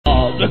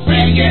Let's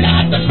bring it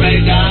out the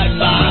Freeker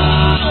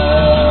ball.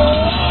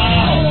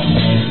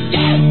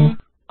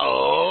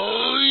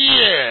 Oh,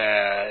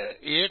 yeah.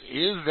 It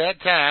is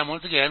that time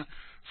once again.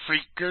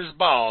 Freaker's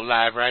Ball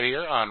live right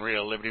here on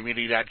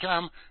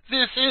RealLibertyMedia.com.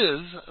 This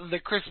is the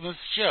Christmas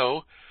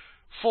show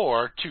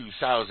for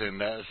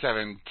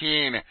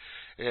 2017.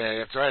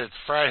 That's right, it's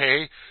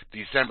Friday,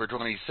 December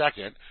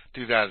 22nd,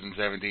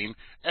 2017.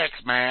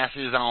 Xmas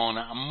is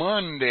on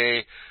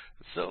Monday,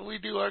 so we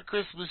do our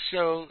Christmas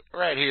show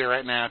right here,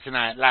 right now,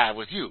 tonight, live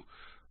with you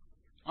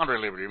on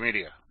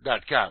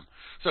RealLibertyMedia.com.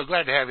 So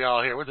glad to have you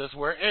all here with us,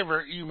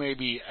 wherever you may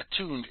be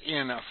tuned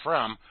in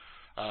from,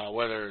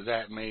 whether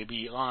that may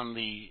be on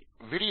the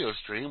video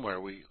stream, where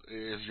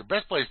is your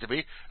best place to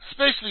be,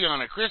 especially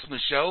on a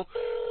Christmas show,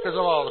 because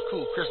of all the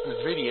cool Christmas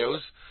videos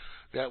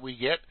that we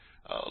get.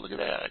 Oh, look at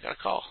that. I got a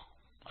call.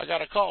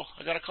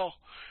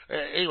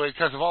 Anyway,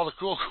 because of all the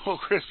cool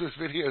Christmas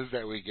videos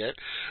that we get,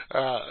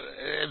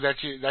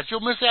 that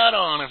you'll miss out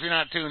on if you're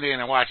not tuned in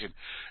and watching.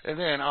 And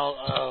then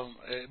and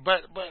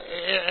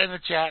the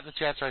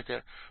chat's right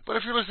there. But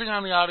if you're listening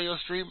on the audio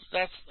stream,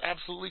 that's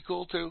absolutely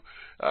cool too.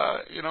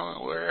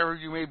 Wherever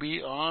you may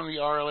be on the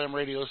RLM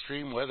radio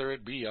stream, whether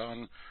it be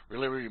on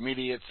Real Liberty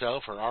Media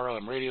itself or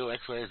RLM Radio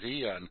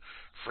XYZ on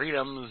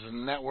Freedom's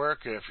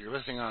Network, if you're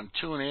listening on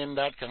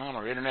TuneIn.com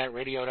or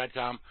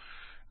InternetRadio.com,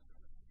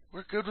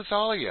 we're good with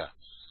all of you.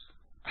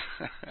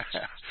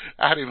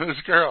 Howdy,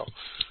 Moosegurl.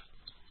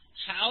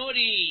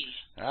 Howdy.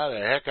 How the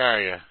heck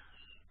are you?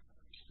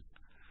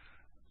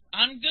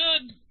 I'm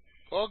good.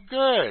 Well,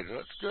 good.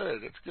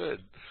 That's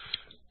good.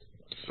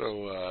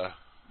 So,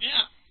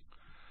 yeah.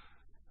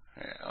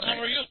 How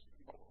are you?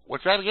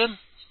 What's that again?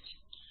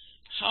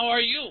 How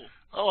are you?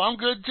 Oh, I'm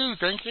good too,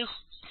 thank you.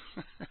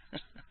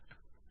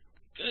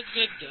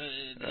 Good.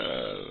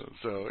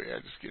 So, yeah,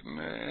 just getting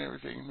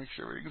everything, make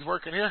sure everything's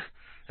working here.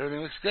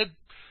 Everything looks good.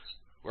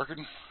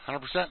 Working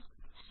 100%.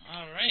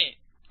 All right.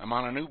 I'm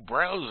on a new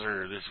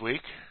browser this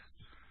week.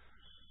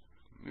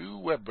 New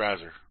web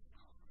browser.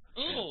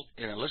 Ooh,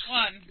 and which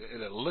one?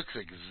 It looks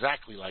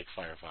exactly like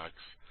Firefox.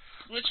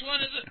 Which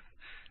one is it?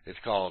 It's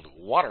called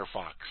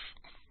Waterfox.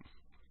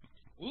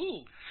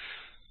 Ooh.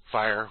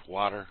 Fire,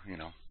 water,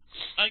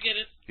 I get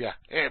it. Yeah,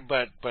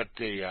 but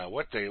the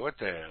what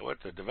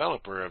the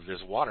developer of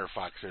this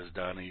Waterfox has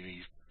done,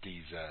 he's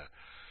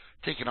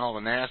taken all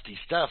the nasty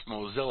stuff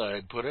Mozilla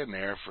had put in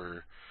there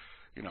for,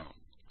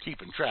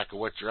 keeping track of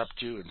what you're up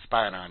to and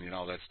spying on you and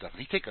all that stuff.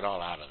 He took it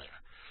all out of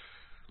there.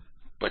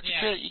 But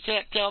you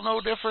can't tell no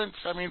difference.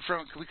 I mean,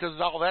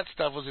 because all that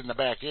stuff was in the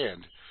back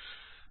end.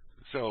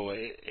 So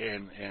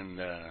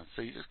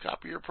so you just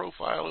copy your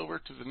profile over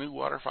to the new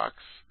Waterfox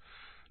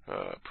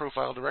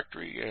profile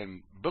directory,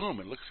 and boom,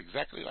 it looks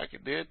exactly like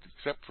it did,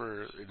 except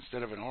for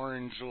instead of an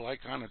orange little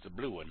icon, it's a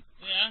blue one.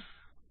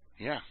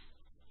 Yeah.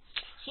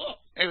 Cool.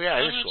 Anyway, yeah,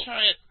 I'm gonna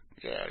try it.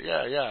 Yeah.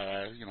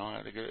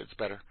 I think it's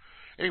better.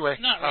 Anyway.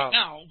 Not right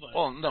now, but.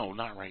 Well, no,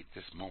 not right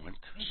this moment.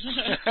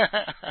 Not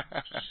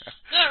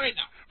right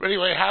now. But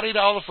anyway, howdy to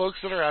all the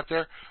folks that are out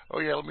there. Oh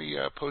yeah, let me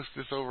post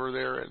this over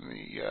there in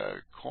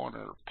the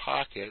corner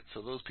pocket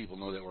so those people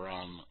know that we're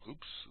on.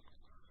 Oops.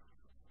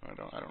 I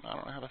don't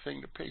have a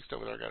thing to paste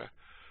over there.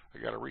 I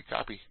gotta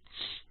recopy.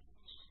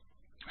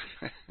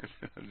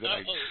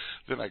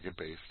 then I can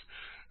paste.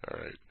 All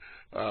right.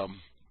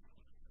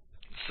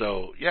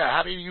 So yeah,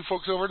 how do you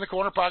folks over in the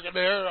corner pocket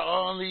there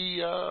on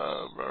the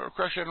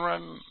Crush and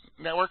Run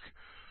network?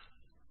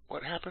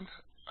 What happened?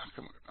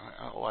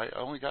 I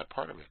only got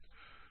part of it.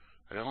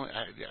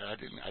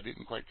 I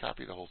didn't quite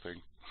copy the whole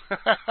thing.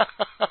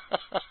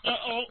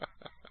 Uh-oh.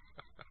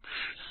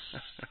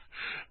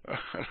 I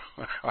don't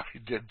know how I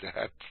did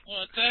that.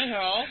 What the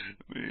hell?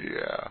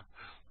 Yeah.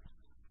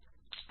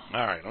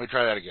 All right, let me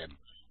try that again.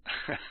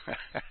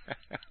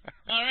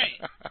 All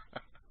right.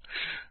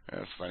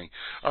 That's funny.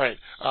 All right.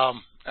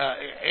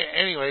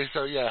 Anyway,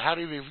 so yeah, how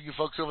do you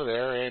folks over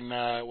there and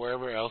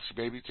wherever else you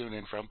may be tuning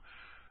in from?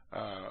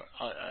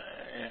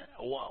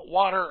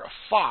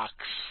 Waterfox,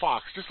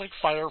 just like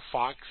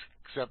Firefox,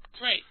 except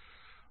right.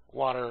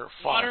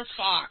 Waterfox.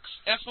 Waterfox,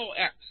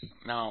 F-O-X.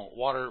 Now,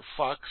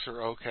 Waterfox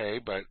are okay,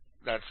 but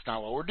that's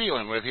not what we're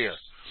dealing with here.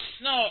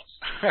 No.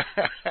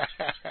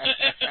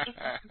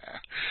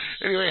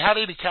 Anyway,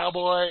 howdy to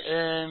Cowboy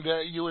and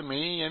you and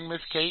me and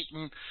Miss Kate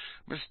and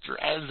Mr.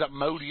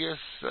 Asmodeus,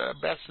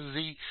 Beth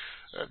Z,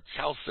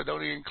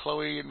 Chalcedonian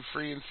Chloe and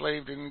Free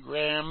Enslaved and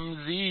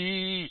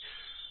Gramsy.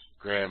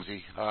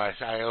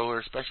 I owe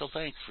her special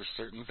thanks for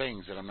certain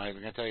things that I'm not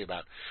even going to tell you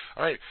about.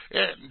 All right,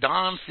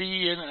 Don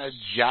C. and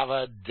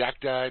Java,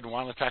 Dacta and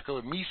Wanataco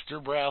and Meester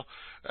Brow,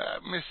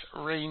 Miss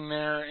Rain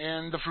there,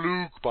 and the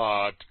Fluke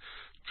Bot.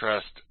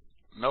 Trust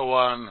no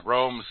one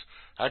roams.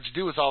 How'd you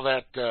do with all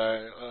that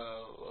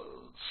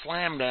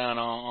slam down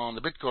on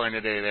the Bitcoin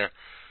today there?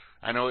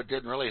 I know it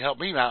didn't really help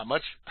me out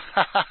much.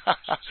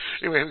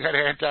 Anyway, we got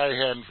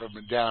Anti-Hen from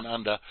down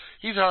under.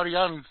 He's already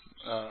on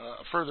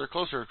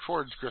closer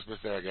towards Christmas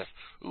there, I guess.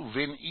 Ooh,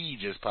 Vin E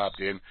just popped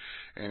in.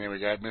 And then we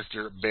got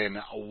Mr.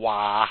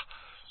 Benoit.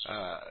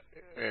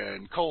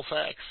 And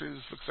Colfax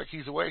looks like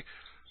he's away.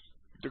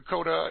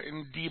 Dakota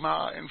and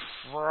Dima and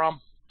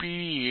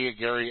Frumpy.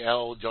 Gary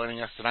L.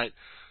 joining us tonight.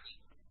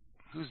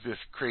 Who's this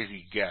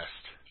crazy guest?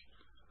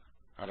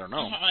 I don't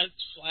know.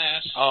 It's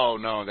Flash. Oh,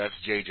 no, that's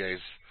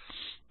JJ's.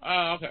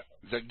 Oh, okay.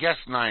 The guest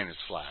 9 is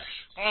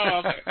Flash. Oh,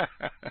 okay.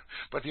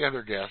 But the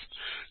other guest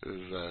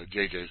is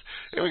JJ's.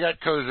 And we got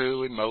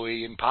Kozu and Moe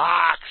and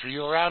Pox. Are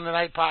you around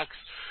tonight, Pox?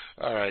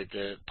 All right.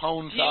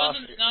 Pone Sauce.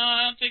 No,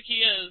 I don't think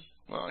he is.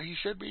 Well, he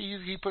should be.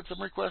 He put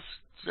some requests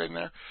in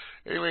there.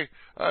 Anyway,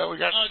 we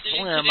got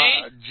Flim,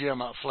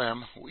 Jim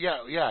Flim.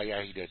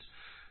 Yeah, he did.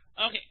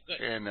 Okay, good.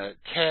 And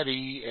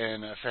Teddy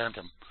and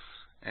Phantom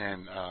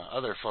and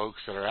other folks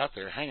that are out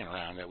there hanging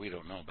around that we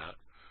don't know about.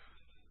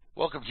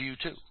 Welcome to you,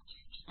 too.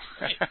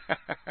 Right.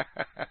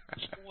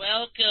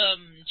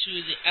 Welcome to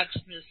the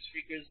Xmas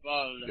Freakers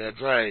Ball.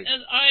 That's right.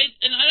 And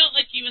I don't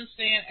like even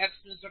saying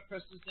Xmas or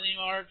Christmas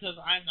anymore because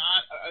I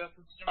don't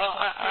consider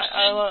myself Christian.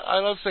 I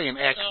love saying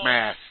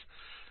Xmas.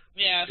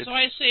 Yeah, so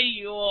I say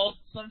Yule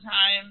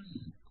sometimes.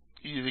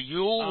 The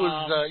Yule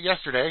was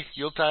yesterday.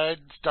 Yuletide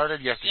started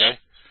yesterday.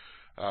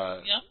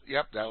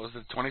 Yep, that was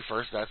the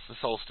 21st. That's the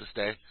solstice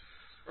day.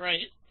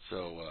 Right.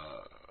 So,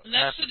 and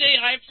that's the day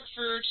I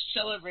prefer to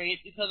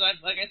celebrate because,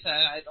 like I said,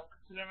 I don't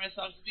consider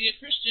myself to be a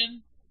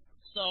Christian.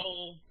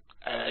 So.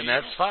 And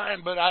that's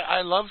fine, but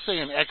I love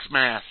saying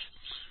Xmas.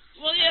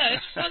 Well, yeah,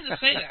 it's fun to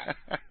say that.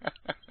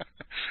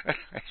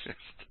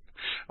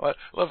 I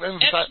love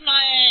emphasizing.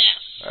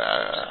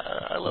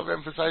 I love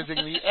emphasizing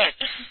the X.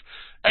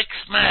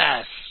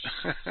 Xmas.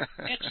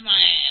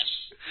 Xmas.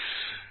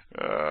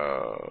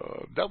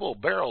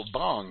 Double-barreled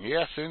bong.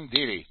 Yes,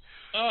 indeedy.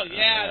 Oh,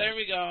 yeah, there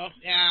we go.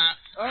 Yeah.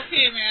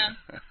 Okay, man.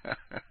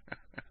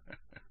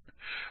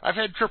 I've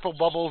had triple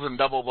bubbles and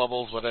double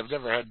bubbles, but I've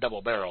never had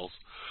double barrels.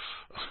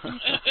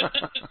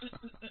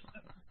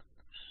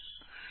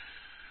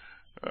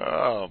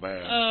 Oh,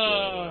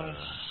 man.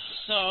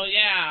 So,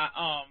 yeah.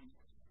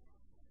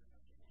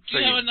 Do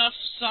you have enough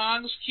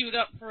songs queued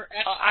up for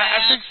Xmas?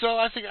 I think so.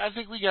 I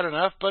think we got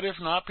enough, but if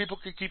not, people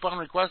could keep on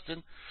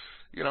requesting,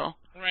 you know.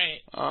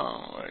 Right.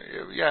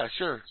 Yeah,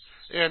 sure.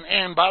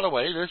 And by the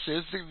way, this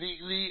is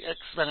the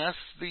Xmas,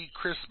 the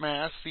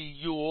Christmas, the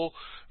Yule,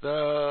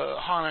 the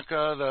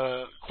Hanukkah,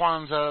 the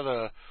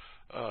Kwanzaa,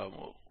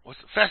 the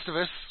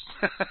Festivus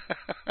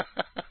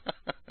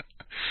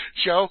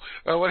show,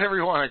 whatever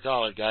you want to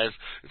call it, guys.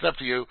 It's up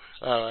to you.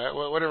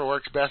 Whatever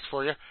works best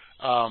for you.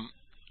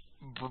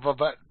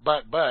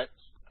 But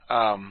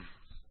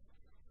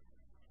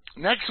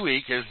next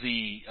week is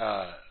the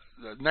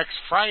next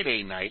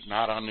Friday night,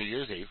 not on New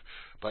Year's Eve,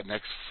 but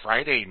next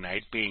Friday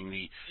night, being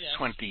the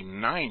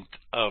 29th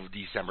of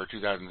December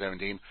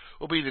 2017,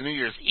 will be the New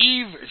Year's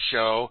Eve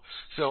show.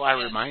 So I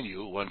remind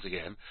you, once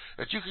again,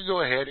 that you can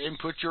go ahead and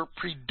put your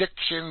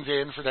predictions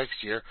in for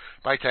next year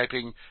by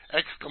typing !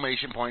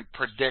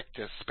 Predict,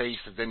 a space,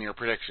 and then your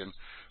prediction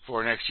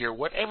for next year.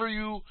 Whatever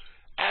you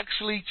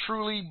actually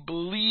truly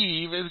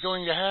believe is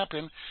going to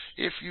happen.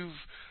 If you've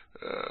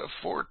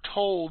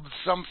foretold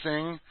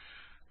something,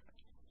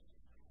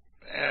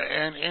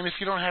 and if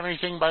you don't have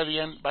anything by the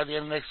end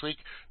of next week,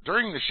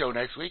 during the show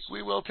next week,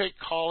 we will take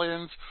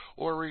call-ins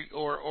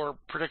or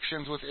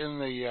predictions within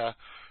the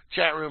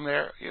chat room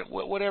there.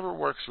 Whatever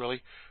works,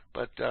 really.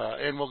 But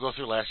and we'll go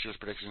through last year's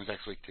predictions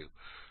next week too.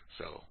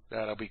 So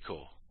that'll be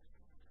cool.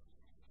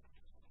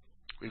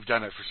 We've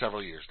done it for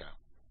several years now.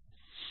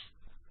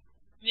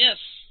 Yes.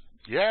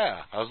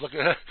 Yeah, I was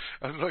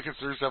looking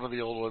through some of the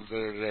old ones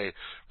there today,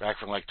 back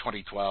from like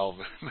 2012.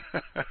 No,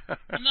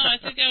 I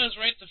think I was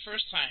right the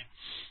first time.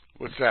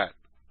 What's that?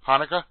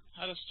 Hanukkah?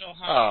 How to spell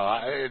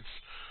Hanukkah? Oh, it's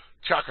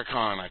Chaka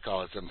Khan, I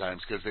call it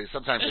sometimes, because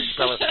sometimes they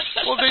spell it.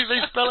 Well,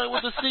 they spell it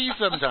with a C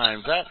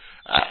sometimes.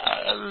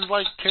 There's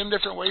like 10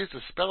 different ways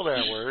to spell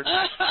that word.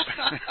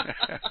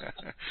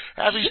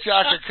 Happy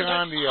Chaka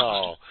Khan to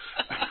y'all.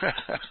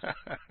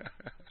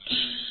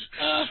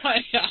 Oh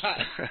my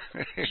God!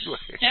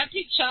 Anyway.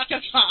 Happy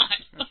Chaka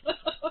Khan.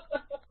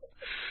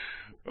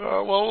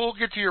 Well, we'll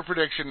get to your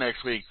prediction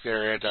next week,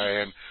 there,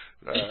 Anti-N.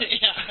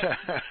 Yeah.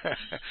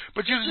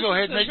 But you can go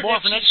ahead and make more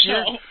for next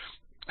year.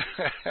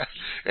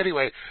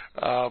 Anyway,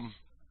 so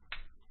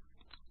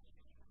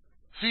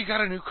you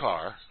got a new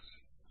car.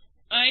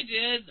 I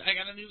did. I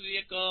got a new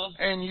vehicle.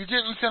 And you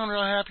didn't sound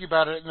real happy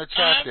about it in the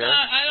chat there.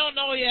 I don't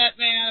know yet,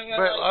 man.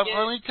 But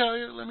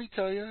let me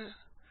tell you.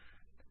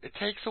 It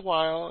takes a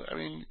while. I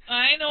mean,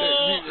 I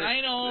know.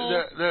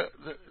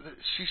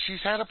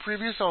 She's had a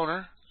previous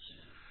owner.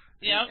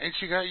 Yep. And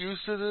she got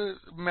used to the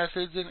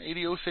methods and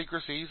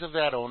idiosyncrasies of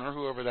that owner,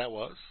 whoever that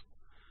was.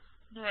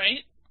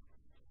 Right.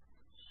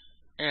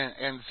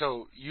 And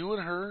so you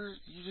and her,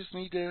 you just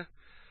need to.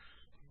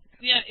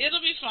 Yeah,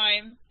 it'll be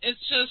fine. It's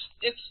just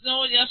it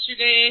snowed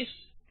yesterday.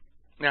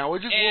 Now,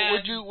 what's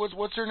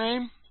her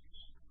name?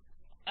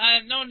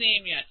 No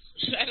name yet.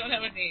 I don't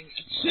have a name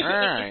yet.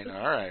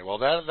 All right. Well,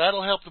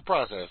 that'll help the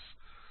process.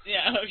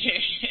 Yeah.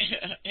 Okay.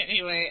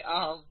 Anyway,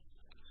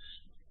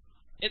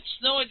 it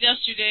snowed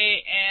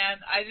yesterday,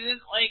 and I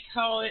didn't like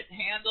how it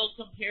handled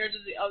compared to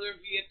the other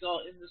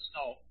vehicle in the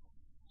snow.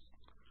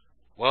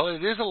 Well,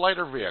 it is a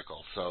lighter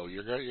vehicle, so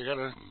you're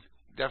gonna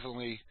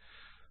definitely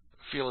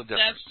feel a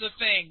difference. That's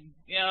the thing.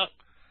 Yep.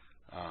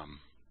 Um,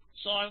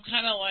 so I'm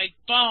kind of like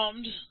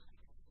bummed.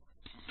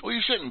 Well,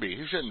 you shouldn't be.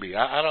 You shouldn't be.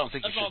 I don't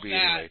think you should be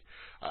anyway.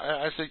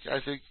 I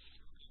think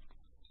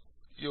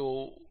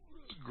you'll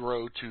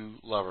grow to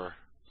love her.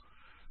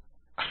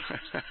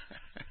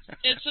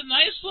 It's a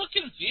nice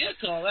looking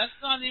vehicle. That's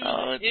not even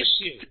an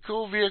issue. It's a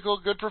cool vehicle,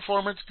 good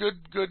performance, good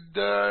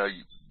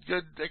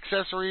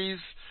accessories.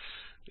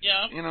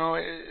 Yeah. You know,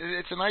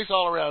 it's a nice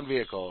all around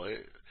vehicle.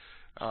 It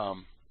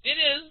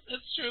is.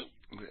 It's true.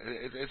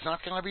 It's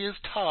not going to be as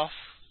tough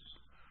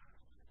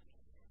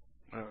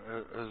as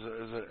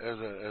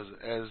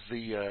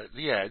the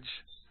Edge.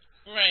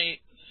 Right.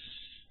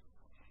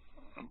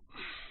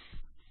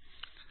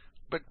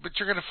 But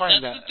you're going to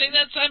find that's the thing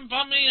I'm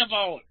bumming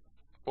about.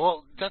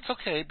 Well, that's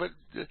okay, but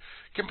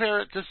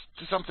compare it to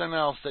something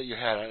else that you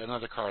had,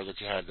 another car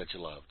that you had that you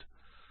loved.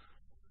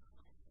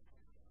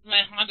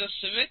 My Honda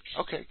Civic?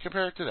 Okay,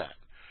 compare it to that.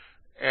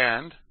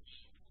 And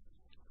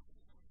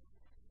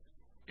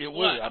it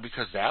was,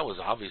 because that was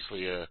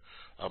obviously a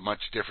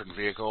much different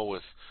vehicle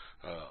with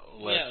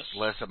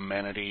less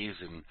amenities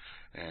and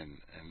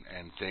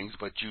things,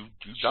 but you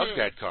dug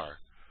that car.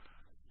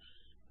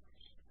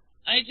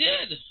 I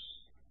did.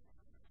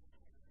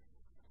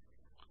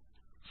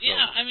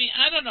 Yeah, I mean,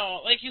 I don't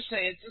know. Like you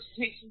say, it just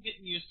takes some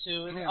getting used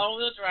to. It's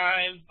all-wheel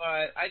drive,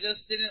 but I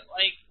just didn't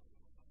like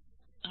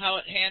how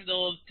it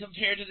handled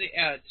compared to the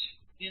Edge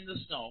in the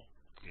snow.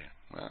 Yeah,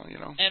 well, you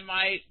know. And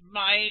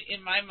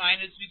in my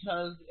mind, it's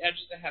because the Edge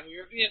is a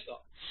heavier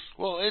vehicle.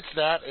 Well, it's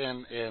that,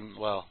 and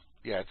well,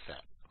 yeah, it's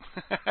that.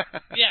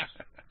 yeah,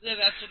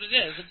 that's what it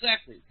is,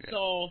 exactly. Yeah.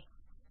 So,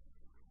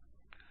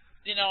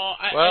 you know,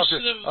 I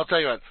should have... I'll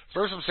tell you what,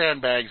 throw some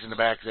sandbags in the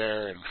back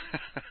there, and...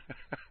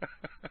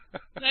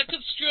 That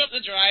could screw up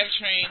the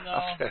drivetrain,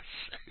 though.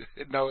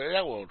 No,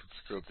 that won't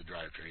screw up the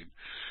drivetrain.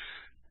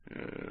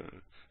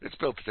 It's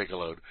built to take a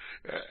load.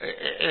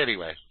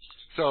 Anyway,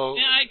 so...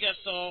 Yeah, I guess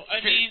so.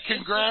 I mean,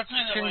 congrats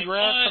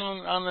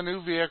on the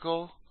new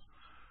vehicle.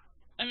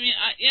 I mean,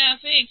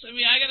 thanks. I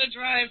mean, I got to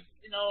drive,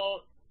 you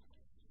know...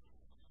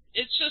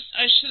 It's just,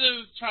 I should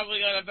have probably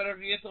got a better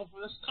vehicle for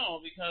the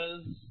snow,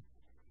 because...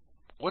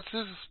 What's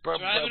this?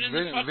 Driving in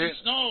the fucking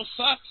snow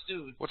sucks,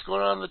 dude. What's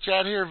going on in the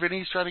chat here?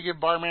 Vinny's trying to give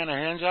Barman a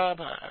hand job.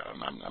 Did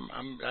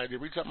I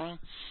read something wrong?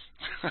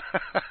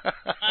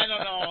 I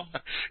don't know.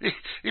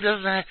 He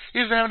doesn't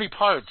have any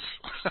parts.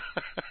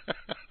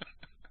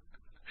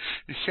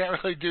 You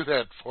can't really do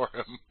that for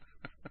him.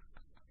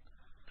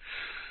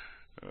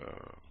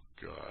 Oh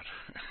God.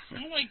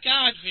 Oh my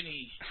God,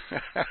 Vinny.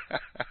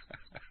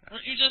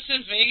 Weren't you just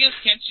in Vegas?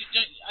 Can't you?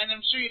 And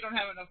I'm sure you don't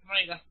have enough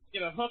money to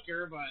get a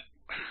hooker, but.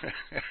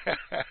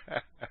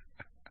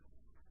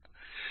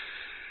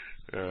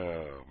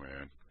 Oh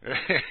man.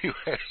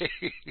 Anyway,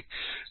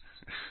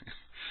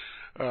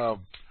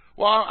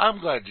 well, I'm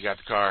glad you got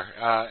the car.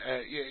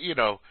 You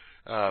know,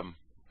 and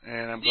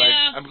I'm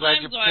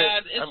glad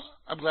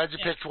you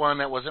picked one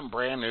that wasn't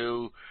brand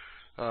new.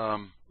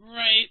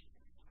 Right.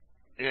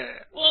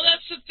 Yeah. Well,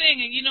 that's the thing.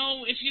 You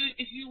know, if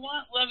you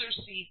want leather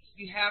seats,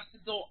 you have to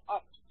go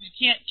up. You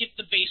can't get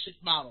the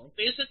basic model.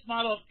 Basic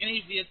model of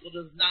any vehicle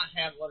does not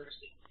have leather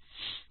seats.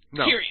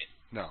 No. Period.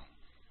 No.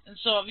 And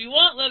so if you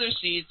want leather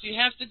seats, you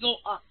have to go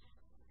up.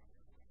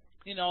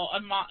 You know,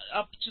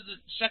 up to the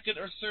second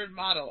or third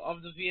model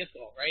of the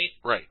vehicle, right?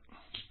 Right.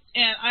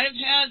 And I've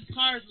had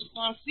cars with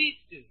cloth seats,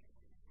 dude.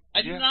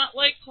 I do not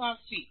like cloth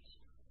seats.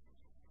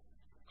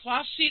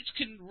 Cloth seats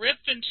can rip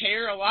and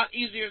tear a lot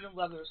easier than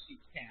leather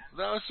seats can.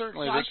 No,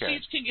 certainly cloth they can.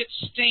 Seats can get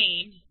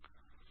stained.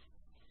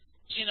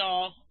 You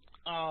know.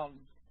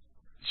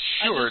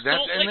 Sure.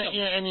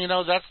 And you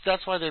know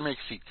that's why they make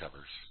seat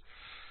covers.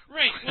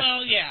 Right.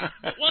 Well, yeah.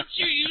 But once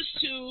you're used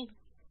to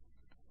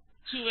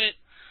it,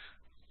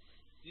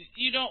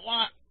 you don't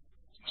want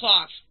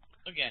cloth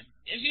again.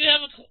 If you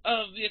have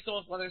a vehicle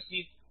with leather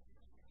seats,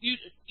 you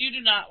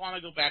do not want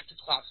to go back to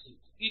cloth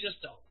seats. You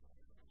just don't.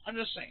 I'm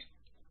just saying.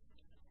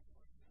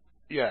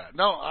 Yeah.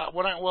 No.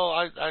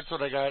 That's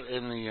what I got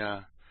in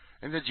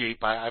the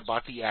Jeep. I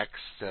bought the X,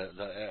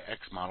 the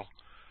X model,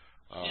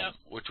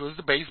 which was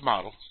the base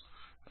model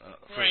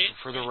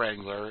for the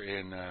Wrangler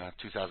in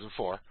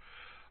 2004.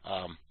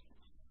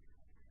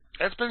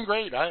 It's been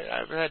great.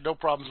 I've had no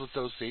problems with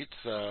those seats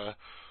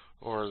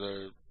or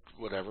the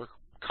whatever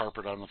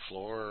carpet on the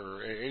floor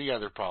or any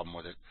other problem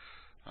with it.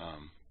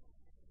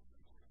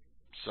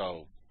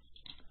 So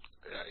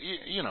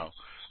you know,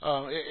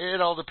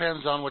 it all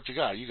depends on what you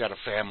got. You got a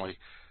family.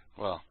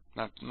 Well,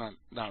 not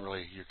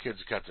really. Your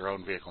kids got their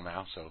own vehicle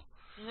now, so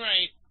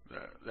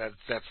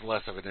that's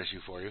less of an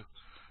issue for you.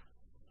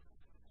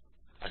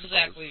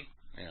 Exactly.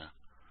 Yeah.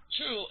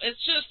 True. It's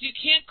just you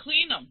can't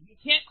clean them. You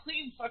can't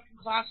clean fucking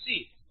cloth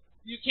seats.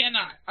 You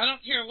cannot. I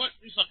don't care what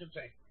you fucking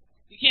say.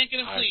 You can't get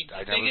them cleaned.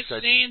 If they get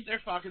stained, they're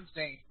fucking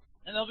stained.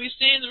 And they'll be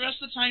stained the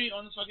rest of the time you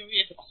own the fucking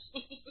vehicle.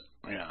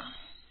 Yeah.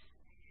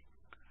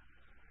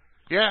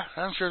 Yeah,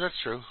 I'm sure that's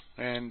true.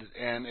 And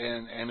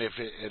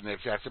if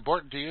that's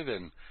important to you,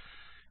 then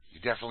You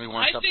definitely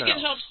want something else. I think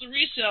it helps the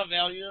resale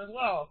value as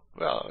well.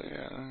 Well,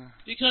 yeah.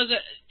 Because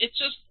it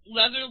just,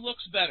 leather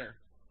looks better.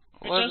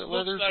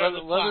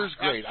 Leather's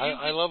great.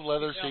 I love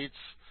leather seats.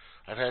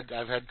 I've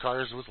had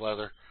cars with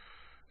leather,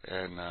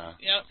 and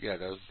yeah,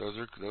 those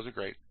are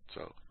great.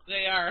 So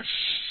they are.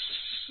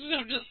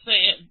 I'm just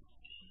saying.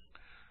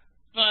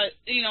 But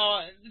the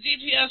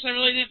GPS, I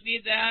really didn't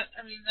need that.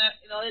 I mean,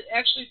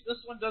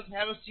 this one doesn't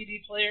have a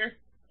CD player.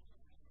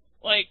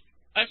 Like,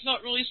 I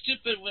felt really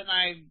stupid when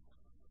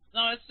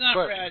No, it's not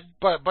red.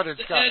 But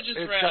it's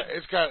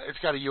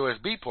got a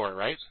USB port,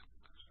 right?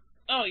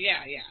 Oh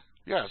yeah.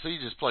 Yeah, so you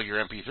just plug your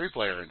MP3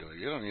 player into it.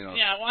 You don't,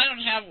 Yeah, well, I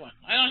don't have one.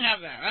 I don't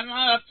have that. I'm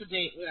not up to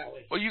date with that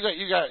way. Well, you got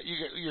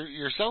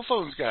your cell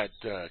phone's got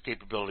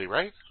capability,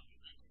 right?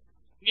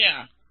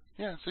 Yeah.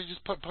 Yeah, so you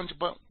just put a bunch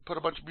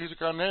of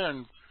music on there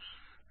and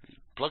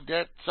plug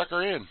that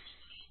sucker in.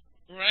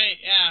 Right.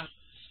 Yeah.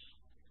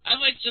 I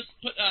might just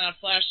put on a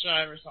flash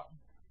drive or something.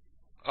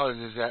 Oh,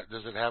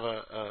 does it have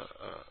a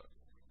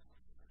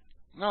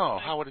No,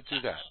 how would it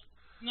do that?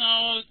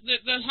 No,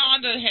 the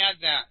Honda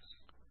had that.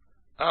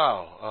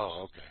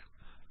 Oh, okay.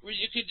 Where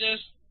you could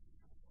just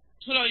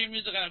put all your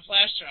music on a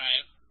flash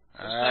drive.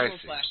 Or several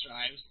flash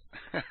drives.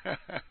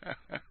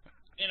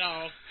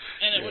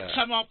 And it would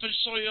come up and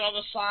show you all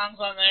the songs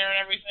on there and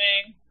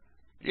everything.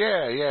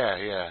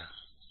 Yeah.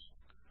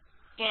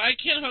 But I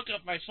can't hook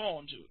up my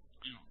phone to it.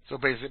 So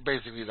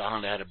basically the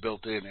Honda had a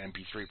built-in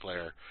MP3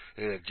 player.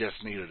 It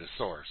just needed a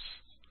source.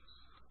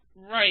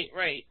 Right.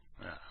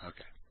 Yeah,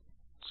 okay.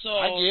 So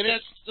I get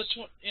it.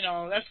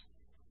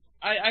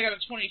 I got a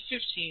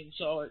 2015,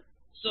 so it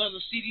still has a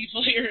CD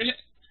player in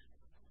it.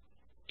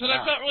 But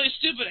I felt really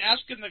stupid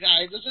asking the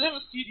guy, does it have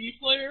a CD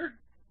player?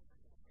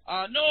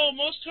 No,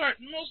 most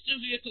new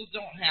vehicles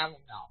don't have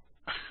them now.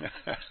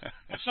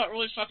 I felt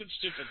really fucking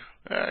stupid.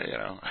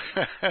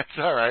 It's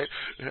all right.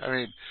 I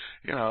mean,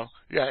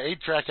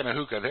 8-track and a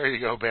hookah. There you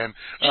go, Ben.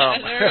 Yeah,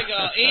 there you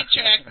go.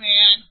 8-track,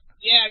 man.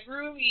 Yeah,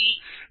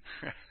 groovy.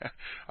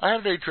 I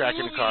have an 8-track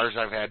in the cars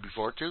I've had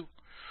before, too.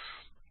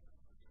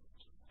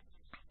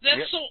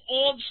 That's so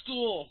old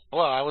school.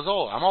 Well, I was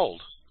old. I'm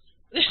old.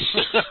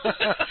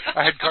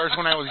 I had cars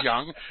when I was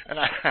young, and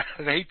I had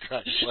an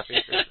 8-track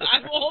player.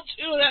 I'm old,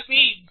 too. That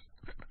means.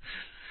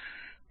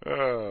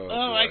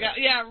 Oh my God.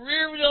 Yeah,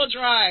 rear-wheel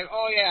drive.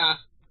 Oh, yeah.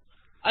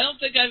 I don't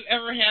think I've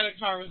ever had a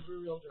car with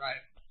rear-wheel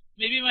drive.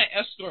 Maybe my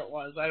Escort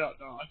was. I don't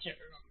know. I can't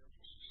remember.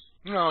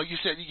 No, you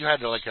said you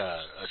had like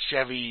a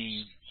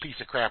Chevy piece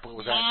of crap. What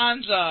was that?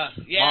 Monza.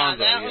 Yeah,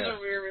 that was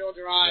a rear-wheel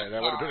drive. Yeah,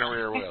 that would have been a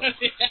rear wheel.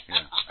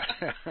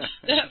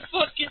 That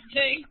fucking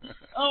thing.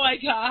 Oh, my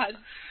God.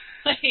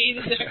 I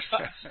hated that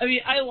car. I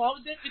mean, I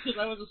loved it because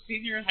I was a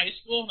senior in high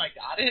school and I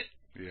got it.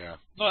 Yeah.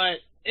 But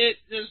it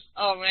just,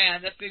 oh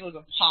man, that thing was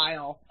a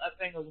pile. That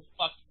thing was a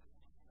fucking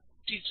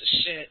piece of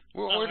shit.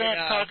 Well, we're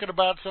not talking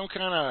about some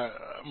kind of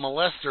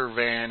molester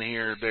van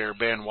here, there,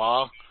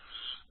 Benoit.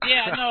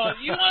 Yeah, no.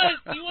 You want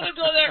to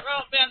go that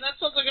route, man? That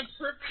sounds like a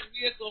perfect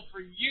vehicle for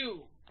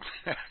you.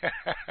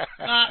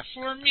 Not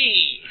for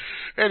me.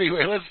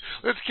 Anyway,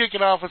 let's kick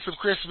it off with some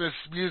Christmas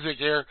music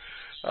here.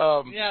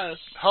 Yes.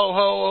 Ho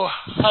ho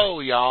ho,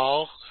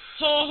 y'all.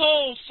 Ho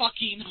ho,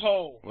 fucking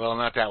ho. Well,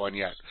 not that one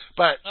yet,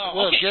 but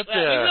we'll get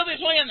there. We will be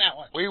playing that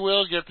one. We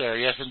will get there.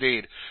 Yes,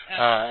 indeed.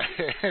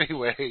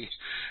 Anyway,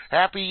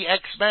 happy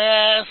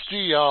Xmas to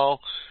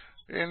y'all.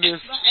 And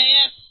this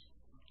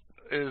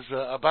is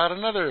about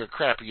another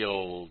crappy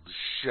old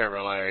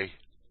Chevrolet.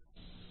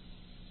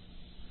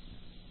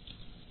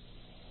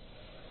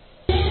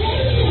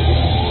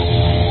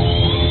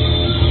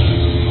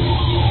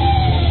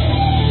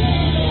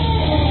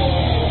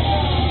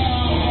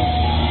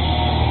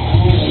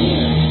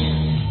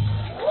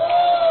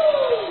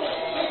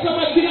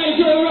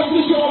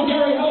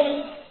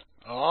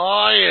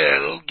 Oh yeah,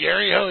 little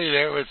Gary Hoey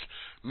there with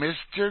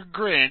Mr.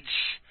 Grinch,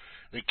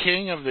 the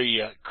king of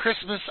the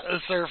Christmas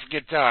surf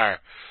guitar.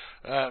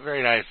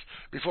 Very nice.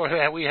 Before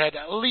that, we had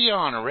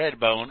Leon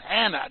Redbone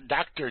and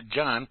Dr.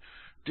 John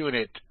doing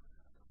it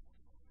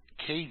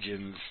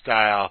Cajun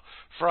style.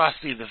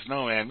 Frosty the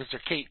Snowman.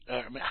 Kate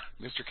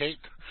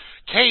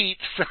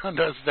found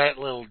us that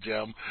little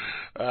gem.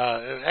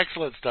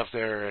 Excellent stuff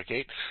there,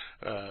 Kate.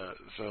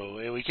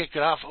 So we kicked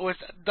it off with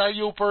the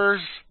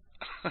Yoopers.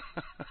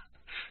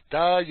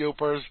 The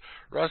Yoopers,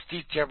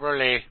 Rusty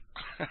Chevrolet.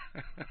 Don't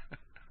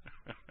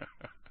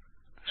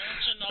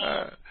you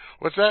know?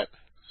 What's that?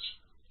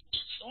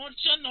 Don't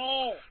you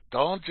know?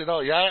 Don't you know?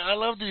 Yeah, I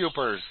love the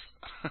Yoopers.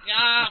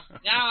 Yeah,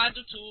 I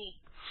do too.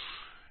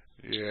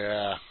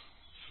 Yeah.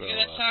 So, you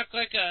gotta talk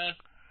like a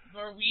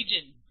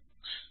Norwegian.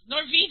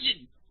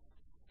 Norwegian!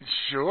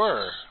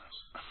 Sure.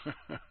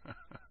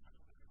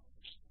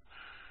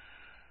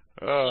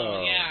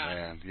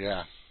 Man,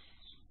 yeah.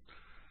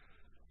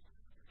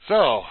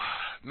 So,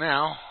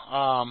 now,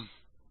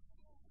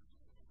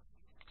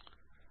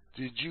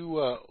 did you,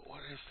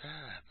 what is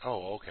that?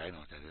 Oh, okay, I know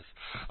what that is.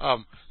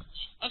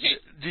 Okay.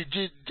 Did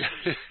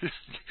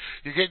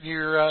you getting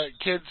your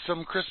kids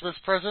some Christmas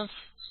presents?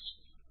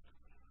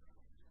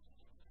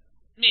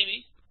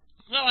 Maybe.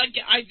 Well, I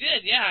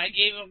did, yeah. I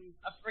gave him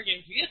a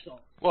friggin' vehicle.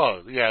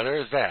 Well, yeah,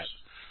 there is that.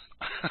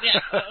 Yeah,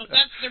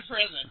 that's their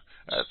present.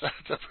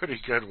 That's a pretty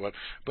good one.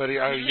 But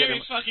are you getting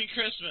Merry fucking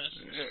Christmas.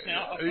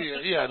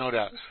 Yeah, no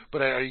doubt.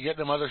 But are you getting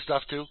them other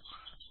stuff too?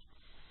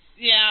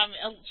 Yeah,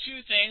 a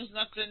few things.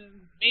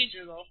 Nothing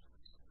major though.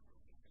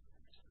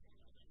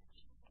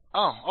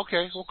 Oh,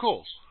 okay. Well,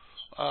 cool.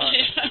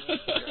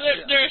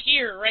 They're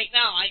here right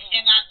now. I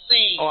cannot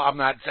say. Oh, I'm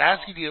not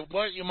asking you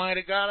what you might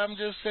have got. I'm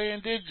just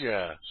saying, did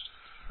you?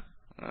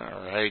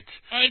 All right.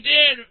 I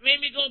did. It made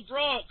me go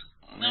broke.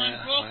 Now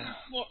I'm broke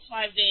for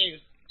 5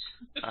 days.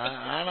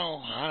 I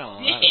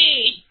don't.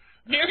 Yay!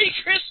 Merry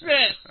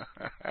Christmas!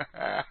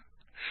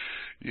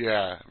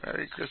 Yeah,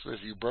 Merry Christmas,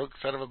 you broke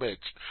son of a bitch.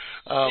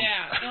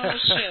 Yeah, no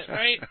shit,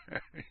 right?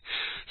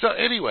 So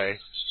anyway,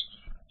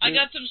 I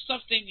got some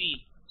stuff they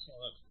need.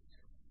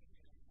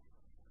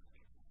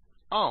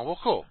 Oh, well,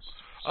 cool.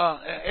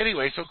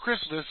 Anyway, so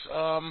Christmas,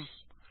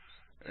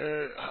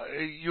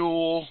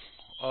 Yule,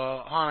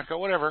 Hanukkah,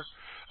 whatever.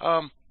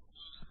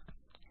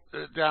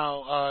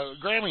 Now,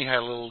 Grammy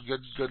had a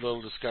good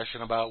little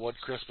discussion about what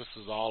Christmas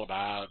is all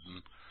about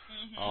and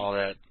all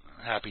that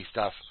happy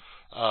stuff.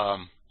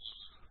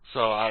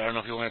 So I don't know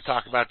if you want to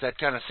talk about that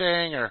kind of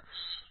thing or.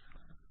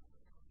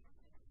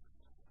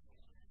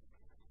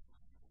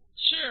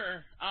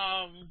 Sure.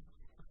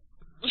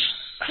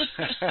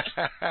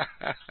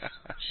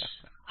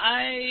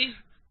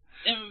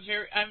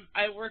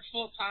 I work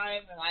full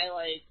time and I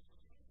like,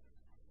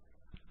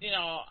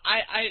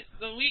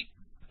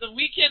 the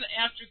weekend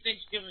after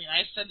Thanksgiving,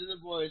 I said to the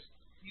boys,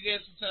 you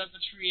guys can set up the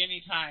tree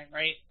anytime,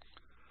 right?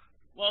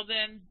 Well,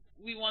 then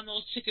we won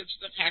those tickets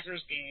to the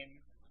Packers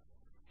game,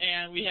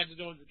 and we had to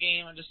go to the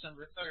game on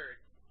December 3rd.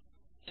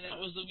 And it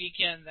was the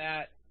weekend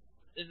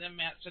and then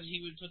Matt said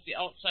he would put the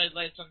outside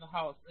lights on the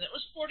house. And it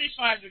was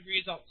 45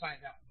 degrees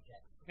outside that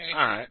weekend. Okay?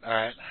 All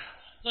right.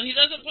 So he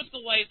doesn't put the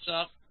lights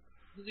up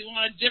because he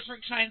wanted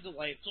different kinds of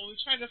lights. So we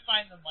tried to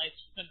find the lights,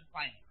 couldn't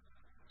find it.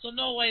 So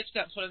no lights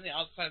got put on the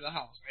outside of the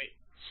house, right?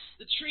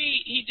 The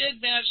tree, he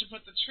did manage to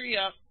put the tree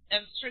up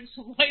and string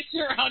some lights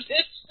around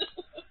it.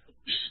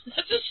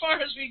 That's as far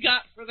as we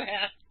got for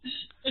that.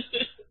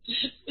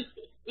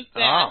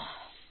 Oh.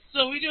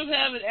 So we do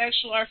have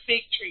our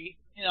fake tree.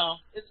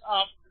 It's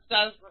up. It's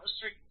got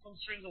some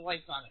strings of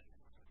lights on it.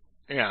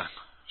 Yeah.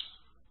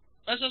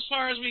 That's as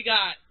far as we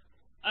got.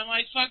 I'm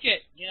like, fuck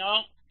it,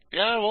 Yeah,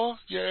 well,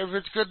 yeah, if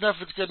it's good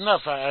enough, it's good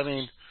enough. I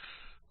mean,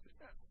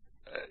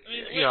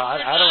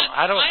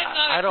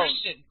 I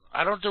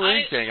don't do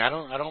anything. I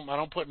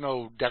don't put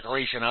no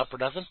decoration up or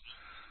nothing.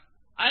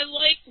 I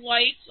like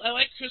lights. I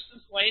like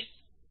Christmas lights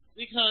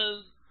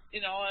because,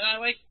 and I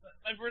like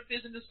my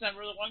birthday's in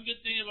December. The one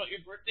good thing about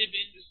your birthday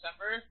being in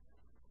December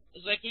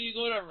is like when you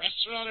go to a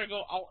restaurant or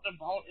go out and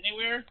about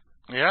anywhere,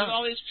 yeah, with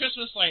all these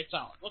Christmas lights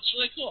out. Looks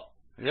really cool.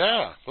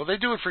 Yeah, well, they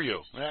do it for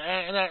you.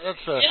 And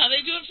that's yeah,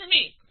 they do it for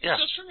me. Yeah.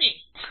 It's just for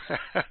me.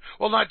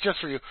 Well, not just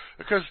for you,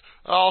 because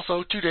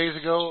also 2 days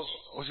ago,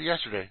 was it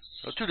yesterday?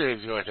 2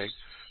 days ago, I think.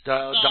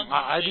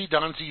 I.B.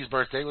 Don C's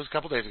birthday was a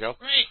couple days ago.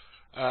 Right.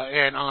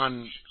 And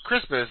on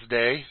Christmas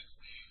Day,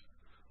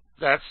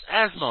 that's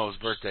Asmo's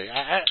birthday.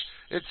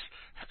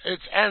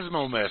 It's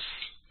Asmo-miss.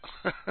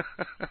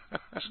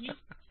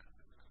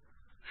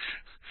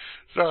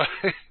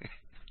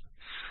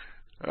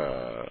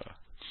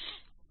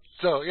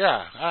 So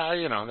yeah, I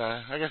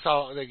guess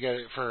they get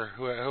it for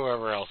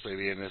whoever else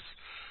maybe in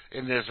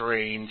this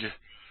range.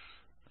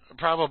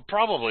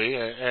 Probably,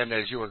 and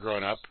as you were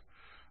growing up,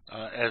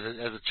 as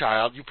a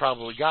child, you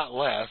probably got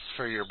less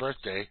for your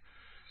birthday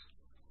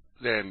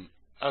than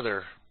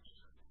other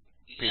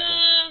people.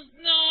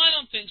 No, I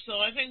don't think so.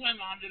 I think my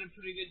mom did a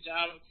pretty good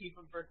job of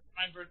keeping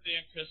my birthday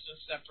and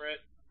Christmas separate.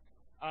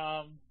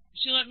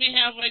 She let me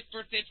have like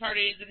birthday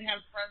parties and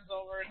have friends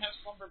over and have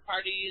slumber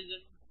parties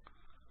and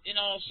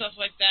stuff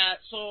like that.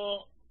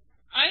 So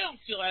I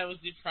don't feel I was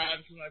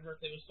deprived because my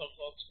birthday was so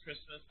close to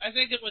Christmas. I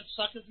think it would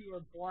suck if you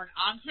were born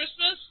on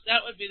Christmas.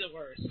 That would be the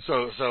worst.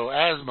 So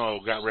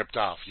Asmo got ripped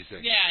off, you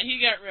think? Yeah, he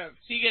got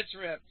ripped. He gets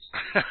ripped.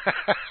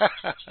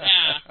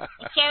 Yeah.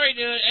 Sorry,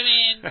 dude. I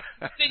mean,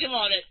 think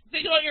about it.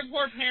 Think about your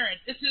poor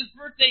parents. It's his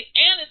birthday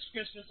and it's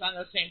Christmas on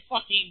the same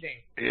fucking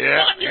day.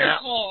 Yeah.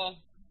 Wonderful.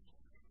 Yeah.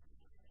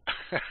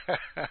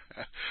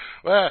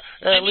 Well,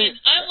 at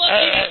least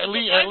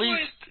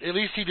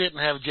he didn't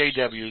have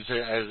JWs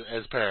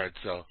as parents,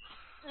 so.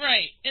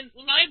 Right, and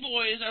my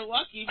boys are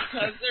lucky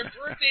because their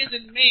birthday's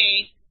in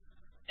May,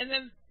 and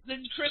then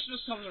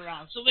Christmas comes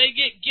around, so they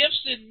get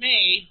gifts in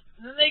May,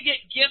 and then they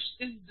get gifts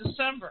in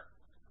December.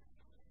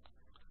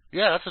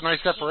 Yeah, that's a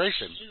nice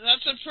separation. So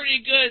that's a pretty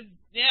good,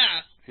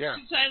 yeah. 2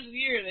 times a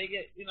year they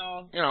get,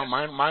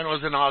 mine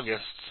was in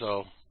August,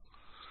 so.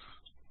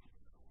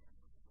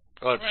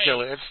 Oh,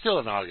 it's still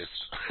in August.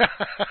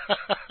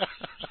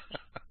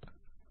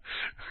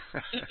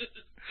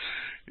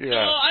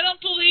 Yeah. No, I don't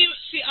believe.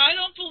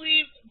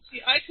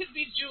 I could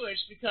be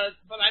Jewish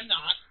but I'm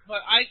not.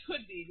 But I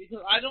could be because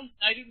I do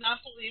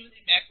not believe in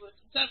the Immaculate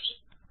Conception.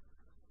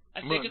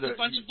 I think it's a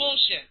bunch of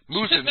bullshit.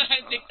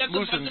 I think that's a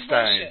bunch of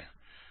bullshit.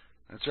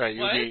 That's right.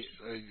 You'll What? be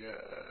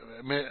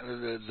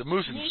the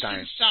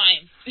Moosenstein.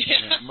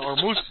 Yeah. Or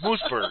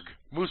Moosegurl.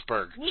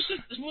 Moosegurl.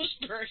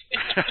 Moosegurl.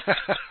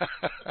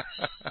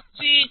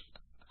 See,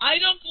 I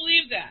don't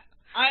believe that.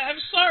 I'm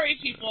sorry,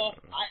 people.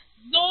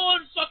 No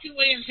one fucking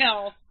way in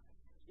hell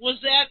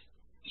was that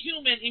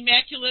human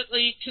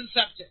immaculately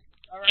conceived.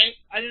 All right?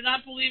 I do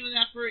not believe in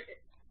that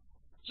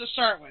to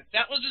start with.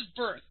 That was his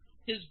birth.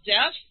 His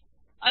death,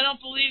 I don't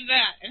believe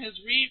that. And his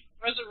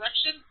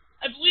resurrection,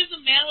 I believe the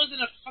man was in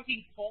a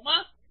fucking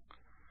coma,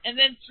 and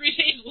then 3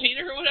 days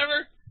later or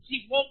whatever,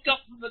 he woke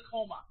up from the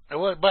coma.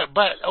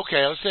 But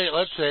okay,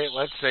 let's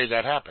say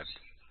that happened.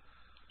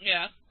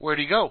 Yeah. Where'd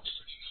he go?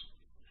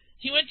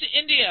 He went to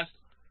India.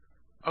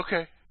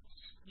 Okay.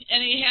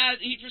 And he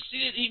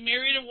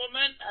married a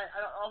woman.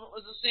 I don't know if it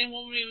was the same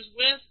woman he was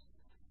with,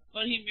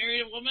 but he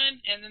married a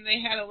woman, and then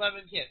they had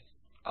 11 kids.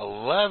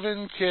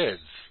 11 kids.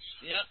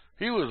 Yep.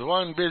 He was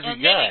one busy or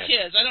guy. many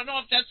kids. I don't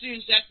know if that's the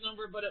exact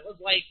number, but it was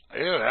like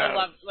yeah,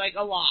 11, like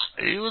a lot.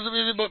 He was a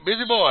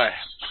busy boy.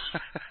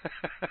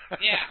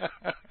 Yeah.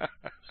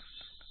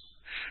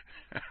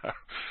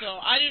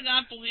 So I do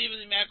not believe in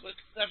the Immaculate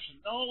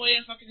Conception. No way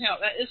in fucking hell.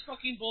 That is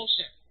fucking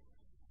bullshit.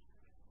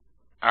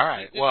 All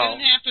right. It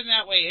didn't happen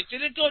that way. It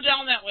didn't go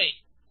down that way.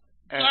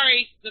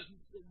 Sorry,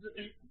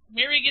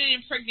 Mary getting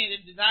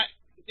impregnated didn't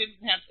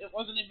have. It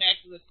wasn't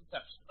Immaculate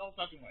Conception. No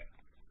fucking way.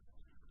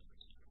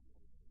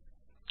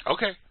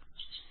 Okay.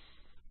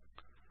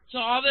 So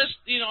all this,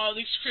 all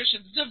these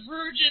Christians, the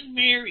Virgin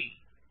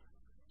Mary.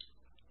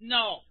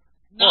 No,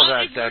 not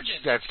a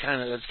virgin. That's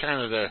kind of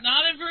the.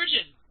 Not a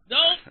virgin.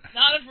 No,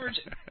 not a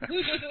virgin.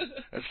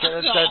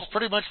 that's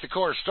pretty much the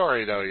core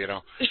story, though.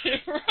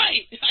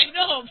 Right. I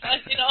know,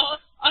 but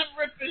I'm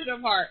ripping it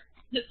apart.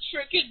 It's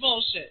freaking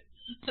bullshit.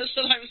 That's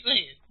what I'm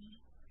saying.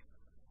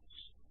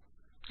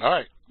 All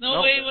right.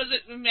 No way was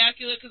it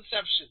Immaculate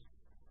Conception.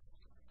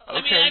 Okay.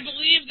 I mean, I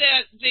believe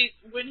that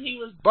when he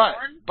was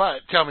born,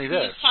 but tell me this: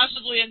 he was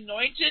possibly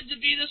anointed to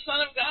be the Son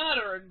of God,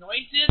 or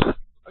anointed,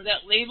 or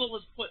that label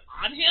was put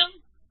on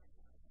him.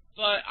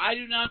 But I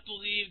do not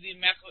believe the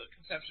Immaculate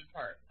Conception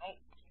part.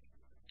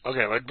 Oh.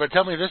 Okay, but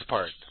tell me this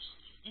part: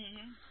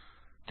 Mm-hmm.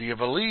 Do you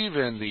believe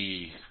in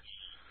the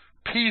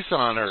peace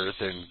on earth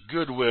and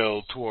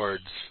goodwill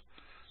towards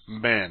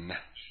men?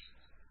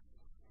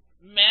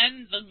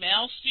 Men, the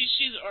male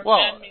species, or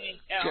men meaning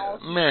all?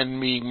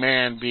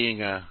 Man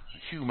being a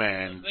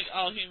human. Like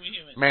all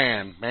humans.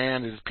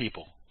 Man is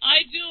people.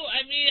 I do.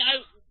 I mean,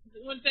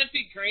 wouldn't that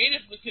be great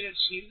if we could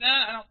achieve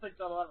that? I don't think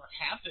that'll ever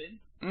happen.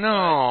 No,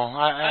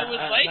 I would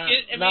like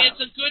it. I mean,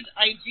 it's a good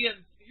idea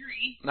in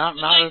theory. As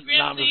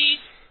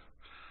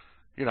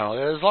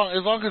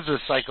long as the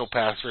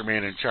psychopaths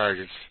remain in charge,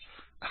 it's.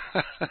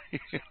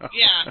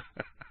 Yeah.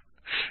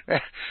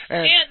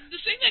 And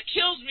the thing that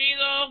kills me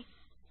though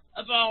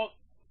about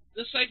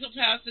the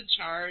psychopaths in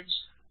charge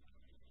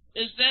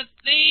is that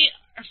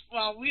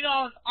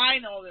I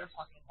know they're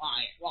fucking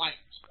liars.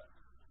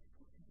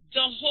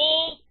 The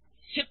whole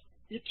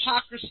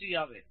hypocrisy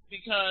of it,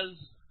 because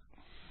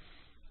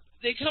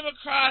they come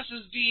across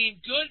as being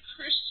good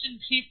Christian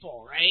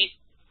people, right?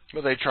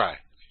 Well, they try.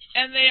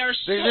 And they are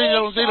so they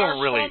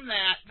don't really, from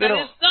that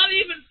it's not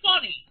even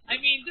funny. I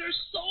mean, they're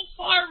so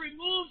far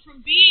removed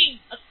from being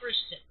a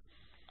Christian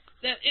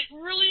that it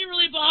really,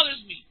 really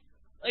bothers me.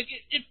 Like,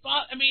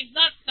 I mean,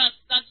 not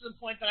to the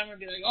point that I'm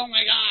going to be like, oh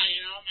my God,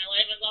 my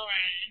life is over.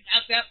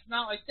 That's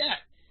not like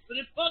that.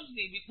 But it bugs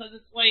me because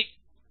it's like,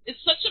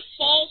 it's so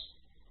false,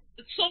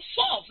 it's so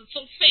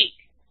fake.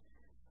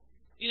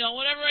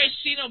 Whenever I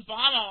see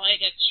Obama,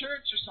 like at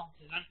church or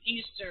something, on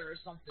Easter or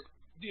something,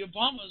 the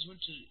Obamas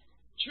went to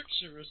church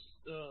service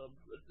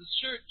at this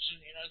church, and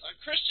it's a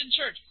Christian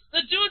church.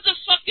 The dude's a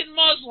fucking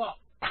Muslim.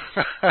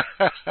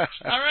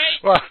 All right.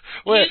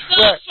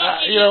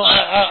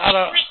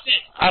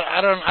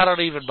 I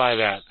don't even buy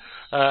that.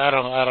 I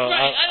don't.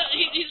 Right.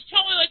 He's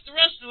probably like the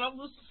rest of them,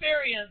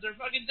 Luciferians or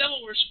fucking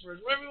devil worshippers,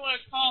 whatever you want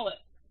to call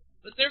it.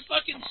 But they're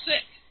fucking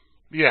sick.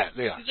 Yeah,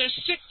 they are. They're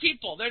sick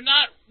people. They're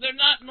not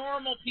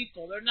normal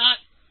people. They're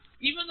not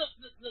even the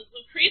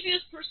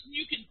craziest person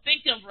you can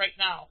think of right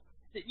now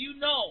that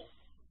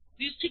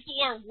these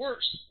people are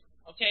worse.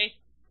 Okay.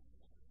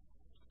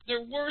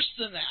 They're worse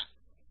than that.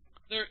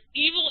 They're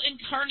evil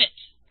incarnate.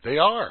 They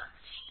are.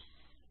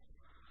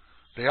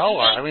 They all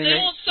are. I mean, they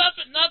won't stop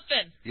at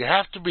nothing. You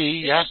have to be.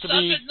 You have to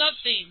be. Stop at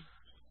nothing.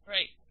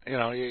 Right.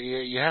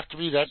 You have to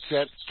be that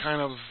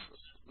kind of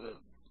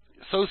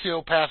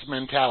sociopath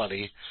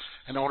mentality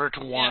in order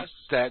to want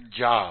that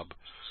job.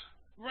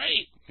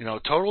 Right.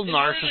 Total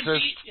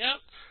narcissist.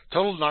 Yep.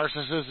 Total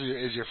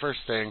narcissist is your first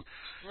thing,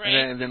 right.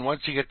 And then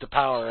once you get the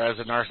power as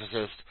a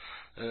narcissist,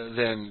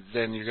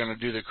 then you're going to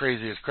do the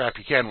craziest crap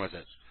you can with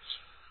it.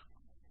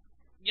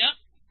 Yep.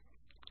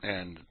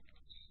 And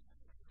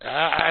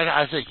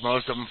I think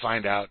most of them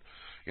find out,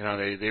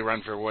 they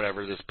run for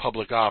whatever, this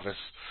public office.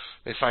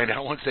 They find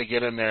out once they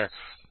get in there,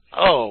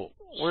 oh,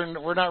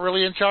 we're not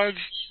really in charge?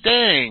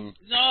 Dang.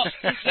 No,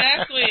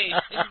 exactly.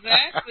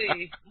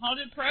 How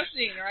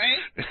depressing, right?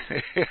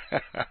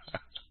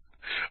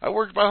 I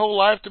worked my whole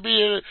life to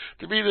be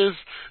this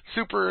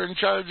super in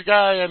charge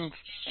guy, and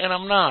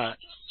I'm not.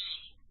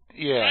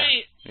 Yeah.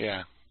 Right.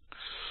 Yeah.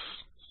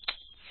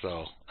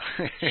 So.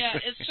 Yeah,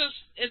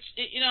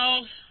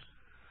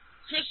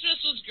 Christmas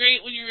was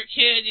great when you were a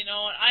kid, and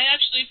I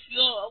actually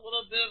feel a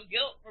little bit of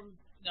guilt from,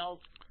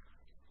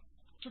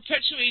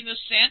 perpetuating the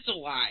Santa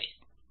lie.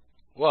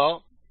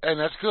 Well, and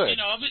that's good.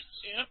 And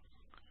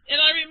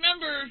I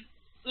remember,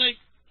 like,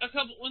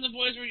 when the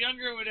boys were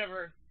younger or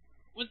whatever,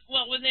 when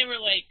they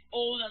were, like,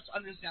 old enough to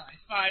understand,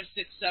 like 5,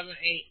 6, 7,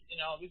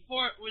 8,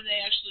 before, when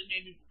they actually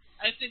maybe,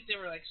 I think they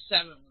were, like,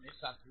 7 when they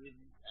stopped reading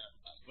that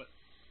stuff, but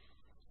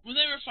when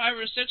they were 5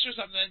 or 6 or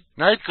something,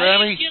 Night,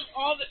 Grammy. I didn't give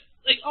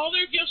all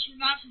their gifts were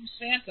not from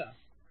Santa.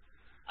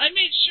 I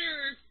made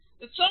sure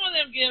that some of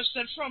them gifts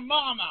said from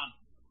Mama.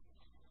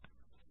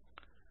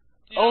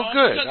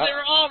 Good. Because they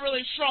were all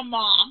really from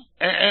Mom.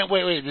 And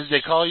wait, did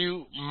they call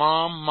you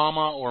Mom,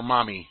 Mama, or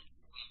Mommy?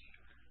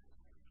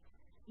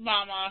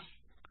 Mama,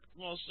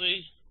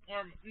 mostly.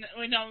 Or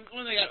when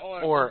they got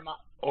older.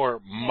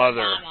 Or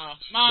Mother.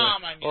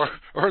 Mom, I mean.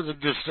 Or the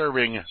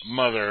disturbing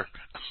Mother.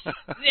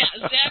 Yeah,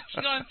 Zach's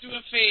going through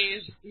a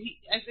phase.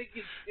 I think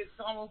it's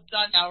almost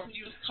done now.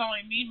 He was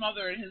calling me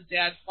Mother and his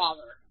dad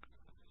Father.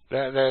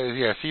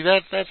 See,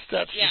 that's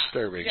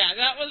disturbing. Yeah,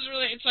 that was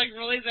really. It's like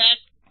really that.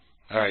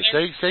 All right,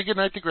 say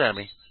goodnight to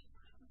Grammy.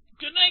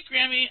 Good night,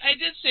 Grammy. I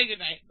did say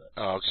goodnight.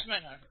 Oh, okay. She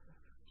might not.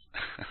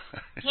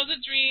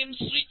 Pleasant dreams,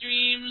 sweet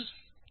dreams.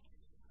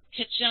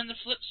 Catch you on the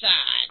flip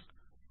side.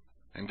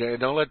 And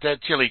don't let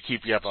that chili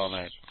keep you up all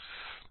night.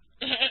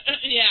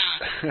 Yeah.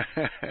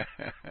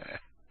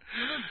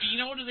 Remember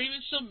Beano? Do they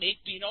even still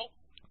make Beano?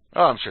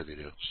 Oh, I'm sure they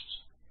do.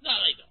 No,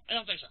 they don't. I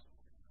don't think so.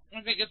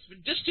 I think it's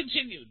been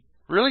discontinued.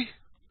 Really?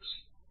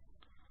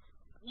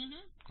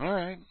 Mm-hmm. All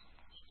right.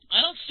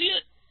 I don't see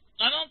it.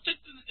 I don't think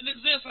it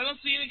exists. I don't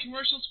see any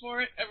commercials for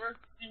it ever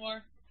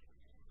anymore.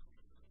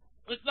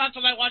 It's not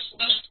that I watch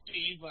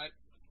TV, but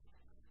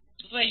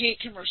I hate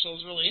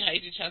commercials, really. I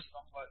detest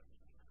them,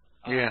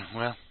 but... yeah,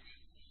 well...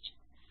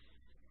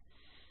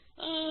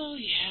 Oh,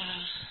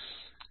 yeah.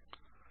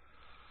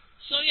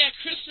 So, yeah,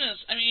 Christmas.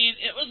 I mean,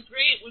 it was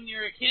great when you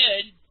were a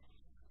kid.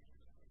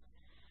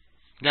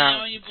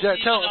 Now,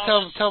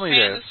 tell me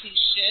this.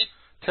 Shit.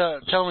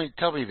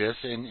 Tell me this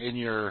in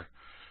your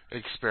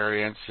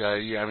experience.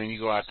 You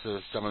go out to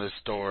some of the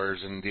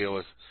stores and deal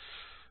with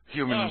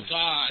humans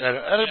at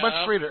a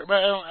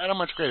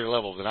much greater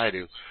level than I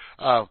do.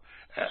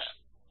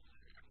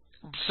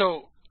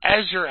 So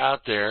as you're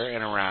out there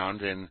and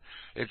around, and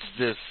it's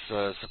this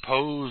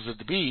supposed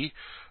to be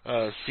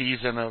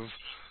season of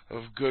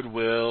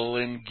goodwill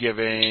and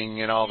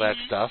giving and all that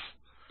stuff,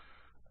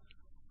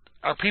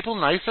 are people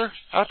nicer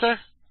out there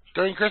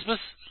during Christmas?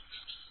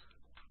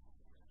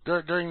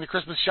 During the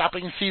Christmas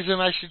shopping season,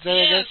 I should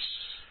say, I guess?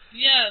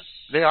 Yes.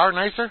 They are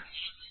nicer?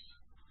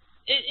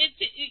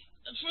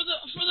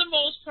 For the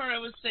most part, I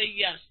would say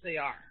yes, they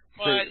are.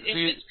 But if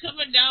it's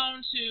coming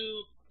down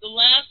to the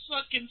last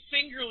fucking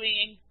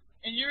fingerling,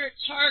 and you're at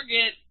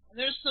Target, and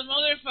there's some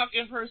other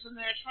fucking person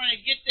there trying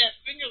to get that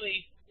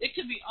fingerling, it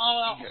could be all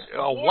out.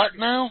 What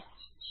now?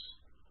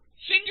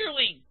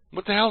 Fingerling.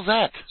 What the hell's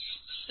that?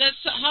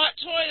 That's a hot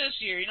toy this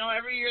year.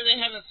 Every year they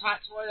have this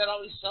hot toy that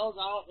always sells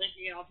out. Like,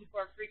 people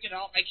are freaking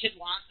out. My kid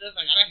wants this.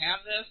 I gotta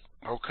have this.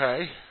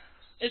 Okay.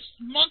 It's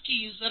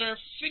monkeys that are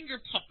finger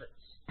puppets.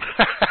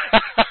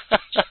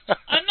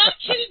 I'm not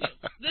kidding you.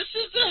 This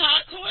is the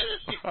hot toy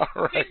this year.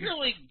 All right.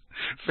 Fingerling.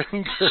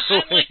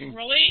 I'm like,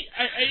 really?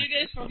 Are you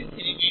guys fucking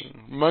kidding me?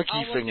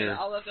 Monkey finger.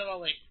 I'll look at it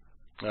later.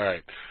 All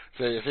right.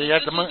 So you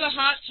got this is a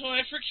hot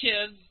toy for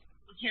kids,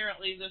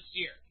 apparently, this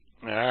year.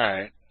 All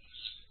right.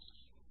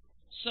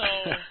 So,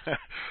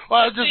 well,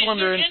 I was just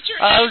wondering.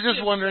 I was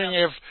just wondering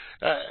if,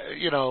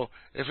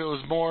 if it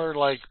was more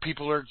like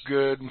people are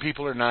good and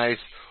people are nice,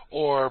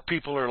 or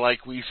people are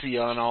like we see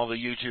on all the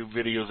YouTube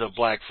videos of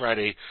Black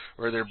Friday,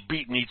 where they're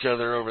beating each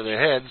other over the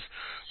heads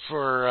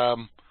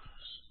for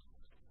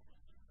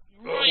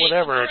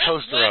whatever, a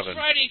toaster oven.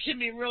 Black Friday can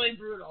be really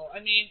brutal.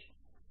 I mean,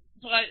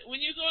 but when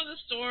you go to the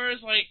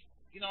stores, like,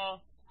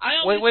 I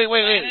always wait.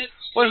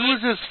 Who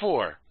is this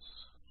for?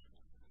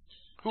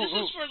 This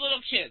is for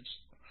little kids.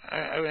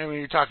 I mean,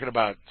 you're talking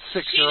about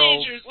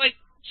 6-year-olds? Teenagers, like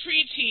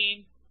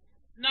preteen,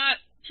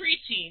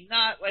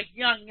 not like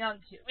young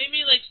kids.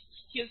 Maybe like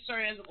kids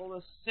starting as old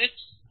as 6.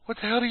 What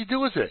the hell do you do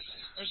with it?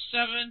 Or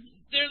 7.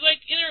 They're like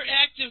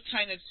interactive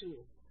kind of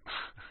tools.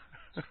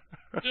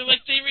 They're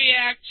like, they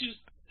react to,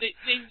 they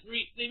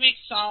make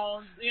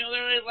sounds. They're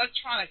an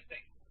electronic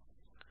thing.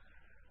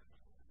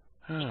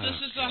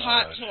 This is a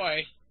hot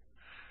toy.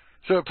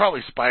 So it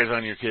probably spies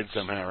on your kids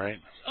somehow,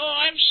 right? Oh,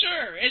 I'm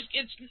sure. It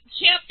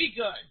can't be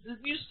good.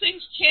 These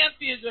things can't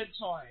be a good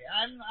toy.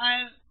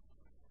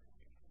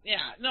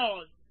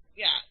 No.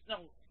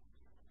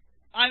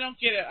 I don't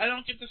get it. I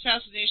don't get the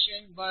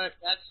fascination, but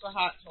that's the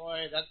hot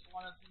toy. That's the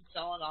one that's been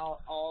selling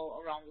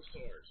all around the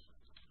stores.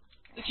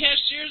 The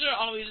cashiers are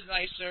always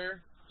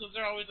nicer, because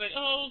they're always like,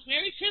 oh,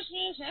 Merry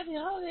Christmas, Happy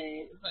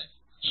Holidays. All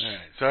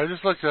right. So I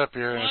just looked up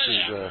here, and it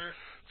says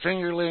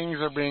Fingerlings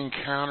are being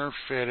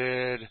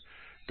counterfeited.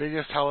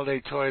 Biggest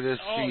holiday toy this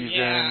season.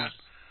 Yeah.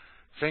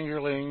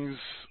 Fingerlings.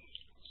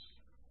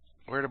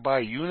 Where to buy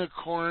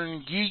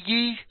unicorn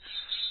Gigi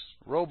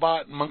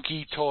robot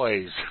monkey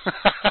toys.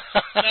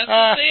 That's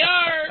what they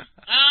are.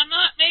 I'm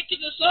not making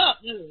this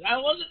up, dude. I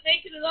wasn't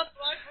making it up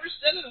when I first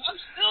said it. I'm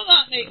still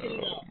not making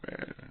it up.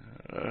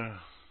 Man.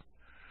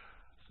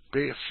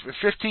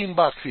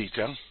 $15 each,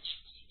 huh?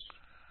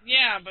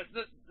 Yeah, but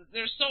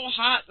they're so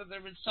hot that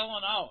they've been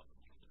selling out.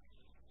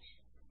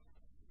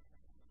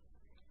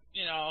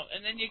 You know,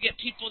 and then you get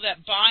people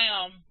that buy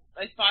them.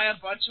 They buy a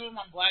bunch of them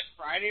on Black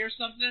Friday or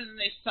something, and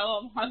they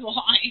sell them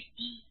online.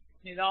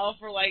 You know,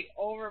 for like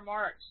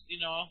overmarks. You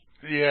know.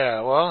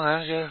 Yeah, well,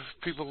 I guess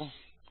people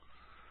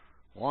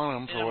want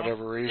them for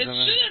whatever reason. It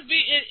shouldn't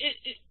be.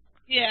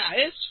 Yeah,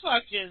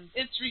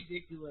 it's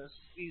ridiculous.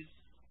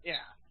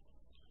 Yeah.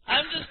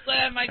 I'm just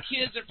glad my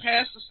kids are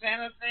past the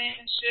Santa thing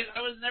and shit.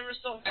 I was never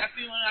so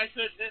happy when I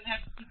didn't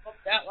have to keep up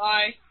that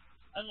lie.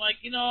 I'm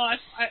like, you know, I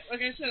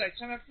like I said, I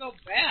kind of felt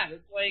bad.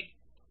 It's like,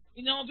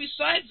 you know,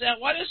 besides that,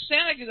 why does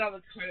Santa get all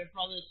the credit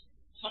for all this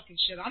fucking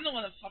shit? I'm the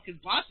one that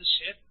fucking bought the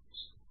shit.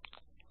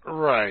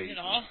 Right. You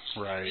know?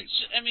 Right.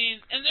 I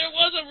mean, and there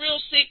was a real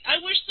Saint.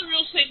 I wish the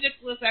real Saint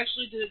Nicholas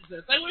actually did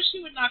exist. I wish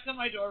he would knock on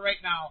my door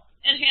right now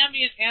and hand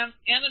me an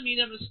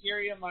Amanita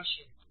muscaria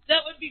mushroom.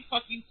 That would be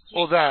fucking sweet.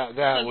 Well, that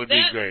would be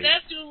great.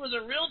 That dude was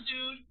a real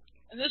dude,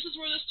 and this is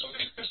where the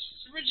story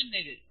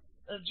originated.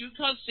 A dude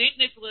called Saint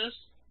Nicholas,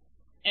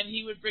 and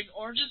he would bring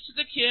oranges to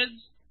the kids,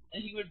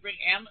 and he would bring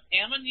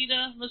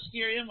Amanita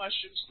muscaria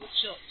mushrooms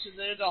to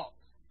the adults.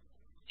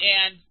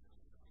 And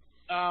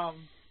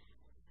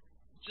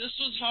this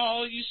was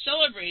how you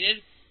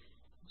celebrated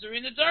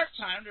during the dark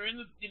time, during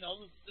the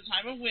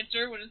time of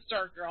winter when it's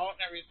darker out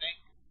and everything.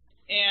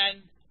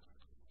 And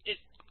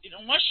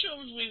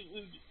mushrooms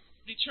we've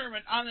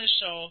determined on this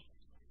show,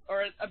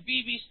 or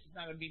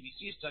not a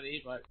BBC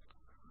study, but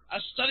a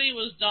study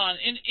was done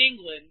in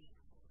England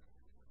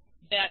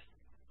that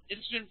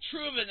it's been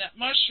proven that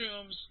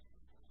mushrooms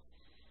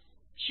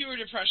cure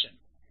depression.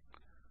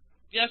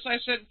 Yes, I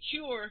said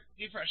cure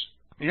depression.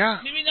 Yeah.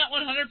 Maybe not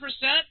 100%,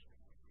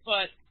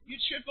 but you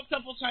trip a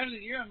couple times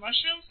a year on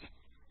mushrooms,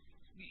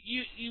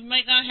 you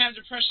might not have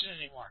depression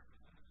anymore.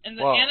 And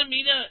the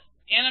Amanita,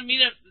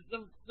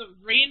 the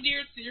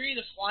reindeer theory,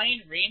 the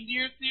flying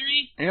reindeer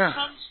theory,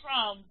 comes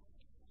from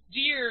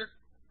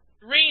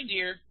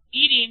reindeer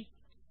eating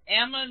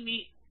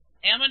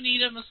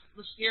Amanita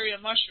muscaria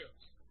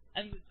mushrooms,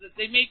 and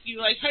they make you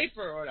like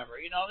hyper or whatever,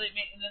 you know.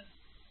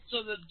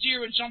 So the deer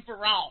would jump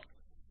around,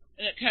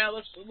 and it kind of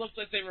looked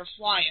like they were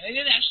flying. They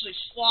didn't actually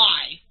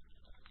fly,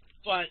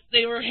 but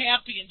they were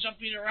happy and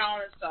jumping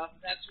around and stuff.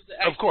 And that's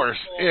what of course,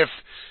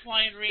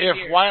 flying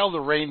reindeer. If while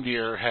the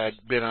reindeer had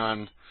been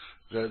on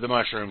the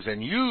mushrooms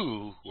and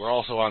you were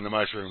also on the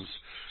mushrooms,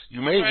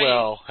 you may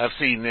well have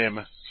seen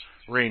them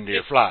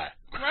reindeer fly.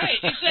 Right,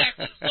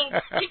 exactly. So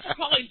people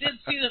probably did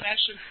see them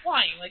actually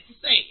flying, like you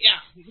say,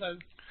 because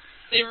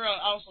they were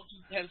also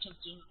had something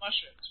to do with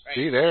mushrooms, right?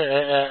 See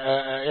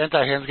there,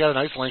 Anti-Hand's got a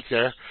nice link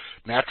there,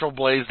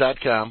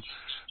 naturalblaze.com.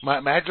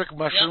 Magic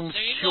mushrooms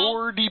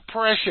cure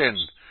depression.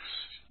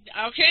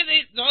 Okay,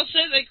 they'll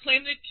say they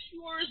claim it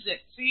cures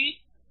it.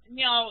 See,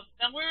 now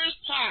where is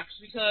Pox?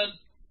 Because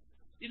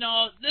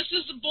this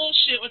is the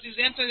bullshit with these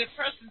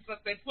antidepressants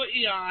that they put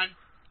you on,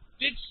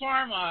 Big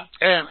Pharma,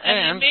 and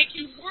they make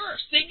you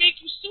worse. They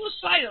make you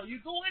suicidal. You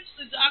go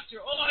into the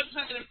doctor, I'm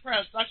kind of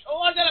depressed. Doctor,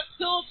 I got a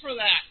pill for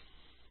that.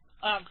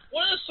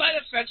 One of the side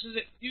effects is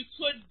that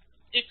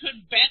it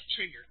could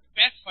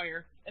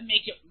backfire and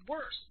make it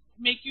worse,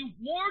 make you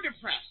more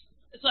depressed.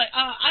 It's like,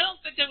 I don't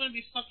think I'm going to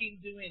be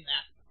fucking doing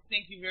that.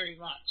 Thank you very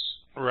much.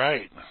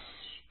 Right.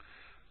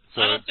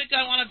 So I don't think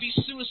I want to be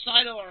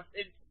suicidal or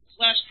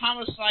 /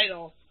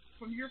 homicidal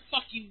from your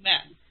fucking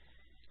meds.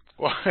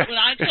 Well,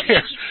 when I come in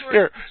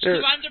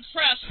because I'm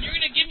depressed, and you're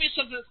going to give me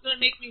something that's going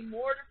to make me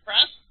more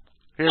depressed.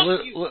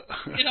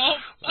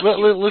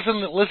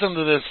 Listen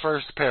to this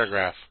first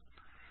paragraph.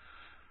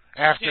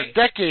 After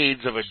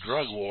decades of a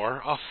drug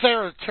war,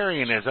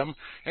 authoritarianism,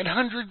 and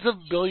hundreds of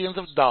billions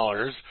of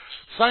dollars,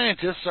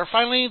 scientists are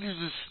finally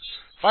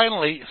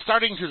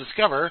starting to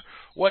discover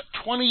what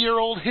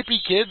 20-year-old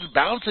hippie kids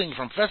bouncing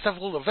from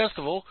festival to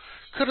festival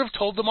could have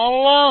told them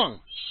all along.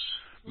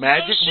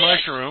 Magic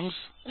mushrooms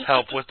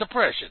help with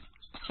depression.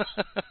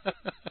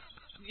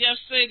 Yes,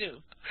 they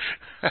do.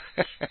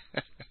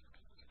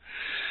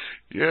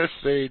 Yes,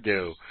 they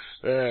do.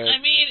 I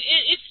mean,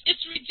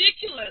 it's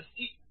ridiculous.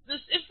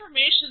 This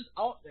information's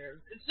out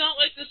there. It's not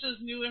like this is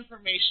new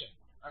information,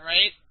 all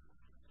right?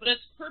 But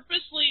it's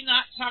purposely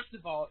not talked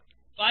about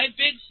by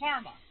Big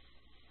Pharma.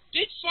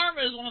 Big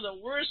Pharma is one of the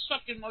worst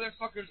fucking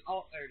motherfuckers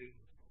out there, dude.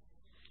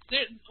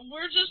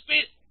 We're just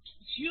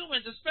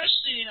humans,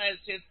 especially in the United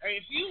States.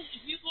 If you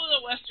go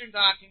to the Western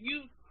Doc and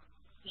you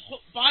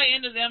buy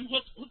into them,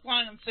 hook,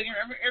 line, and sinker,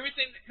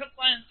 everything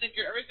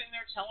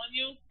they're telling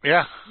you.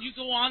 Yeah. You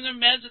go on their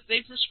meds that they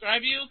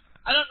prescribe you.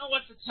 I don't know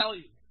what to tell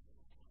you,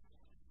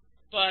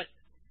 but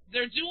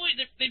they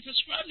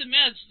prescribe the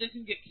meds so they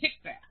can get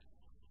kickback.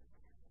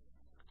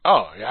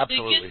 Oh, yeah,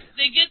 absolutely.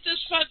 They get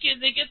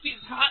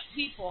these hot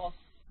people,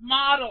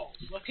 models,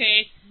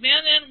 okay,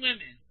 men and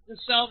women, to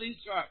sell these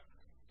drugs.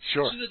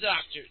 Sure. To the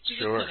doctor, to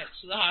the Sure. clinics,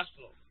 to the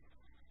hospital.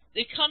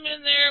 They come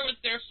in there with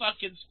their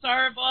fucking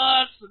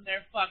Starbucks and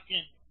their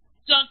fucking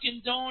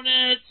Dunkin'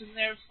 Donuts and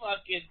their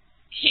fucking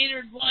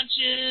catered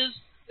lunches.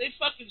 They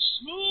fucking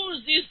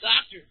schmooze these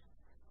doctors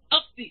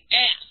up the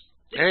ass.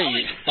 They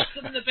probably fuck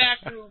them in the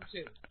back room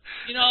too.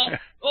 You know?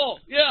 Oh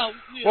yeah.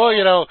 Well,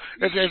 you know,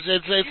 it's you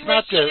not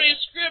write so the many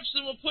scripts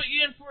and we'll put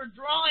you in for a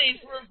drawing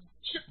for a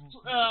trip,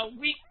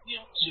 week,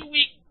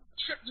 2-week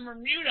trip to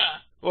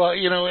Bermuda. Well,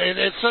 you know,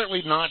 it's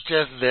certainly not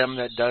just them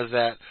that does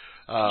that.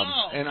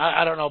 No. And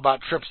I don't know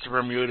about trips to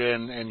Bermuda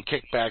and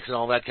kickbacks and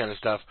all that kind of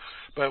stuff.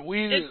 But that's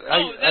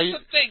a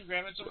thing,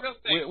 Grim. It's a real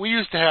thing. We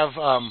used to have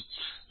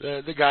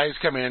the guys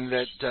come in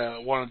that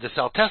wanted to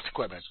sell test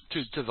equipment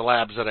to the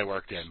labs that I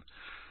worked in.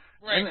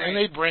 Right, and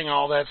they'd bring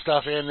all that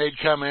stuff in. They'd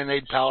come in.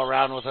 They'd pal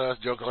around with us,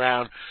 joke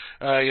around.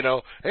 Hey,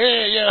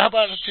 yeah, how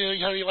about how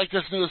do you like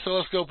this new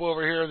oscilloscope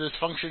over here, this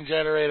function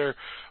generator?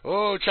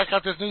 Oh, check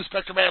out this new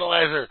spectrum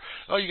analyzer.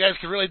 Oh, you guys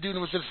can really do it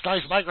with this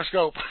nice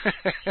microscope.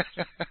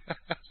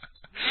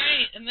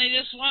 Right, and they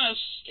just want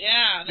to,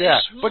 yeah,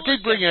 but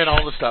they'd bring in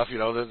all the stuff,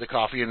 the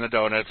coffee and the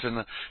donuts,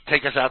 and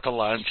take us out to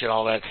lunch and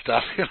all that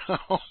stuff,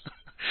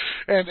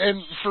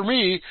 And for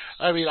me,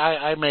 I mean,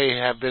 I may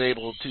have been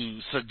able to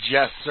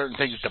suggest certain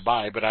things to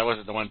buy, but I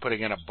wasn't the one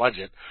putting in a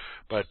budget.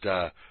 But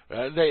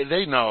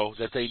they know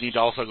that they need to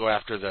also go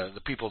after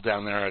the people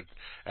down there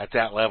at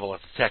that level,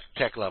 at the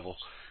tech level,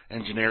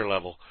 engineer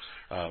level,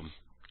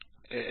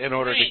 in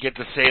order to get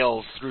the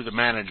sales through the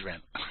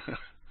management.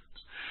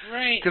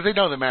 Right. Because they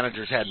know the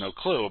managers had no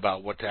clue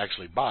about what to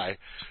actually buy.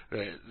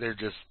 They're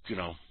just,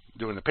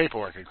 doing the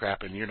paperwork and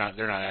crap, and they're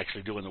not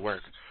actually doing the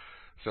work.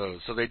 So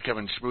they'd come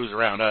and schmooze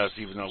around us,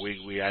 even though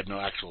we had no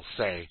actual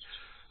say,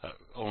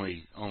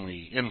 only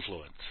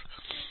influence.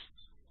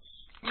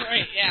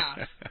 Right,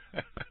 yeah.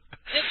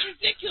 It's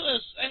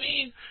ridiculous. I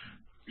mean,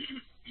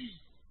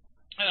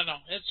 I don't know.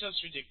 It's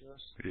just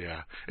ridiculous.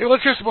 Yeah. Hey,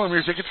 let's hear some more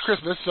music. It's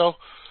Christmas, so...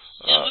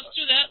 yeah, let's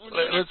do that. We're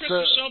doing a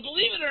Christmas show,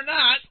 believe it or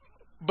not.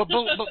 But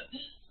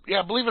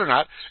yeah, believe it or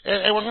not.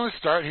 And we're going to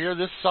start here.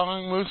 This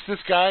song, Moose, this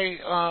guy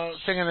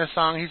singing this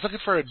song, he's looking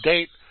for a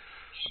date,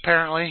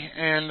 apparently,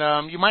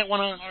 and you might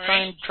want to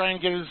try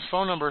and get his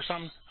phone number or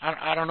something.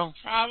 I don't know.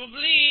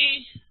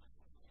 Probably.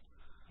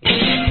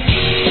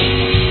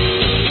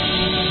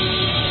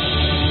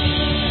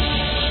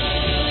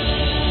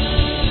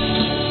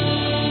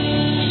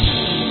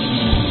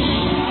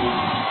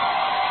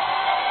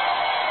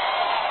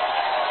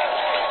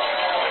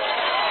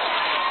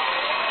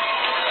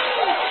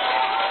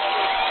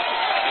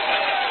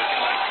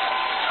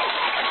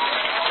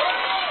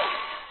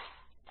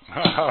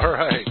 All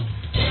right.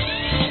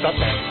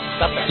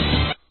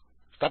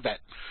 Stop that.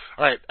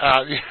 All right.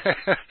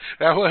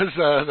 That was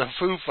the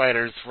Foo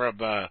Fighters from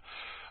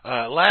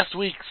last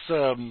week's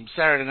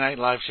Saturday Night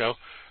Live show.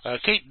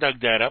 Kate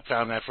dug that up,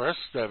 found that for us.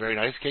 Very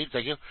nice, Kate.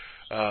 Thank you.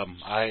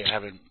 I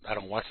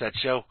don't watch that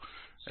show,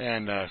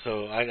 and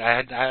so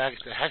I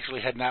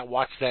actually had not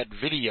watched that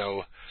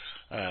video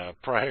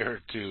prior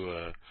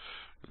to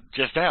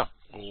just now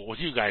with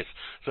you guys.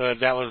 So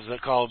that was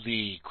called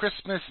the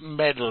Christmas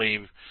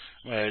Medley.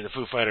 The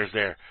Foo Fighters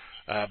there.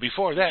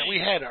 Before that, we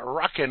had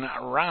Rockin'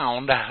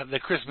 Around the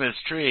Christmas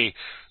Tree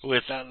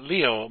with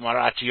Leo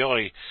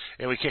Maraccioli,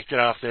 and we kicked it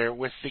off there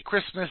with the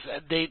Christmas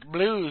Date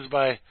Blues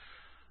by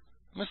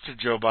Mr.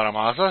 Joe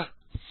Bonamassa.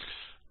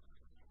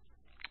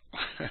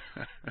 So,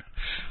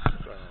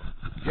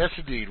 yes,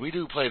 indeed, we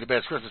do play the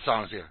best Christmas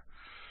songs here.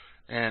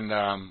 And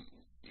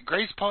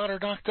Grace Potter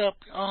knocked up.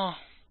 Oh,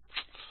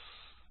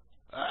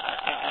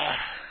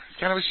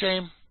 kind of a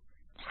shame.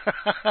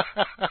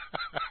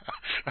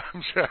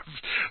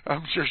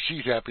 I'm sure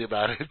she's happy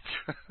about it.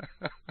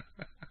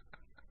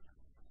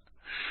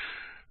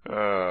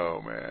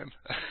 Oh man.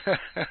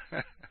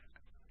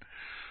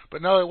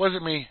 But no, it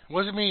wasn't me. It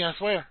wasn't me, I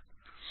swear.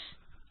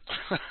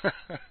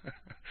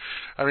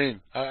 I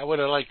mean, I would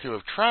have liked to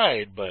have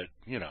tried, but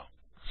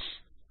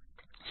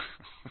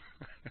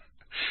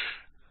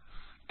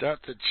doubt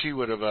that she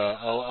would have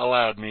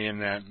allowed me in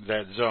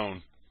that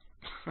zone.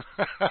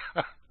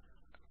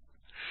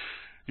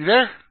 You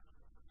there?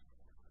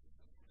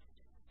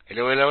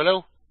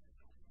 Hello?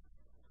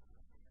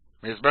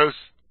 Miss Bruce?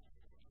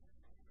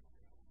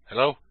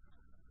 Hello?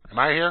 Am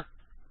I here?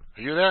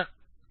 Are you there? Am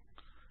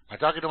I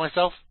talking to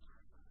myself?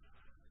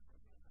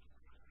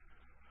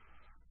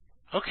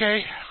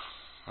 Okay.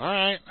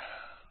 Alright.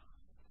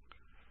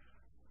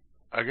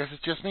 I guess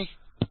it's just me.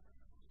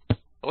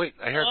 Oh, wait,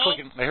 I hear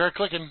it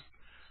clicking.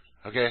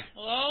 Okay.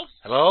 Hello?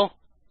 Hello?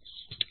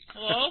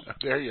 Hello?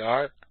 There you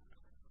are.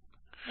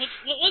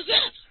 What was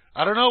that?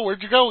 I don't know.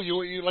 Where'd you go?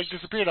 You like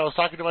disappeared. I was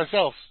talking to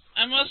myself.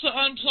 I must have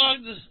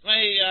unplugged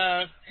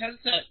my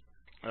headset.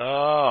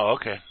 Oh,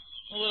 okay.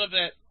 A little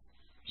bit.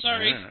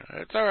 Sorry.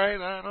 Yeah, it's all right.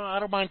 I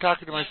don't mind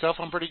talking to myself.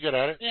 I'm pretty good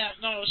at it. Yeah,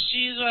 no,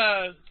 she's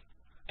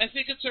I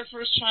think it's her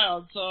first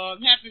child, so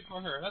I'm happy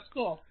for her. That's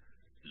cool.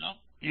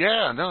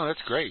 Yeah, no,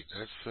 that's great.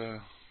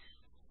 That's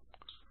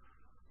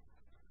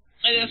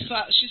I just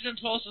thought she's been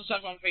posting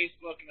stuff on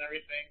Facebook and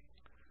everything.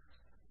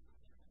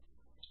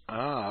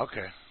 Ah,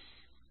 okay.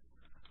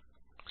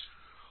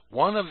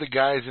 One of the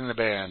guys in the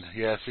band.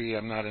 Yeah, see,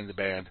 I'm not in the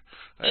band.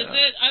 Is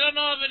it? I don't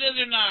know if it is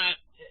or not.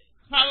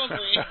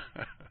 Probably.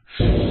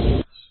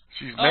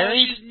 She's married? Oh,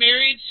 she's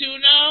married too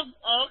now?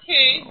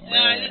 Okay. Oh,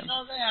 yeah, I didn't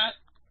know that.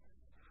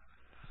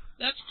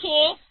 That's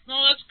cool.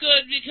 No, that's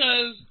good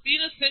because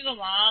being a single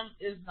mom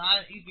is not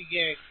an easy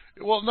gig.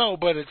 Well, no,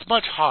 but it's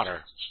much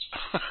hotter.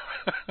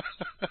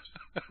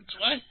 It's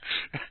what?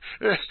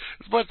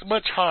 It's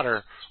much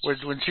hotter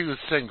when she was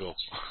single.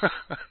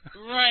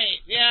 Right,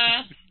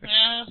 yeah.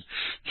 Yeah.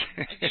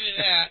 I'll give you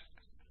that.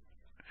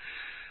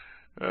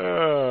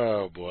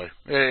 Oh, boy.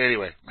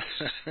 Anyway.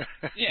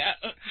 Yeah.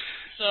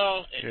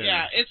 So,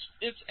 yeah, it's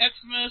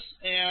Xmas,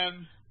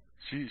 and...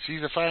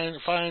 She's a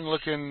fine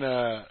looking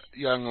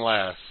young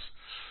lass.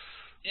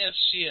 Yes,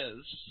 she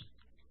is.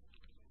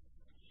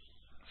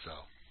 So,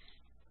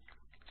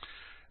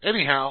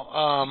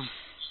 anyhow,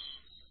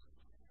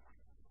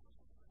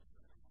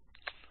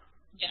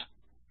 yeah.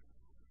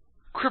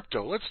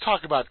 Crypto. Let's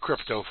talk about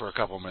crypto for a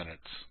couple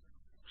minutes.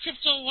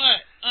 Crypto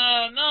what?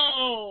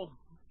 No.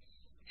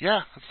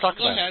 Yeah, let's talk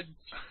about it. Go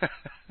ahead.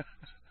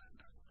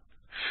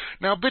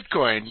 Now,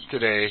 Bitcoin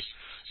today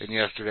and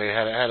yesterday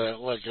had a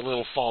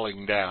little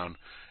falling down.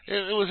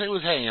 It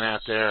was hanging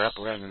out there up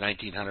around the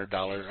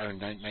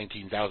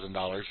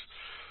 $19,000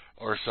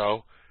 or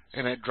so,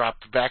 and it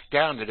dropped back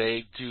down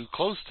today to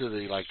close to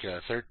the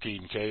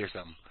 $13K or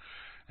something.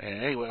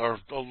 And anyway, or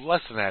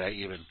less than that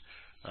even.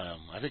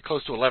 I think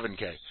close to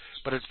 $11K,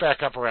 but it's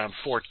back up around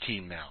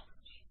 14 now.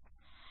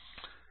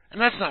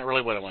 And that's not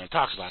really what I want to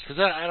talk about because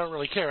I don't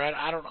really care.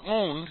 I don't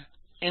own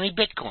any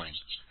Bitcoin.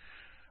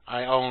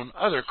 I own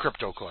other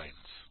crypto coins,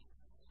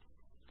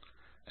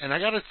 and I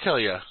got to tell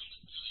you,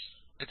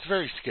 it's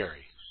very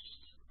scary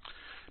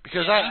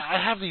because I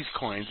have these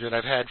coins that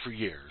I've had for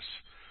years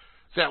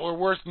that were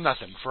worth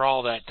nothing for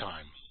all that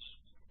time.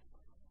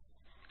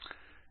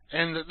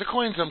 And the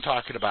coins I'm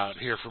talking about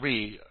here for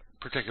me,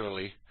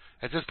 particularly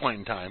at this point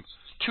in time,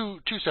 two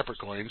separate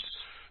coins: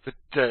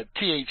 the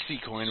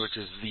THC coin, which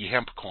is the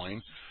hemp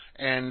coin,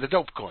 and the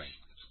dope coin.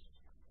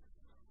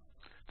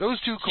 Those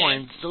two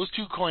coins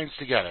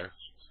together,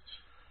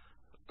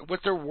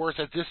 what they're worth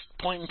at this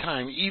point in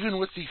time, even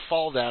with the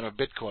fall down of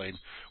Bitcoin,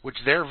 which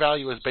their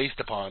value is based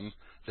upon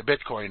the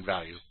Bitcoin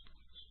value.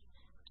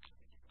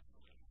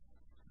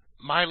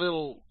 My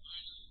little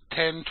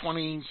 $10,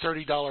 $20,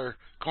 $30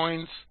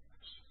 coins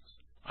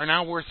are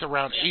now worth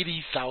around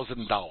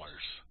 $80,000.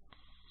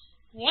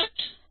 What?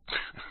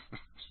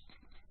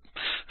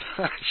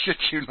 I shit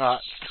you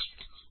not.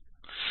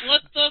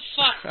 What the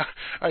fuck?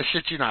 I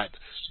shit you not.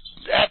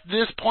 At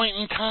this point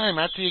in time,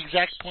 at the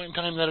exact point in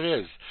time that it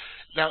is.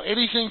 Now,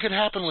 anything could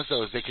happen with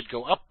those. They could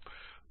go up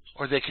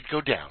or they could go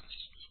down.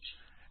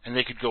 And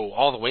they could go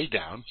all the way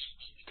down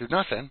to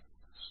nothing,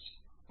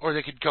 or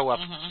they could go up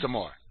some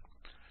more.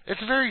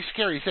 It's a very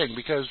scary thing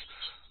because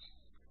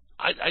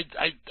I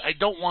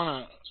don't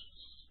want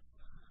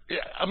to...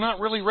 I'm not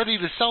really ready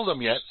to sell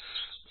them yet,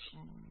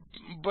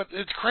 but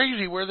it's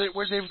crazy where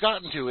they've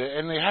gotten to it,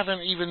 and they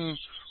haven't even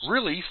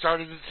really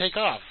started to take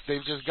off.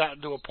 They've just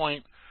gotten to a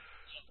point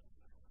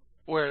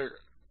where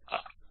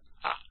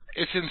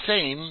it's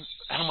insane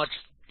how much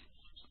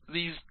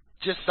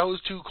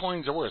those two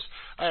coins are worth.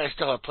 I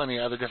still have plenty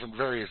of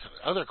various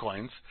other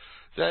coins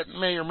that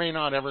may or may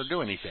not ever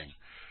do anything.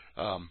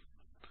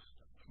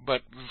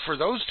 But for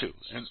those two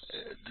and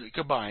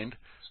combined,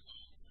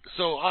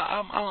 so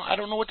I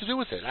don't know what to do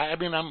with it. I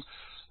mean, I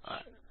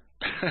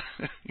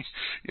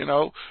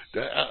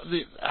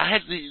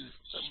had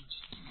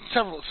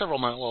several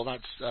months. Well,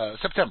 not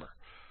September.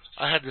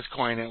 I had this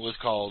coin, and it was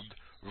called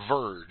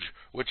Verge,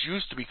 which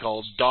used to be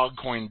called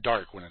Dogcoin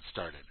Dark when it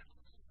started.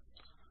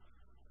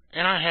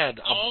 And I had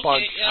a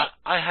bunch. Yeah.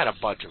 I had a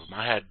bunch of them.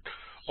 I had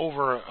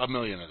over 1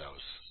 million of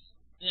those.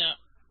 Yeah.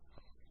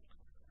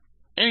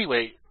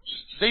 Anyway,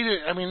 I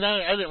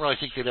didn't really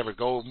think they'd ever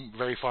go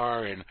very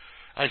far, and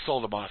I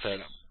sold them off at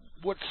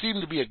what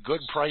seemed to be a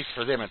good price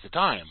for them at the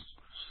time.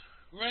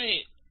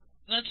 Right.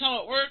 That's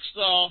how it works,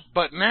 though.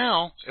 But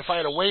now, if I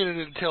had waited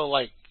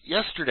until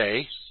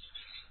yesterday,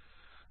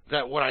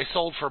 that what I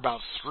sold for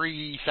about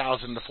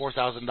 $3,000 to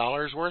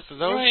 $4,000 worth of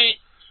those,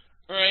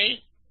 right,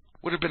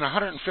 would have been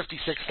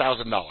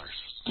 $156,000.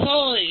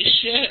 Holy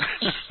shit!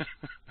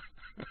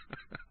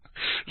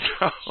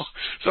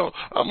 So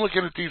I'm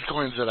looking at these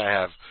coins that I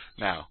have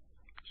now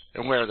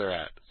and where they're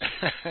at,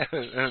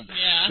 and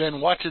then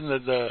watching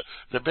the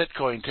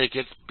Bitcoin take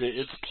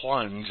its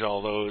plunge,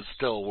 although it's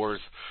still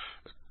worth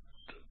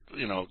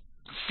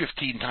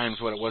 15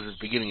 times what it was at the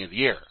beginning of the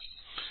year.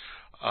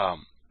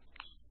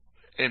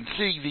 And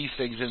seeing these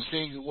things and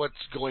seeing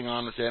what's going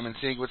on with them and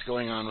seeing what's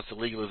going on with the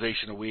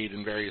legalization of weed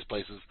in various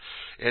places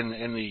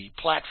and the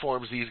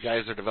platforms these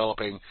guys are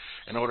developing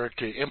in order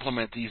to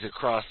implement these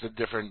across the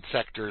different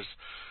sectors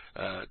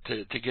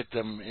to get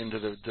them into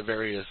the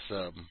various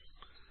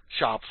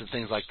shops and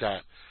things like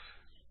that.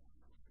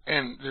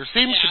 And there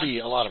seems to be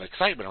a lot of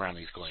excitement around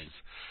these coins.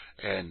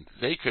 And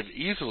they could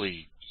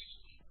easily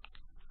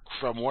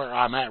from where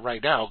I'm at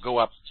right now go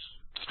up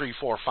 3,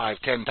 4, 5,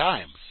 10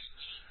 times.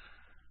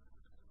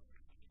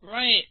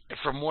 Right.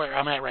 From where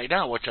I'm at right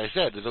now, which I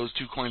said, those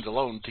two coins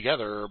alone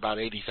together are about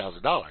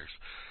 $80,000.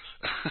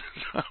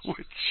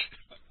 Which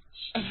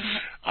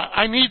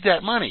I need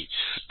that money,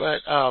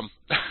 but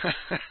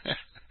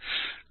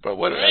but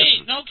what?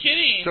 Right, no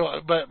kidding. So,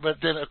 but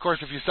then of course,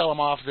 if you sell them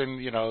off, then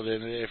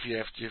then if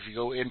you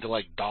go into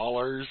like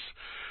dollars,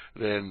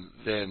 then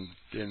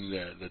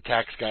the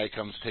tax guy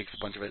comes and takes a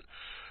bunch of it,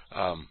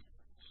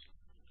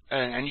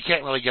 and you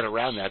can't really get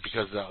around that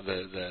because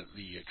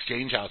the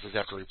exchange houses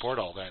have to report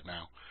all that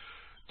now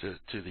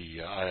to the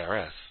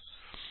IRS.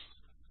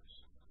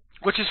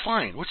 Which is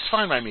fine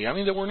by me. I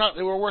mean, they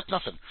were worth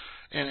nothing,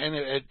 and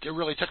it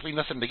really took me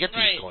nothing to get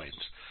these coins.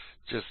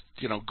 Just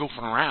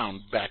goofing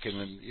around back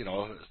in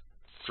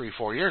 3,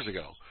 4 years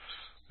ago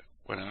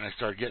when I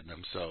started getting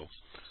them. So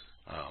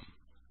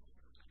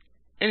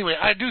anyway,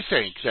 I do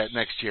think that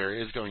next year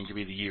is going to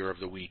be the year of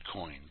the weed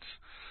coins.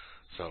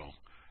 So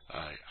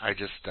I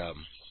just I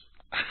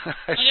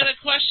got a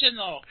question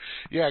though.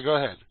 Yeah, go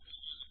ahead.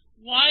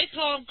 Why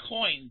call them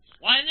coins?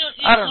 Why don't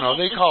you? I don't know.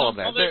 They call them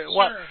that.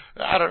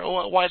 I don't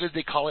know. Why did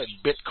they call it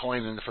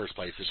Bitcoin in the first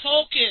place?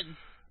 Token.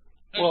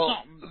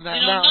 Well,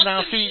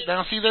 now see,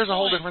 there's a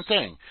whole different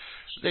thing.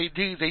 They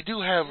do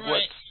have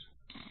what's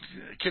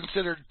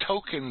considered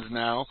tokens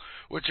now,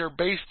 which are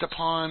based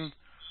upon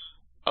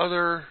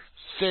other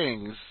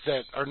things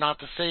that are not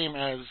the same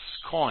as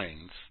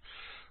coins,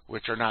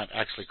 which are not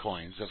actually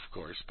coins, of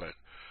course. But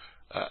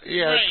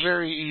it's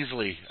very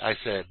easily, I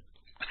said.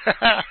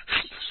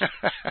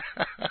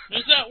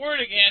 There's that word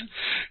again.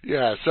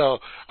 Yeah, so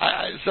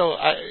I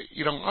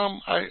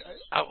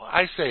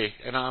say,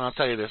 and I'll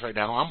tell you this right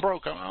now, I'm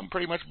broke. I'm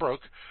pretty much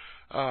broke,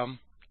 and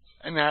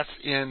that's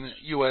in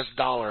U.S.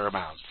 dollar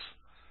amounts.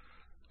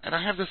 And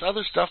I have this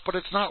other stuff, but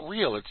it's not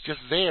real. It's just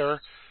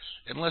there,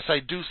 unless I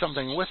do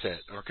something with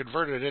it or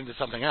convert it into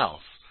something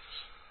else.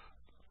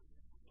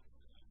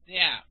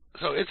 Yeah.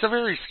 So it's a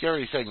very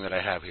scary thing that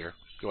I have here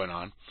going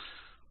on.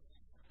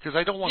 Because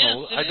I don't want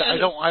to. I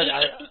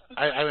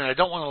mean, I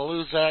don't want to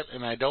lose that,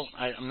 and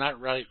I'm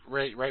not ready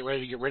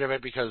to get rid of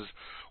it because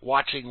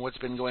watching what's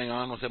been going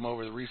on with them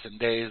over the recent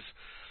days,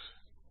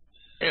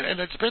 and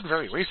it's been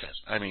very recent.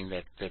 I mean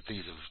that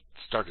these have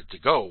started to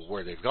go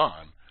where they've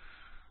gone.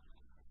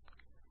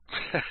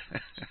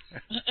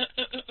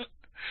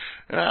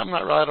 I'm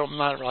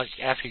not like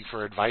asking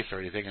for advice or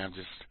anything. I'm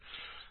just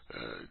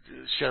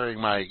sharing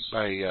my.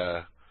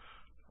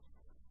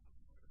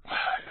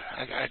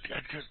 I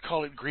could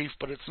call it grief,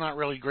 but it's not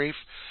really grief.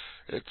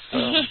 It's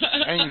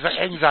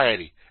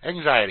anxiety.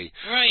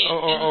 Right.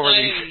 Over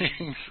these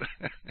things.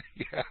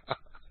 Yeah.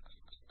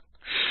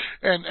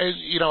 And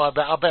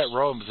I'll bet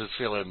Rome's is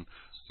feeling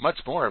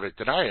much more of it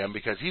than I am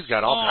because he's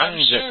got all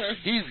kinds of.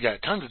 He's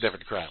got tons of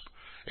different crap,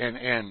 and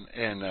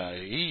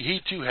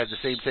he too had the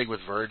same thing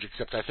with Verge,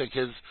 except I think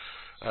his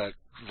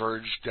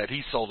Verge that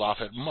he sold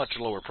off at much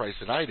lower price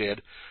than I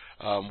did.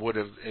 Would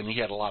have, and he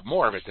had a lot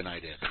more of it than I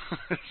did.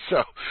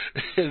 So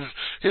his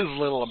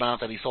little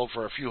amount that he sold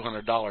for a few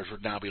 $100s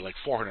would now be like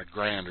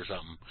 $400,000 or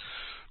something.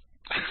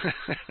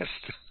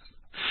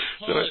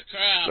 Holy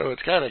crap. So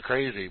it's kind of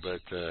crazy,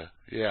 but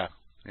yeah.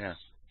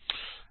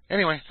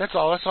 Anyway, that's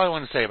all I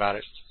want to say about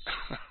it.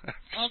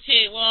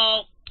 Okay,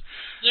 well,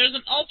 there's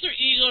an alter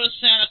ego to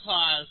Santa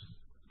Claus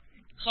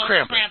called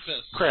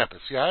Krampus.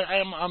 Krampus, yeah,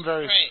 I'm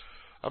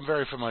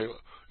very familiar.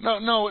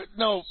 No.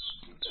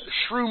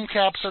 Shroom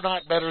caps are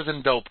not better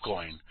than dope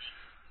coin.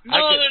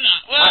 No, they're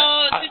not.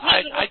 Well,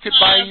 I could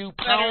buy you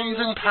pounds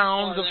and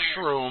pounds of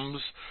shrooms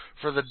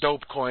for the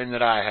dope coin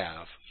that I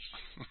have.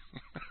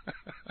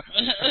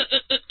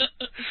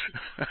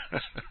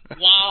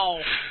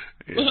 Wow.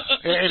 Yeah.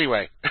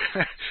 Anyway,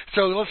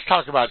 so let's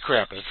talk about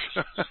Krampus.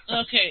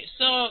 Okay,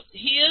 so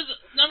he is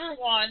number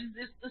one.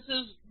 This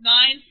is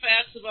 9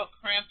 facts about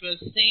Krampus,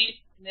 Saint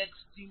Nick's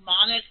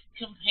demonic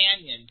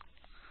companion.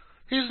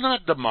 He's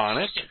not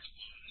demonic. Okay.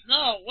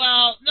 No,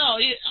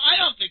 I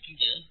don't think he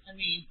is. I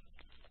mean,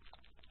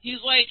 he's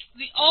like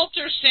the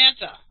alter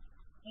Santa.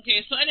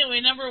 Okay, so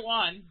anyway, number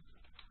one,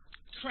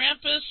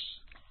 Krampus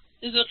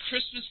is a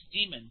Christmas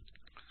demon.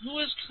 Who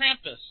is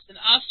Krampus? In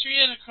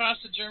Austria and across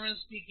the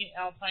German-speaking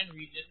Alpine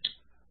region,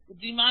 the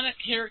demonic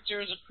character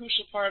is a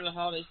crucial part of the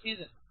holiday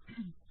season.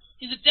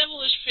 He's a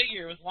devilish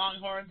figure with long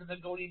horns and a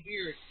goatee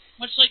beard,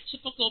 much like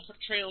typical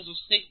portrayals of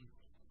Satan.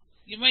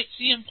 You might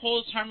see him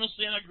posed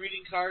harmlessly on a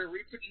greeting card or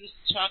reproduce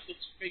chocolate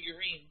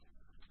figurines,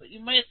 but you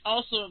might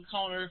also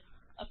encounter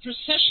a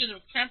procession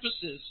of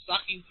Krampuses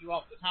stalking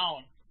throughout the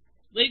town,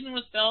 laden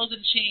with bells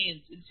and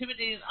chains,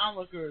 intimidating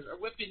onlookers, or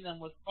whipping them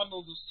with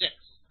bundles of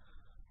sticks.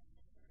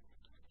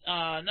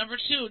 Number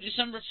 2,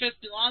 December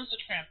 5th belongs to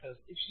Krampus.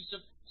 If you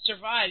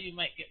survive, you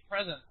might get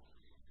presents.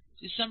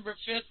 December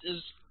 5th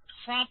is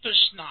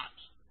Krampusnacht.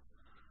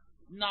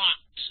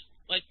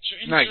 Like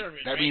in night.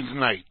 German, that right? means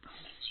night.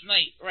 It's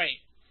night,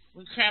 right.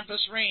 When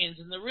Krampus reigns.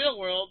 In the real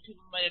world,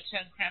 people might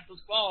attend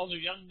Krampus balls or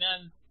young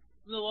men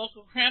from the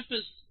local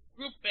Krampus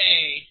group.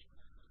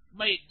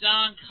 might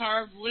don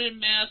carved wooden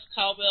masks,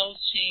 cowbells,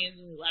 chains,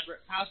 and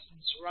elaborate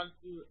costumes to run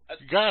through a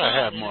You gotta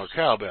have more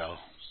cowbell.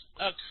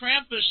 A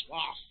Krampus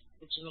walk,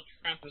 which is a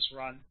Krampus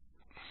run.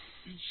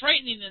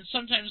 Frightening and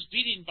sometimes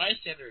beating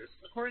bystanders.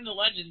 According to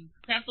legend,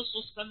 Krampus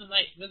will spend the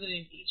night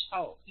visiting each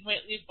house. He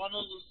might leave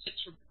bundles of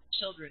sticks for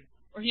children,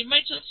 or he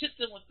might just hit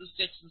them with the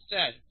sticks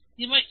instead.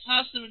 He might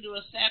toss them into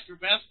a sack or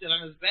basket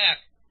on his back,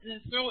 and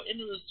then throw it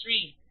into a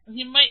stream, or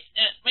he might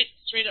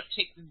straight up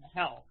take them to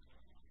hell.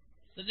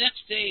 The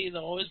next day,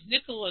 though, is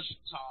Nicholas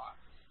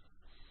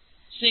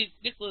St.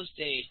 Nicholas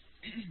Day.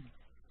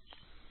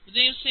 The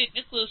name St.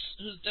 Nicholas,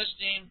 whose Dutch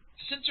name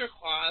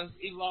Sinterklaas,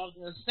 evolved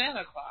into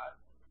Santa Claus.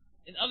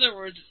 In other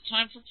words, it's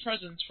time for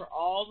presents for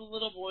all the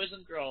little boys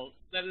and girls,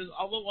 that is,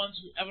 all the ones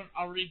who haven't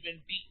already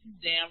been beaten,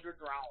 damned, or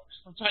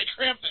drowned by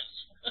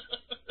Krampus.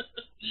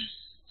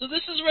 So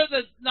this is where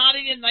the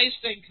naughty and nice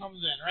thing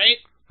comes in, right?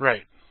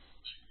 Right.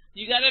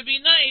 You gotta be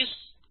nice,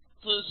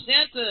 so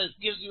Santa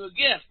gives you a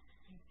gift.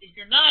 If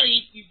you're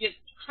naughty, you get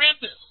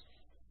Krampus.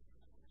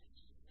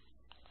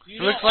 You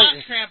don't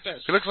want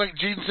Krampus. It looks like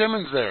Gene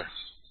Simmons there.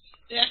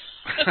 Yeah.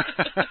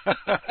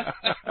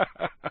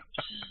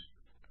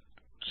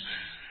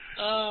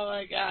 Oh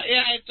my God!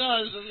 Yeah, it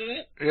does, doesn't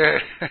it? Yeah.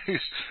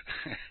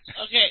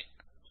 Okay,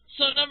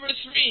 so number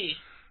 3,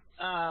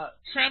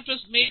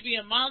 Krampus may be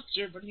a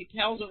monster, but he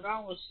pals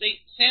around with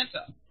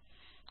Santa.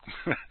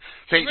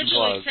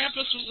 Originally,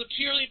 Krampus was a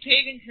purely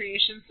pagan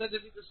creation, said to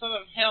be the son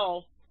of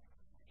Hel,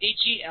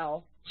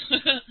 H-E-L.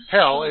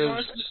 Hel is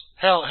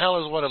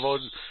one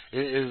of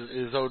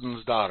is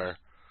Odin's daughter.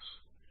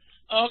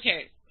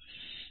 Okay,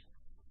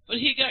 but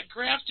he got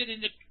grafted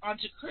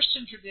onto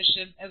Christian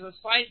tradition as a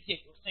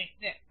sidekick of Saint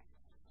Nick.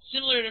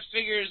 Similar to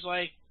figures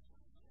like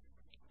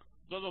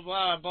blah, blah,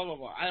 blah, blah, blah,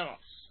 blah. I don't know.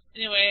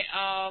 Anyway,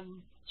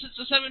 since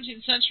the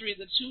 17th century,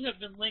 the two have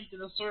been linked in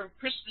a sort of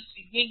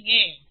Christmassy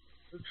yin-yang,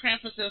 with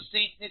Krampus as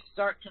St. Nick's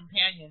dark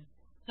companion.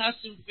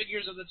 Costume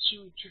figures of the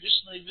two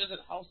traditionally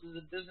visit houses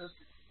and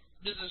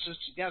businesses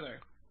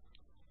together.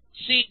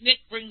 St. Nick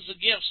brings the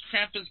gifts,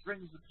 Krampus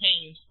brings the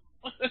pain.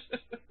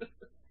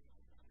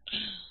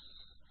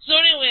 So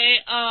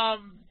anyway,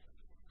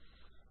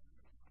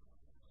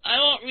 I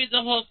won't read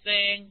the whole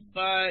thing,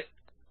 but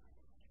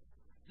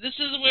this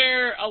is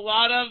where a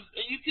lot of,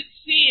 you can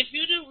see, if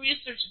you do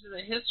research into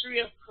the history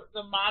of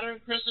the modern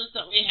Christmas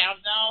that we have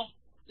now,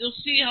 you'll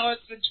see how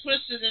it's been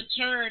twisted and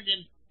turned,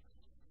 and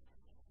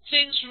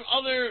things from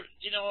other,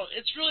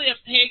 it's really a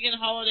pagan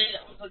holiday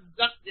that was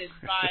abducted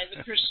by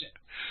the Christian.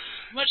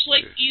 Much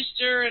like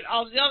Easter and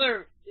all the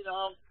other,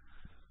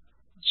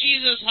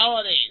 Jesus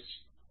holidays.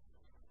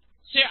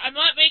 See, I'm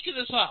not making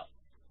this up.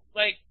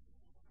 Like,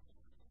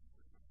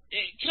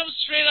 it comes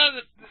straight out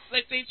of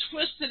like they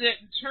twisted it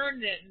and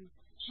turned it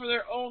for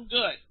their own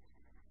good.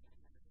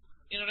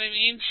 You know what I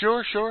mean?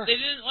 Sure. They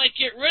didn't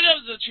get rid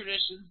of the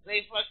traditions.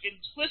 They fucking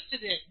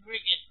twisted it,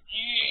 wrenched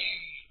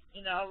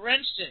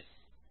it.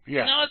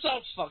 Yeah. Now it's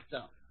all fucked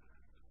up.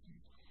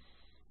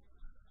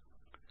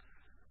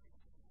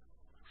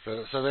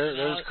 So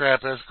there's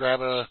Krampus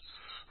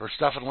or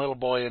stuffing a little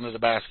boy into the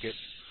basket.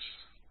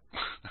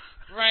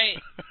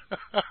 Right.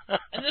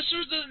 And this is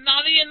where the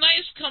naughty and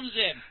nice comes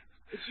in.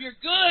 If you're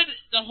good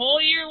the whole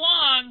year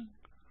long,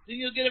 then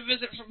you'll get a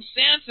visit from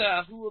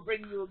Santa, who will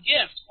bring you a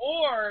gift.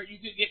 Or you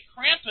could get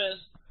Krampus,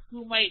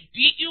 who might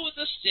beat you with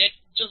a stick,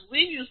 just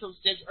leave you some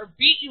sticks, or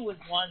beat you with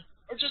one,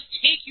 or just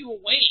take you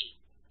away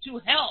to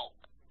hell.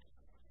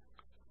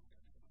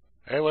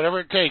 Hey, whatever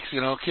it takes,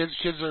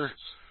 kids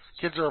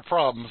are a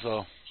problem,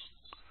 so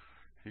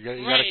you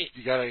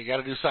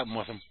gotta do something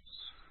with them.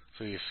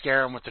 So you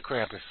scare them with the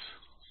Krampus.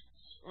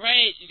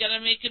 Right, you gotta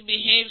make them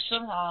behave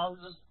somehow.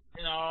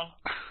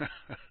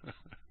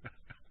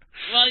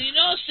 Well,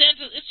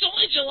 Santa, it's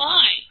only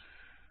July.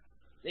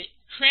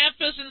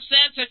 Krampus and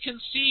Santa can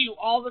see you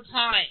all the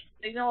time.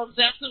 They know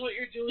exactly what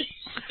you're doing.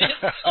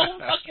 It's so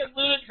fucking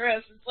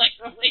ludicrous. It's like,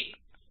 really,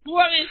 who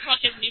are these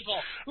fucking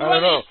people? Who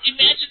are these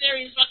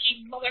imaginary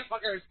fucking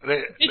motherfuckers?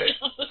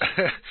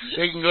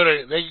 They can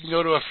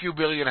go to a few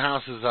billion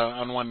houses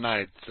on one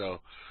night.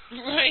 So.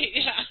 Right.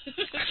 Yeah.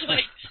 It's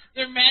like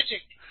they're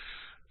magic.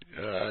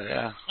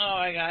 Yeah. Oh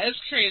my God,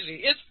 it's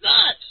crazy. It's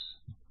nuts.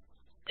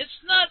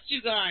 It's nuts,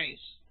 you guys.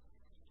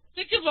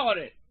 Think about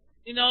it.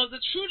 The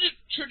true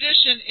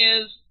tradition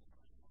is,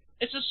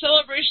 it's a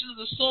celebration of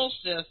the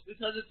solstice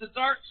because it's a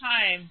dark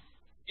time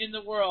in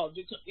the world.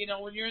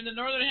 When you're in the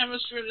northern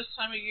hemisphere this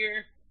time of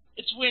year,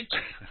 it's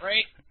winter,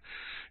 right?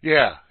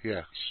 Yeah.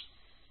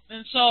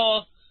 And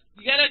so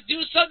you gotta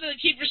do something to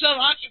keep yourself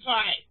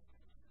occupied.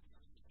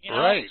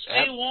 Right.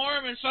 Stay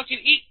warm and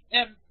fucking eat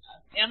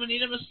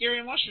Amanita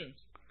muscaria mushrooms.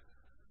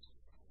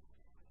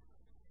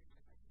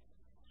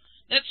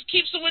 That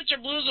keeps the winter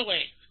blues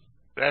away.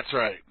 That's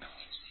right.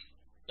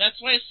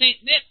 That's why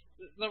St. Nick,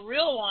 the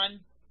real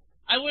one,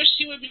 I wish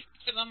he would be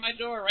knocking on my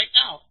door right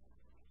now.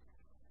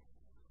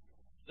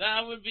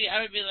 I would be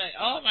like,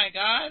 oh my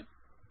God,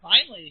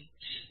 finally.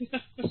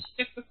 The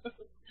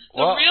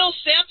real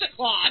Santa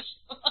Claus.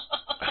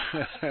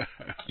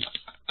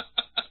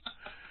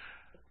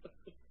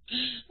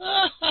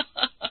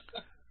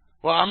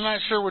 Well, I'm not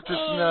sure what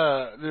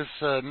this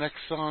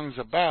next song's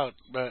about,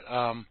 but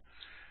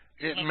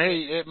it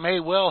may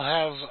well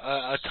have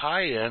a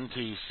tie-in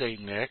to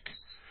Saint Nick.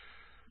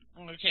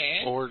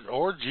 Okay.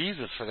 Or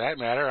Jesus, for that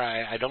matter.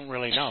 I don't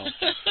really know.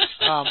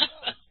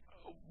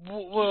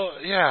 Well,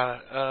 yeah,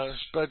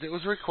 but it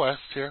was a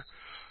request here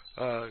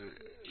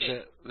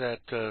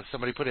that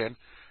somebody put in,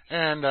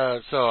 and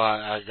so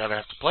I gotta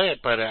have to play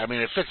it. But I mean,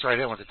 it fits right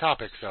in with the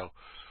topic, so.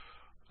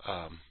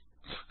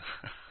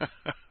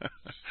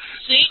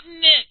 Saint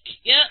Nick,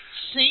 yep,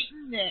 Saint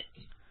Nick.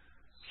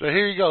 So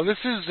here you go.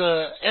 This is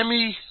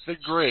Emmy the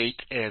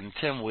Great and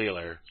Tim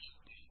Wheeler.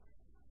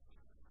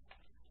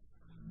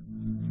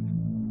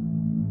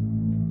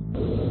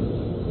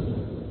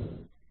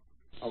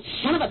 Oh,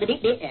 son of a gun.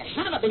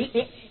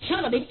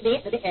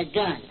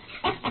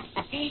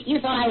 You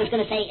thought I was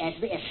going to say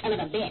son of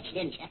a bitch,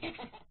 didn't you?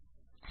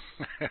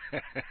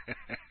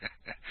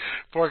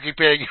 Porky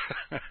Pig.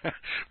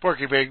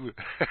 Porky Pig with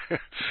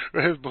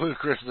his Blue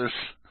Christmas.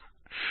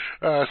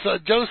 So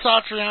Joe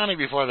Satriani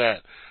before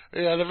that.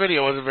 Yeah, the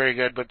video wasn't very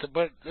good, but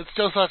it's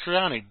Joe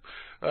Satriani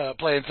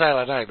playing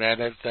Silent Night,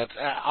 man. That's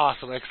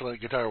awesome,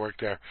 excellent guitar work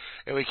there.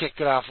 And we kicked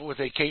it off with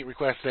a Kate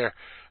request there.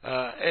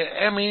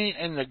 Emmy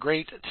and the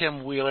Great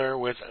Tim Wheeler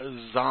with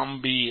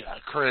Zombie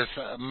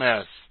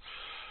Christmas.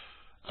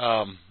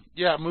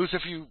 Yeah, Moose,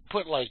 if you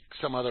put like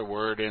some other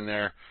word in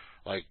there,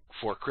 like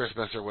for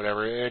Christmas or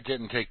whatever, it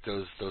didn't take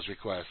those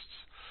requests.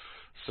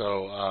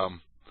 So,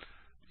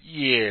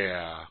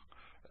 yeah.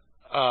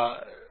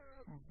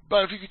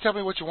 But if you could tell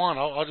me what you want,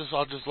 I'll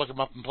just look them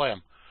up and play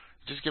them.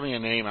 Just give me a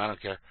name. I don't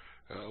care.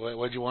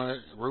 What'd you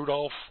want?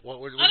 Rudolph? What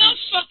I don't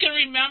fucking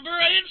remember.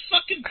 I didn't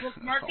fucking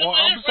bookmark them. Well,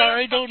 I'm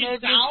sorry. Don't know.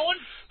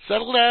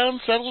 Settle down.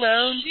 Settle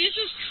down.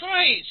 Jesus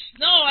Christ!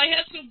 No, I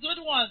had some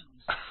good ones.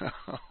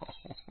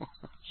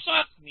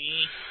 Fuck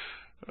me.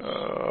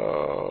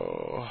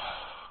 Oh.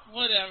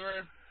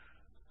 Whatever.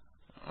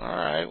 All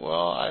right.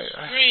 Well,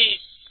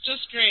 Great.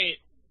 Just great.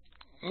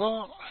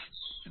 Well.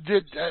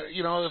 Did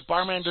if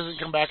Barman doesn't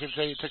come back and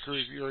say he took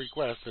your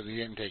request, then he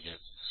didn't take it?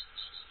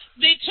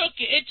 They took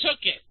it. It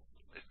took it.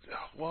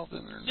 Well,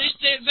 then they're not.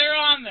 They're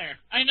on there.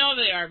 I know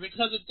they are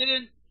because it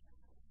didn't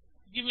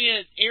give me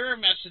an error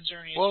message or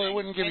anything. Well, it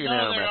wouldn't give you an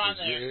error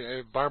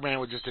message. Barman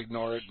would just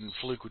ignore it, and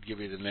Fluke would give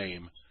you the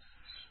name.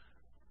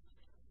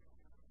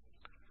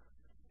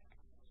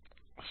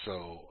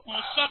 So.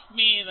 Well, fuck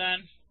me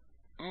then.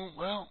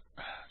 Well.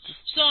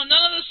 So none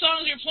of the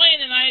songs you're playing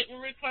tonight were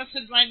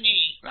requested by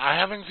me. I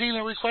haven't seen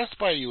a request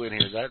by you in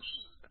here.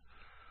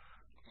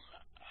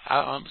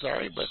 I'm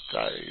sorry, but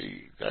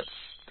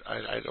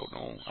I don't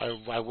know.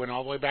 I went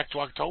all the way back to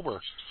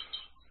October.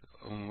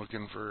 I'm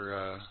looking for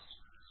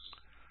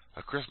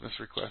a Christmas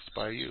request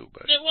by you,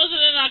 but it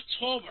wasn't in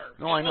October.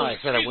 No, I know. I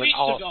said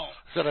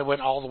I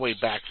went all the way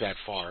back that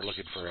far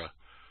looking for a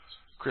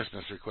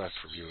Christmas request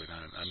from you, and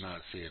I'm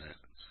not seeing it.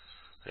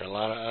 There are a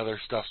lot of other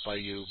stuff by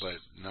you, but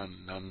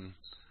none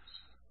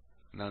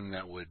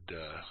that would,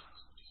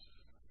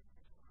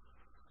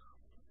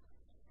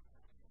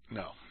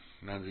 no,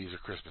 none of these are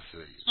Christmas.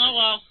 Oh,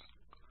 well.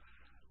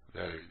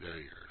 They're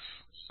yours.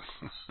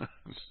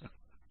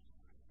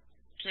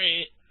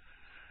 Great.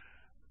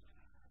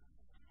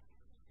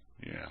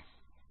 Yeah.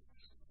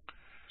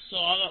 So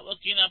all that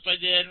looking up I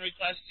did and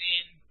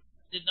requesting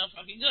did no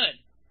fucking good.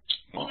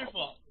 Well,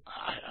 wonderful.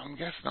 I'm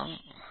guessing not.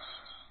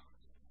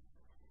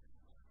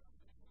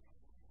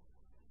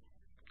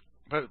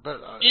 But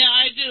yeah,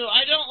 I do.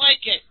 I don't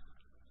like it.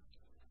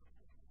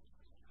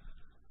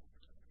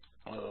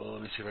 Oh,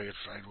 let me see if I can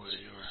find what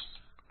you were.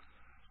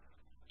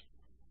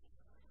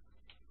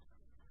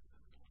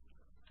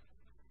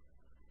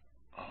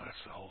 Oh,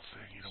 that's the whole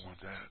thing. You don't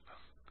want that.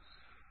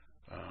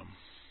 All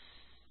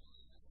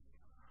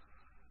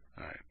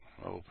right.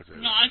 Well, we'll put that.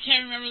 No, I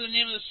can't remember the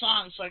name of the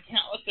song, so I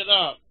can't look it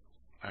up.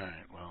 All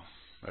right. Well,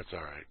 that's all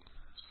right.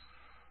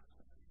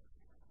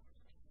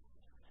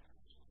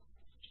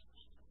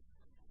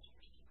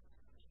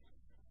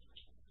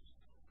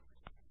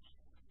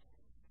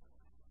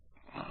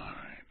 All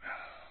right.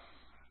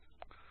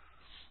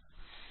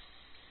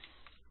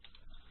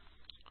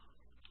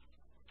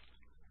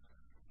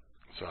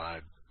 So I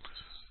don't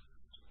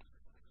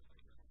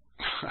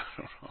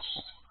know.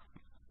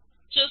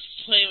 Just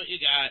play what you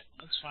got.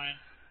 That's fine.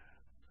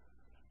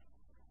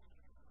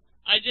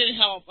 I did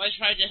help. I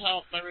tried to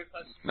help by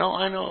requesting. No,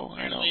 I know.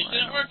 It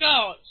didn't work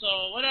out,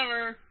 so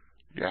whatever.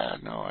 Yeah,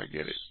 no, I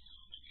get it.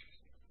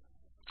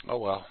 Oh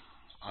well.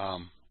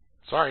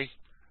 Sorry.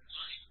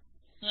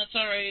 That's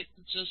all right.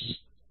 It's just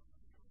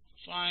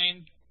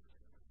fine.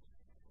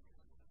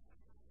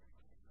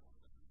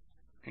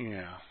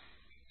 Yeah.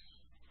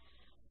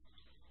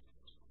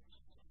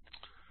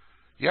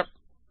 Yep.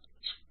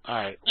 All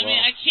right. I mean,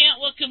 I can't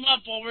look him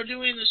up while we're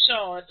doing the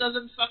show. It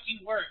doesn't fucking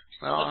work.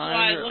 No, that's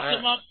why I look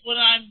him up when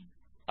I'm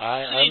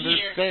sitting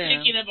here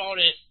thinking about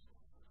it.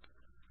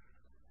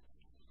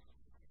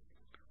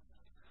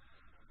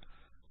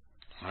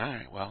 All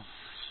right. Well.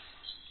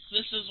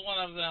 This is one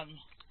of them.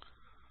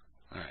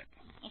 All right.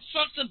 Oh,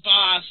 fuck the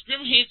boss.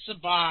 Grim hates the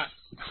boss.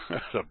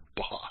 The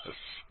boss.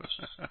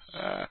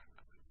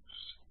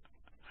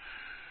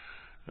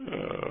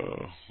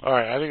 All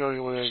right, I think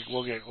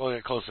we'll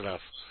get close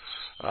enough.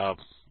 On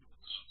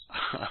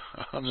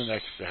the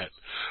next set,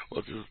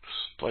 we'll just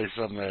play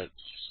some that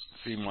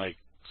seem like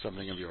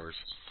something of yours.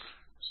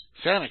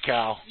 Santa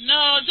Cow.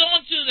 No,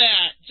 don't do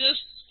that.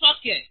 Just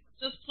fuck it.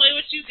 Just play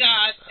what you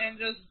got,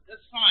 and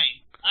it's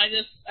fine. I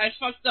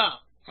fucked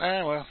up.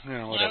 Well,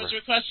 whatever. I was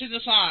requesting the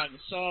song,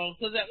 so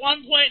because at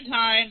one point in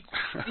time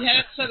you had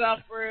it set up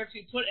where if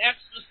you put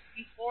Xmas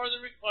before the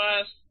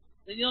request,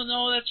 then you'll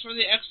know that's for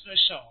the Xmas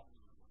show.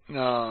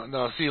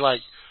 No. See,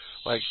 like,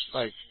 let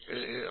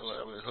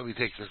me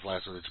take this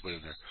last one that you put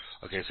in there.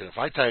 Okay, so if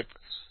I type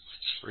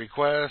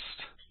request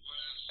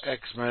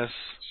Xmas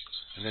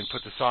and then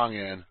put the song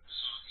in,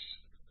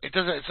 it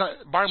doesn't. It's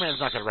not. Barman's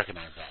not going to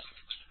recognize that.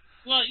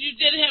 Well, you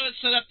did have it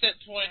set up that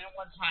point at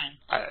one time.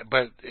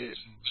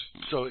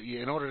 So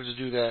in order to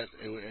do that,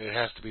 it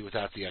has to be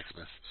without the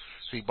Xmas.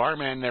 See,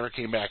 Barman never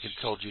came back and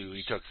told you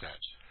he took that.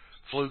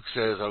 Fluke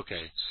says,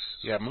 okay,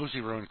 yeah,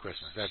 Moosey ruined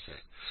Christmas. That's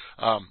it.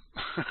 God,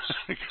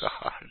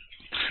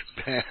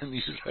 Ben,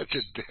 you're such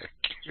a dick.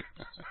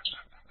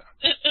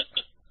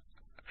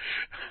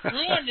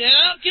 Ruined it.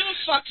 I don't give a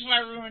fuck if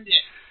I ruined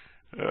it.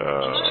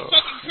 I'm not a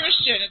fucking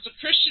Christian. It's a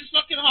Christian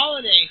fucking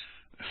holiday.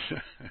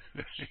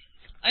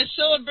 I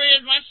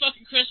celebrated my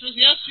fucking Christmas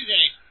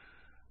yesterday.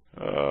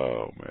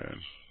 Oh,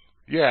 man.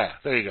 Yeah,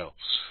 there you go.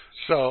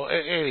 So,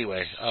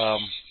 anyway, I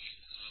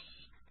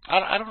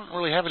don't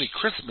really have any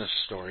Christmas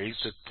stories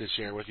to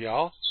share with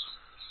y'all.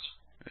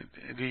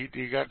 Do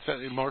you got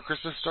any more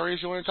Christmas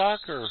stories you want to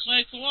talk? Or?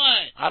 Like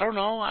what? I don't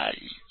know.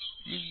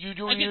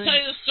 You I can tell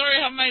you the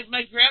story how my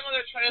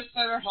grandmother tried to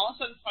set her house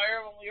on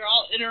fire when we were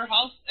all in her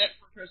house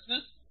for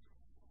Christmas.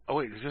 Oh,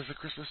 wait, is this a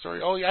Christmas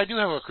story? Oh, yeah, I do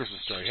have a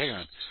Christmas story. Hang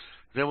on.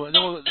 This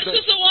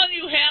is the one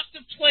you have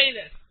to play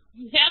this.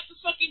 You have to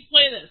fucking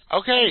play this.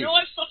 Okay. I know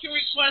I fucking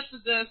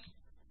requested this.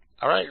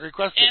 All right,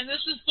 request it. And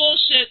this is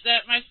bullshit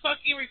that my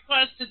fucking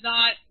request did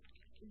not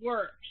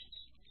work.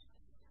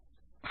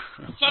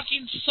 It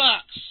fucking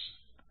sucks.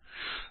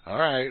 All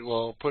right,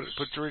 well, put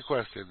your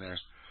request in there.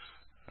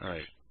 All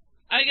right.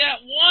 I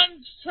got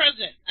one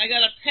present. I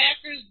got a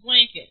Packers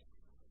blanket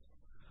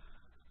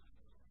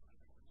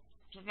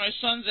for my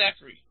son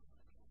Zachary.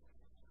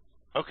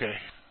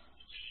 Okay.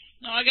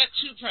 No, I got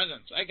two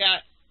presents. I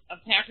got a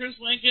Packers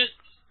blanket,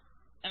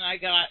 and I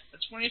got a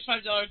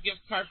 $25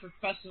 gift card for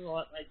festival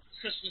at my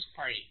Christmas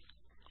party.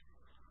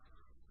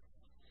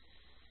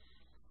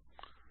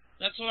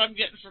 That's what I'm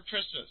getting for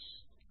Christmas.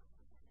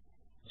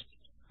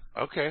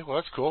 Okay, well,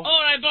 that's cool. Oh,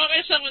 and I bought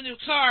myself a new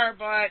car,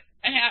 but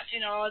I have,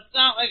 it's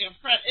not like a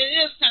present. It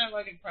is kind of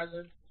like a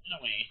present, in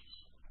a way.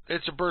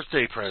 It's a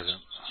birthday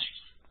present.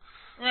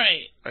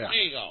 Right. Yeah. There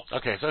you go.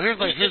 Okay, so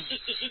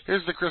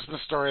here's the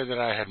Christmas story that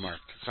I had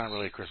marked. It's not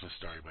really a Christmas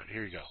story, but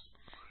here you go.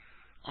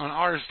 On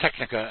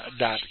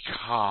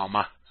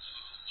ArsTechnica.com,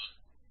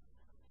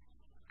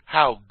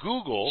 how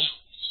Google,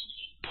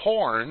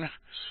 porn,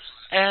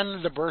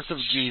 and the birth of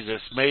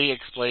Jesus may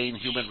explain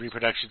human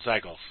reproduction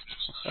cycles.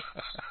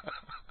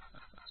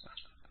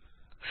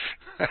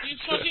 Are you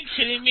fucking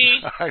kidding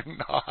me? I'm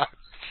not.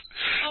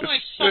 Oh my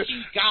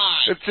fucking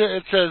God.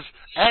 It says,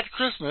 at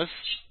Christmas,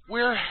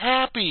 we're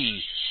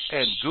happy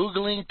and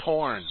Googling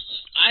porn.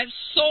 I'm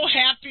so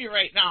happy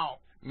right now.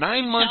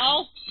 9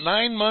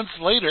 months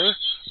later,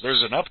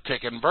 there's an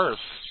uptick in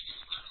births.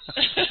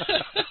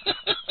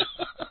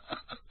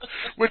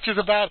 Which is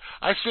about,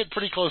 I fit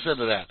pretty close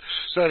into that.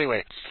 So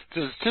anyway,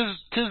 it says,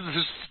 tis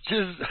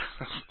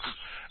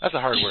that's a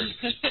hard word.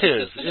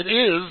 Tis. It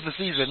is the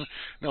season.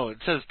 No,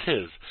 it says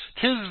tis.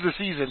 Tis the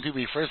season to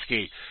be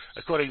frisky.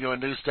 According to a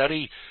new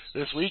study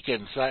this week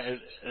in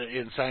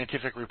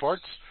Scientific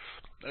Reports,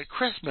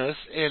 Christmas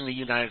in the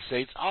United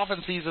States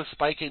often sees a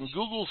spike in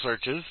Google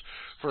searches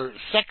for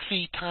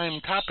sexy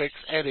time topics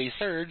and a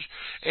surge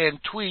in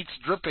tweets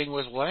dripping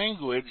with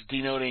language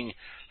denoting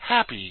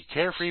happy,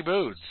 carefree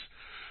moods.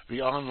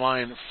 The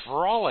online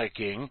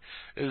frolicking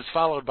is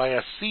followed by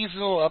a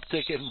seasonal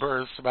uptick in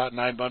births about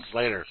 9 months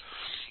later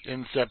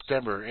in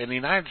September. And the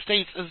United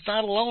States is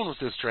not alone with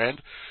this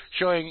trend,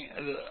 showing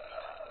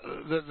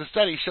the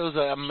study shows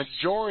that a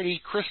majority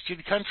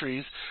Christian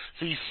countries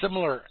see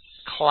similar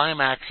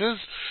climaxes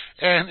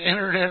and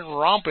internet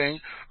romping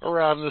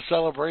around the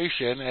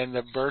celebration and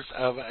the birth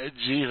of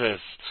Jesus.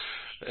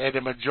 And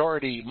a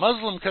majority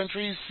Muslim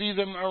countries see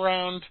them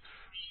around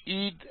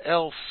Eid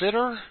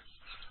al-Fitr,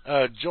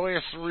 a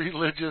joyous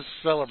religious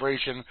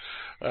celebration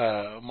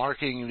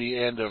marking the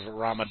end of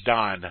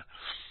Ramadan.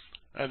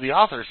 The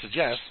author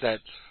suggests that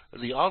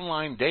the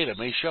online data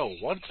may show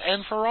once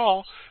and for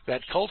all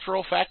that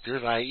cultural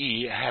factors,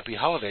 i.e. happy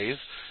holidays,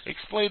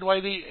 explain why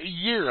the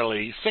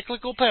yearly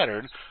cyclical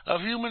pattern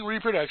of human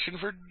reproduction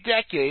for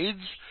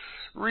decades.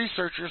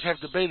 Researchers have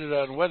debated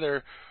on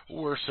whether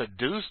we're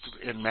seduced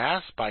en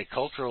masse by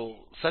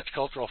such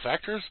cultural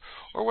factors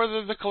or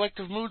whether the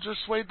collective moods are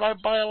swayed by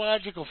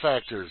biological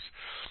factors.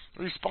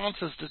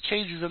 Responses to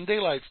changes in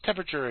daylight,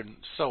 temperature, and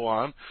so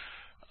on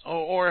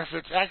or if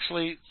it's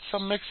actually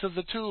some mix of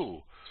the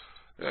two.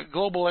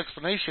 Global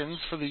explanations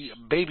for the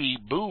baby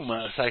boom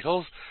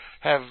cycles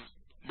have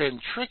been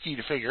tricky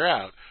to figure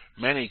out.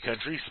 Many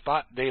countries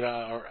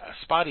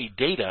spotty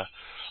data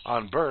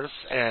on births,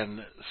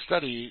 and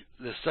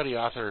the study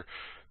author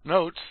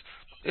notes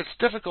it's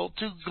difficult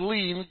to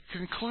glean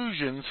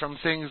conclusions from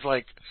things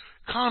like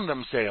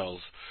condom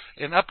sales,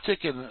 an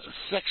uptick in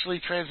sexually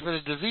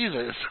transmitted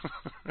diseases.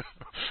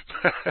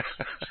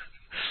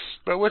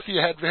 But with the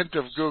advent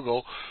of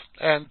Google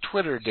and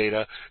Twitter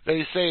data,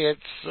 they say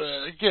it's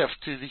a gift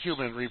to the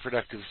human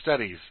reproductive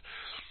studies.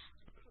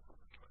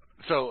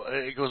 So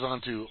it goes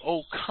on to,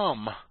 "Oh,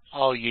 come,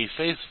 all ye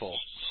faithful."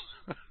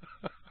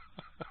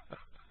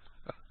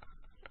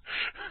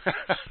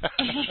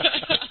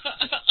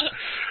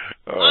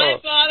 I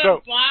bought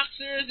them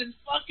boxers and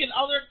fucking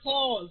other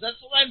clothes.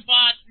 That's what I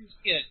bought these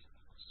kids.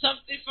 Stuff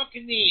they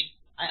fucking need.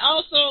 I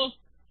also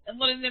am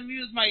letting them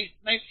use my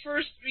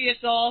first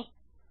vehicle.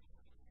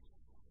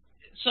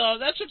 So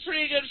that's a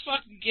pretty good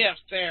fucking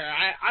gift there.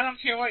 I don't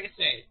care what you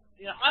say.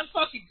 You know, I'm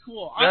fucking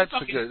cool. I'm That's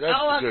fucking the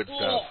hella good cool.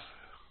 stuff.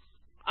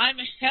 I'm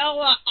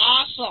hella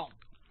awesome.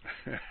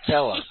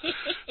 Hella.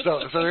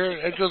 So here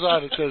it goes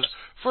on. It says,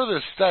 for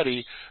this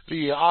study,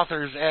 the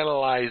authors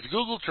analyzed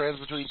Google Trends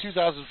between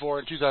 2004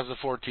 and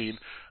 2014,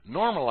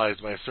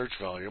 normalized by search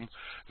volume.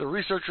 The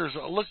researchers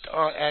looked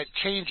at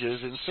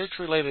changes in searches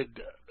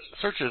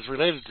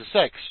related to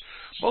sex,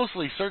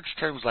 mostly search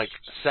terms like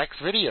sex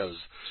videos,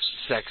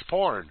 sex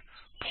porn,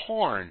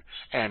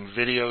 and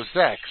video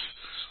sex.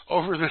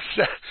 Over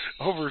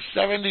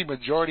 70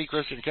 majority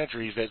Christian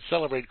countries that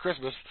celebrate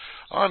Christmas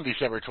on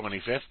December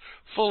 25th,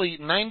 fully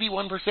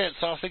 91%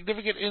 saw a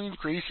significant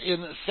increase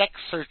in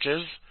sex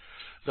searches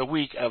the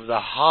week of the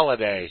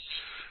holiday.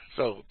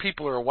 So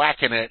people are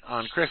whacking it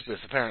on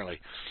Christmas,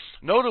 apparently.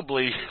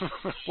 Notably,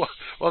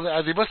 well,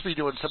 they must be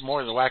doing some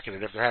more than whacking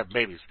it if they're having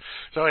babies.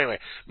 So anyway,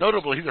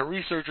 notably, the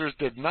researchers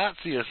did not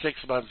see a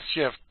 6-month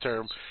shift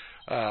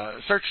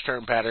search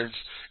term patterns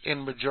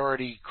in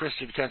majority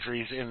Christian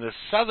countries in the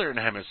southern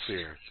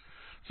hemisphere.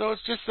 So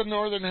it's just the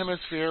northern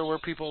hemisphere where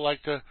people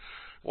like to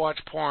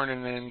watch porn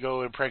and then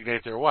go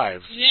impregnate their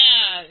wives.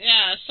 Yeah,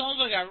 it sounds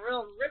like a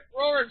real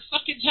rip-roaring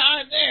fucking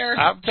time there.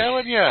 I'm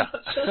telling you.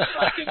 Let's just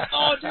fucking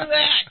do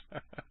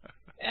that.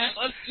 Yeah,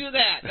 let's do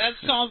that. That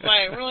sounds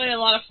like really a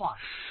lot of fun.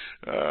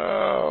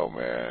 Oh,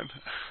 man.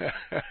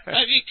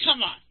 I mean,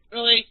 come on.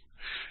 Really?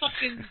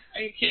 Fucking,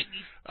 are you kidding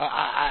me?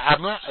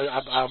 I'm not.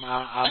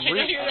 I know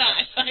you're not.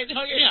 I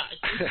know you're not.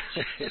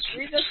 Just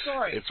read the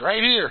story. It's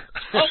right here.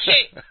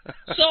 Okay.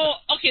 So,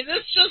 I'm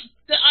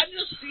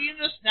just seeing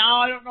this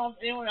now. I don't know if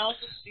anyone else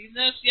has seen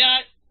this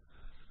yet.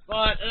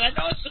 And I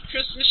know it's a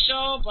Christmas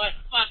show, but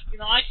fuck,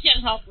 I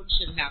can't help when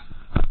shit happens.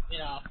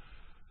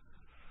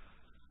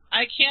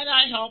 I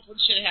cannot help when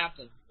shit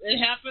happens. It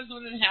happens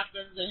when it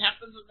happens. It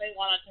happens when they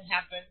want it to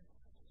happen.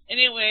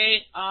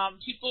 Anyway,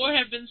 people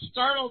have been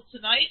startled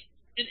tonight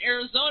in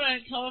Arizona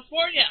and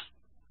California.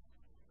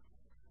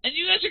 And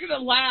you guys are going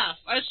to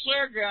laugh. I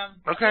swear, Grim.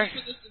 Okay. I'll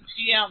put this in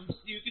PMs.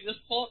 You can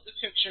just pull up the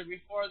picture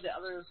before the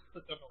others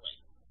click on the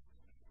link.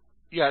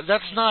 Yeah,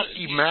 that's not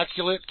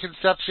immaculate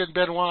conception,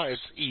 Benoit.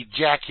 It's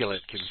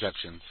ejaculate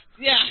conceptions.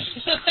 Yeah,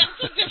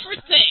 that's a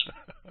different thing.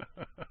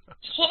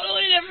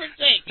 Totally different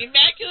thing.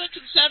 Immaculate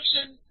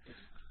conception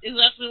is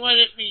exactly what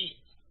it means.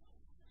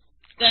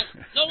 That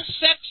no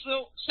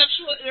sexual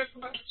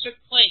intercourse took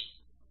place.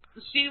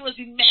 The seed was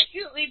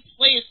immaculately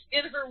placed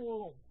in her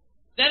womb.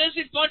 That is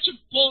a bunch of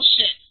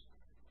bullshit.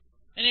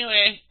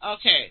 Anyway,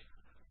 okay.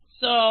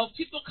 So,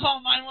 people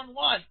call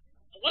 911.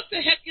 What the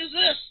heck is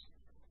this?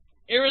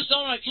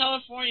 Arizona,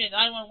 California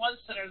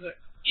 911 centers are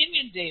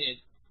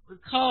inundated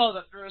with calls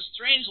after a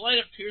strange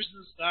light appears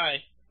in the sky.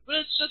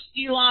 But it's just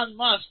Elon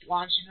Musk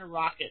launching a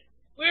rocket.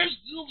 Where's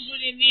Goobs when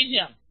you need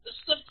him? This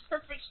is the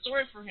perfect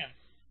story for him.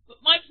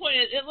 But my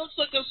point is, it looks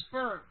like a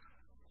sperm.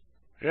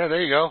 Yeah, there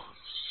you go.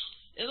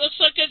 It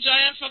looks like a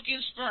giant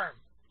fucking sperm.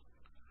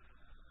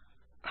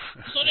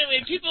 So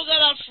anyway, people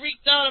got all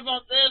freaked out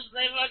about this, and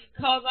they fucking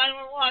called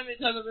 911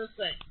 because of this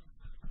thing.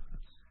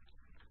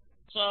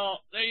 So,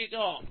 there you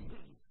go.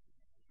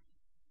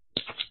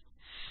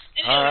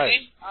 Anyway, all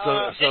right.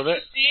 So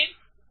interesting.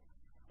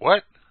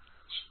 What?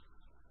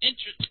 Can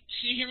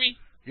you hear me?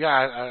 Yeah,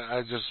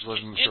 I just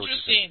wasn't sure.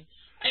 Interesting.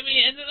 I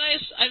mean, and then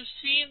I've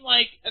seen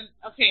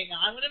okay,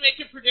 now I'm going to make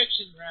a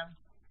prediction, Grim.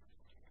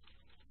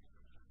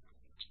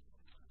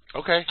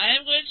 Okay. I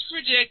am going to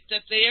predict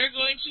that they are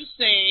going to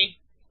say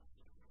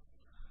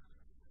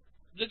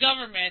the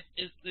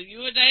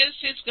United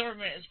States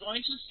government is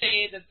going to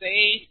say that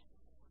aliens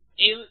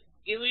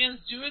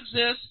do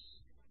exist.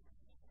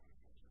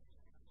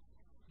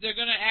 They're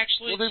going to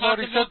actually they've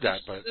talk already about said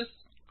that, but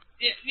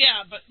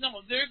yeah, but no,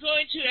 they're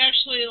going to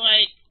actually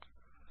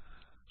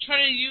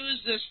try to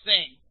use this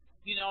thing,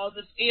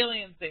 this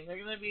alien thing. They're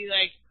going to be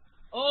like,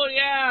 oh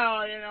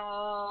yeah, you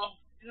know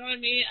what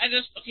I mean?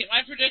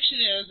 My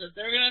prediction is that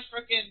they're going to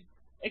frickin'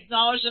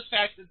 acknowledge the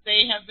fact that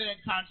they have been in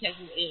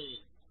contact with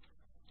aliens.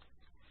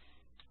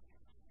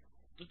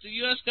 But the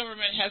U.S.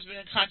 government has been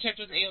in contact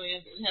with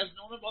aliens and has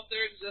known about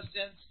their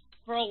existence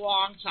for a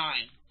long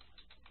time.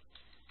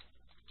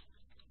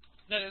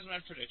 That is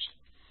my prediction.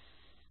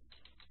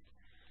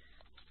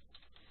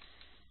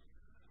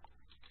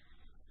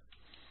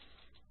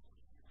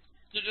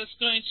 They're just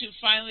going to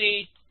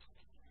finally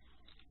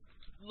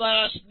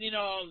let us,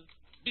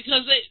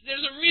 because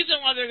there's a reason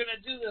why they're going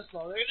to do this,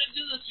 though. They're going to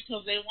do this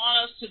because they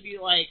want us to be,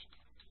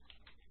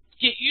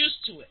 get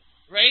used to it,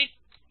 right?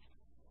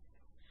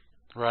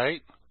 Right.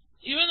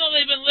 Even though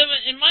they've been living,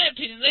 in my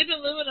opinion, they've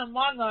been living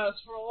among us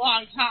for a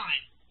long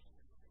time.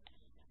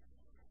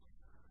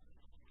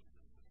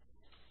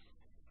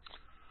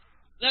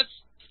 That's...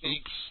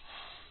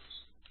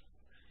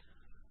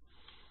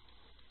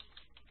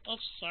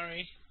 Oops,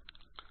 sorry.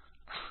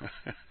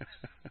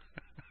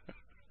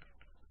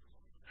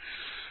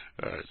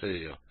 All right, there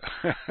you go.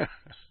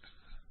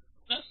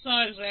 That's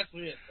not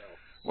exactly it,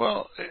 though.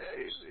 Well,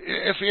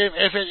 if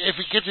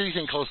it gets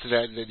anything close to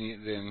that, then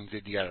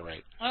you got it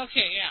right.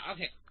 Okay, yeah,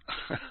 okay.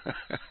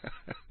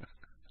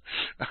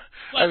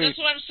 But that's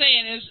what I'm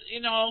saying is,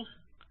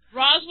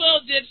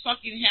 Roswell did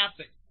fucking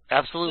happen.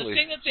 Absolutely. The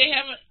thing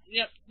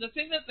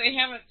that they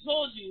haven't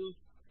told you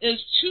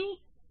is 2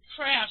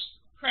 crafts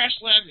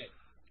crash landed.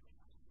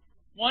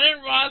 One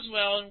in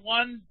Roswell and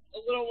one a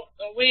little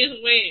ways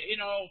away,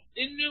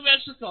 in New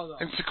Mexico, though.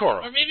 In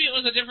Socorro. Or maybe it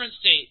was a different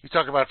state. You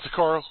talk about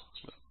Socorro?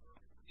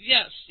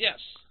 Yes.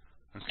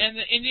 Okay. And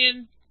the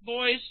Indian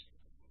boys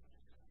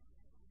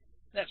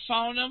that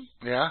found them.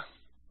 Yeah.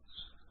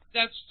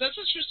 That's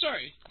a true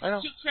story. I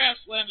know. 2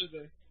 crafts landed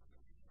there.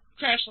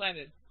 Crash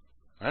landed.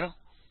 I know.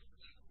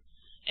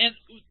 And,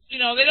 they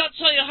don't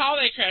tell you how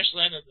they crash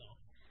landed, though.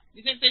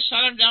 You think they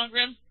shot him down,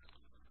 Grim?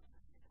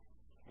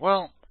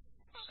 Well,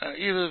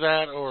 either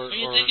that or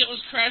you think it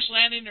was crash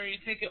landing, or you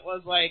think it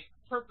was,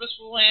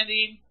 purposeful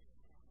landing?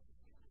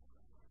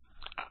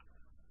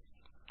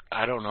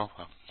 I don't know.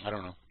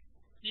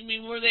 You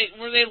mean, were they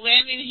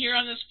landing here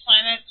on this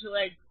planet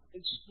to,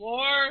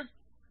 explore?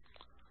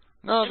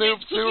 No, they were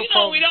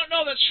we don't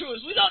know the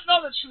truth. We don't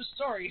know the true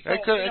story. So,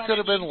 it could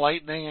have been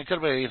lightning. It could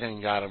have been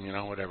anything got them,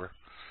 whatever.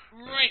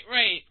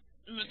 Right.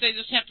 But they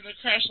just happened to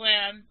crash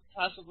land,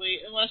 possibly,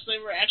 unless they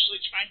were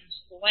actually trying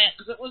to land,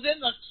 because it was in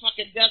the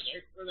fucking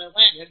desert where they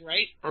landed,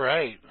 right?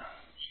 Right.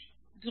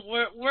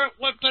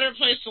 What better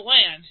place to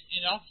land,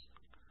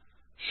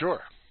 Sure.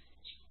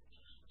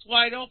 It's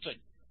wide open.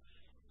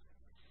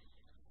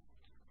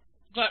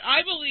 But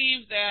I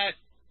believe that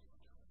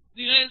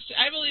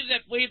I believe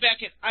that way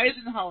back in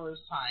Eisenhower's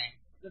time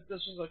that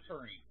this was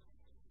occurring.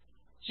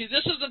 See,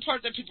 this is the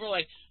part that people are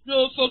like,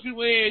 no fucking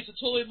way, it's a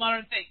totally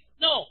modern thing.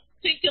 No,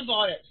 think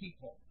about it,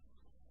 people.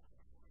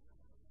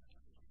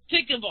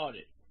 Think about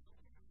it.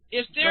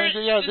 If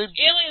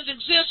aliens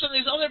exist on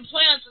these other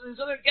planets and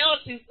these other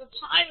galaxies, the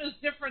time is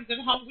different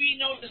than how we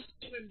know it as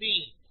human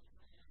beings.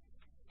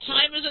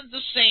 Time isn't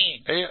the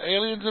same.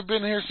 Aliens have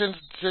been here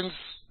since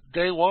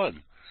day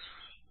one.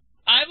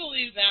 I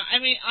believe that. I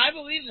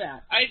believe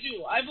that. I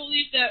do. I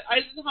believe that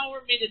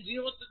Eisenhower made a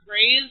deal with the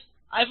Greys.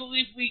 I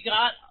believe we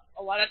got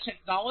a lot of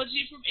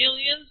technology from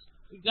aliens.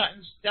 We've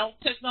gotten stealth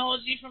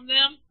technology from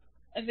them.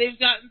 And they've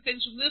gotten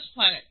things from this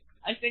planet.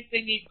 I think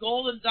they need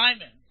gold and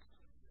diamonds.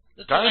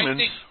 That's diamonds? What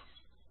I think.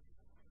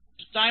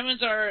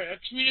 Diamonds are a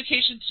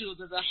communication tool.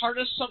 They're the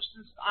hardest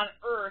substance on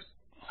Earth.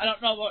 I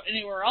don't know about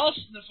anywhere else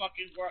in the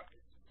fucking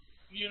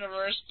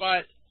universe,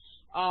 but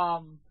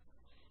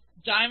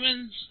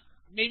diamonds...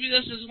 Maybe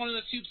this is one of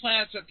the few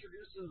planets that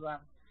produces them.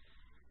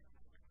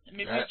 And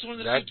maybe it's one of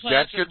the few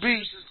planets that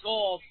produces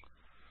gold.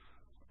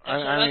 That's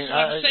what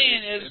I'm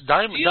saying is,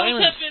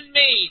 deals have been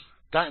made.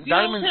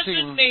 Deals have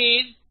been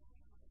made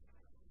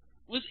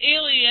with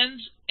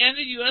aliens and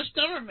the U.S.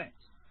 government.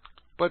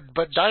 But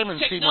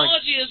diamonds seem like...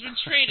 Technology has been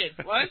traded.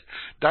 What?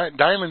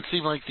 Diamonds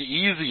seem like the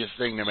easiest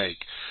thing to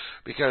make,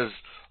 because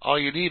all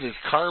you need is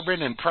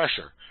carbon and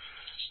pressure.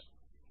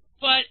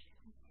 But...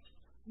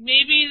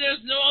 maybe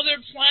there's no other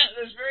planet.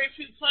 There's very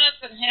few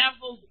planets that have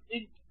those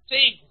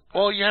things.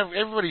 Well, you have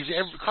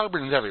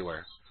carbon's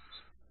everywhere.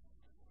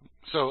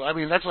 So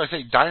that's why I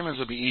say diamonds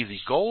would be easy.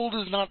 Gold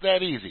is not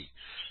that easy.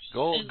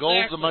 Gold's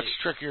a much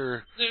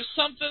trickier. There's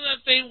something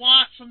that they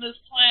want from this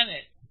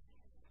planet.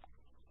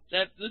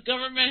 That the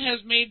government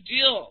has made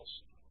deals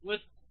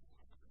with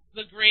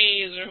the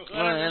Greys or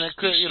whatever. And it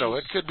could,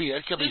 it could be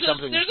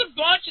something. There's a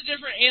bunch of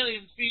different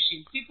alien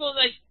species.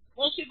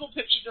 Most people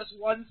picture just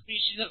one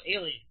species of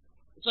alien.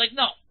 It's like,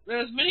 no,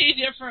 there's many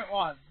different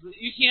ones.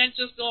 You can't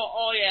just go,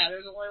 oh yeah,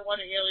 there's only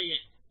one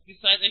alien.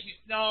 Besides,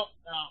 no.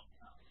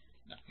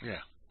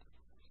 Yeah.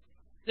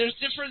 There's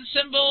different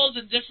symbols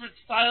and different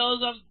styles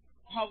of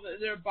how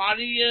their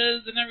body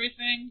is and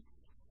everything.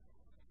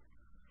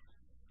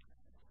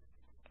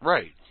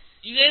 Right.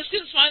 You guys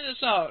can find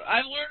this out.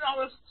 I've learned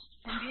all this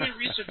from doing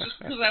research just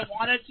because I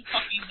wanted to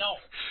fucking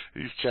know.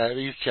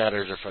 These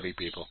chatters are funny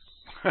people.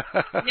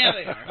 Yeah,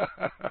 they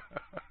are.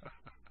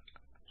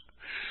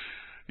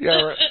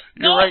 Yeah,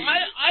 you're right.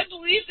 I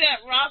believe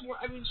that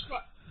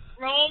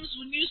roams,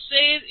 when you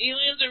say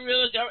aliens are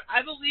real,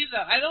 I believe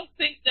that. I don't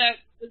think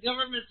that the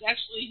government's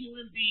actually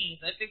human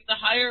beings. I think the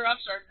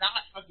higher-ups are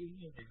not fucking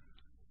human.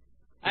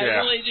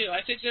 I really do.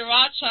 I think the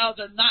Rothschilds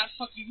are not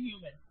fucking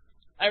human.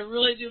 I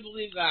really do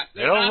believe that.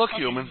 They don't look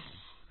human.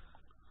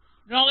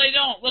 No, they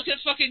don't. Look at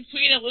fucking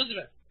Queen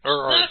Elizabeth. She's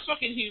not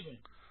fucking human.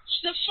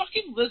 She's a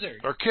fucking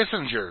lizard. Or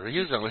Kissinger.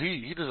 He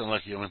doesn't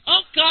look human.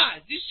 Oh,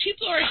 God. These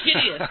people are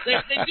hideous. They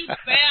do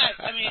bad.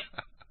 I mean,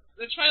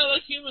 they're trying to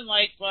look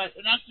human-like, but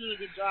they're not doing a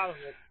good job of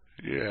it.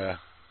 Yeah.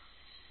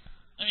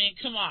 I mean,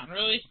 come on,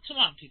 really? Come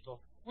on, people.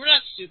 We're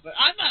not stupid.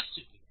 I'm not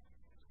stupid.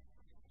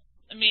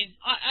 I mean,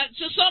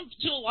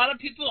 to a lot of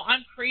people,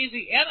 I'm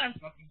crazy and I'm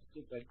fucking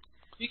stupid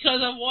because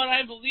of what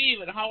I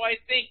believe and how I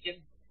think. And,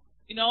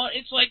 you know,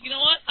 it's like, you know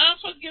what? I don't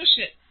fucking give a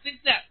shit.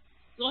 Think that.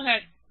 Go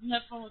ahead. You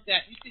have fun with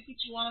that. You think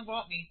what you want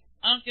about me.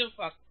 I don't give a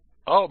fuck.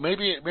 Oh,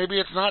 maybe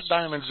it's not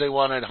diamonds they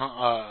wanted,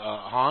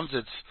 Hans.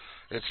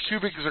 It's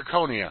cubic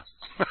zirconia.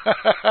 Yeah.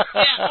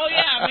 Oh,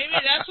 yeah. Maybe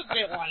that's what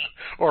they wanted.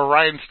 Or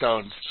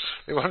rhinestones.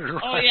 They wanted.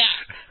 Oh,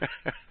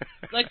 yeah.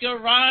 Like a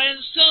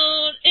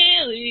rhinestone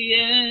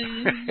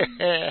alien.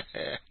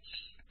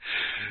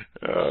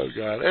 Oh,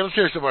 God. Hey, let's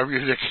hear some more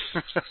music.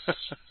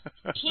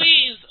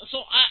 Please.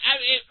 So,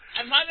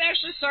 I'm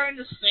actually starting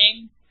to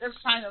sing.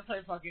 It's time to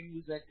play fucking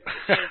music.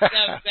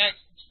 That's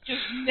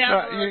just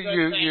never a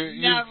good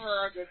thing.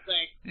 Never a good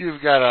thing.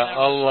 You've got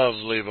a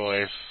lovely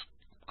voice.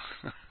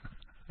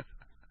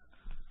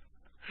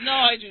 No,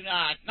 I do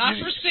not. Not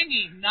for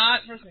singing.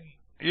 Not for singing.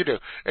 You do.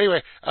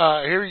 Anyway,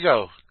 here we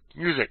go.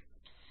 Music.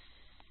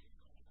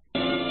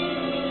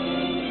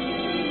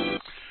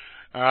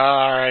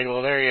 All right,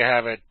 well, there you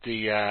have it.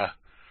 The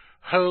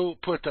Who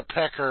Put the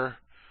Pecker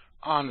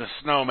on the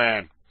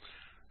Snowman.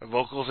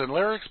 Vocals and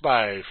lyrics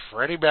by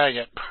Freddie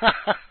Baggett.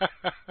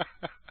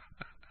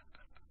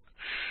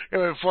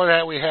 And before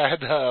that, we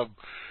had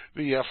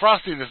the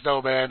Frosty the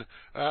Snowman.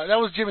 That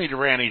was Jimmy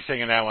Durante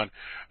singing that one.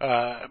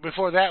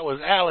 Before that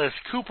was Alice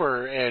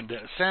Cooper and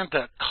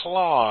Santa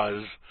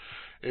Claus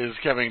is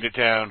Coming to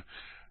Town.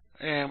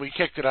 And we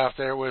kicked it off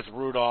there with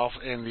Rudolph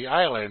and the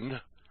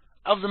Island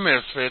of the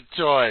Misfit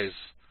Toys.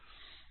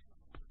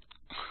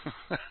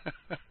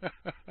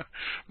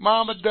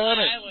 Mama done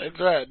it. That's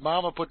right.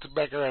 Mama put the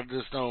Becker on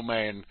the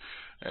snowman.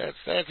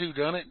 That's who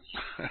done it.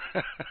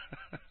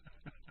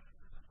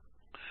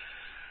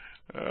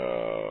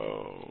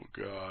 Oh,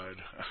 God.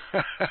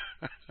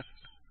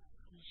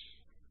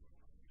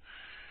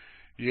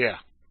 Yeah.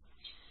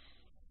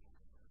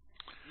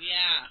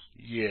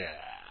 Yeah.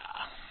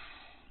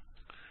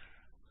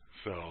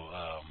 So,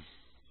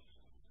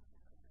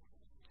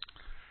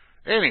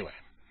 anyway.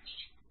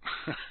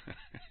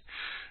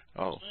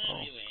 Oh.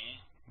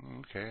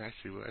 Okay, I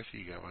see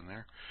you got one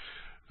there.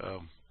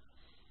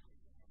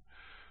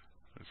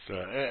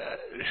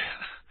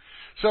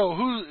 So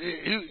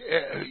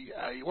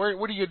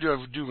what are you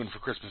doing for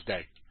Christmas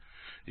Day?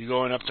 You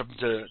going up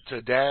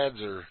to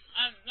Dad's or?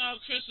 No,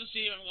 Christmas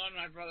Eve I'm going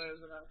to my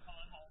brother's and I'm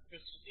coming home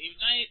Christmas Eve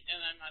night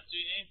and I'm not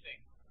doing anything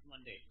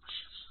Monday.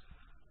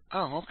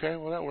 Oh, okay.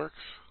 Well, that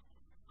works.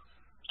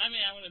 I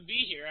mean, I'm going to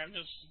be here. I'm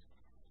just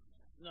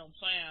no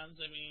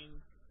plans. I mean.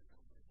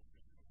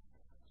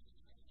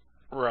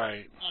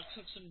 Right. I'll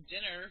cook some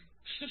dinner.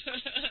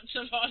 That's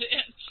about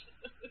it.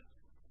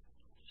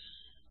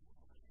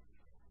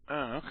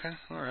 Oh, okay.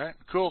 All right.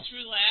 Cool. Just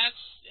relax.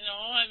 You know,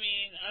 I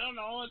mean, I don't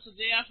know. It's a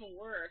day off of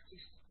work.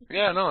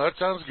 Yeah, no, that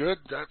sounds good.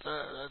 That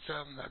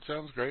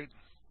sounds great.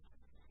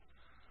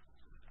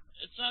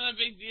 It's not a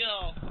big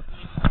deal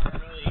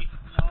anymore, really.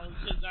 You know, the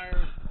kids are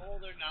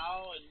older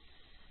now, and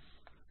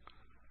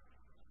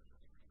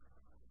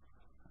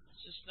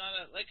it's just not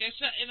a, like I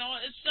said, you know,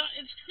 it's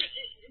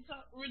a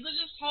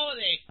religious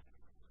holiday.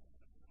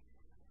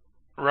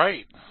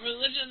 Right.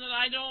 Religion that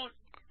I don't.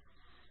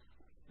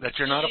 That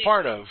you're not a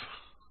part of.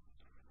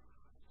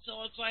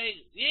 So it's like,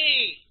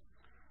 yay.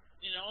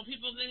 You know,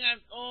 people think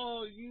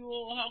how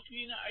can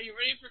you not, are you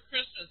ready for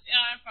Christmas?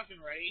 Yeah, I'm fucking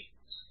ready.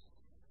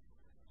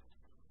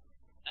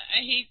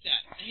 I hate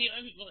that. I hate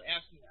when people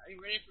ask me that. Are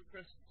you ready for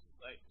Christmas?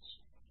 Like,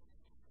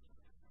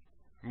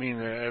 I mean,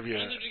 have you?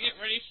 What to get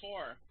ready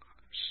for?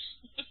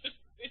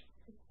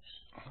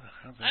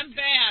 I'm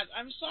bad.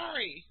 I'm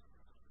sorry.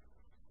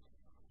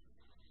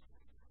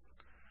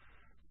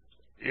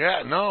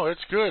 Yeah, no,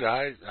 it's good.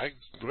 I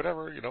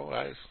whatever, you know,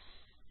 I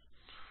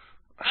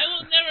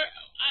will never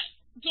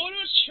go to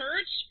a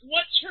church.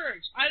 What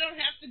church? I don't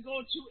have to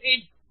go to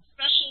a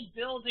special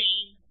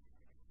building.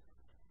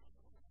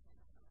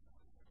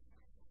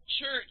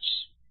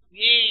 Church.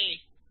 Yay.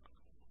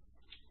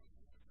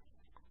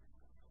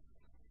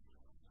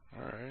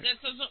 All right.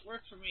 That doesn't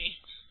work for me.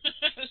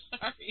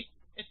 Sorry.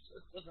 It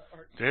just doesn't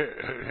work.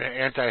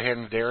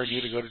 Anti-hens daring you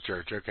to go to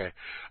church. Okay.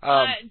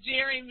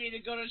 Daring me to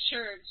go to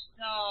church.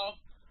 No.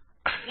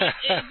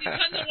 It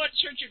depends on what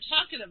church you're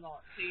talking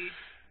about, see?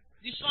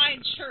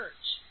 Define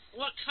church.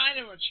 What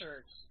kind of a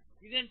church?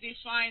 You didn't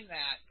define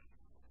that.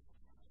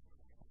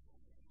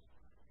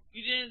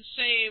 You didn't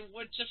say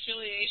which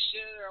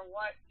affiliation or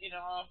what, you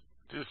know.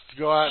 Just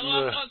go out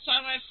I walk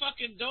outside my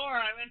fucking door,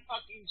 I'm in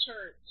fucking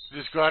church.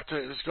 Just go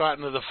out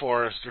into the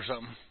forest or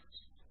something.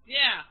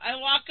 Yeah, I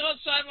walk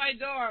outside my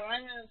door,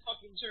 I'm in a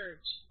fucking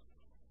church.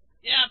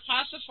 Yeah,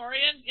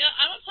 Pastafarian? Yeah,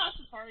 I'm a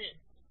Pastafarian.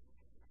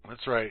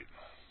 That's right.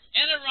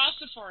 And a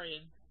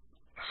Rastafarian.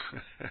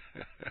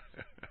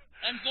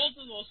 I'm both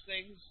of those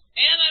things.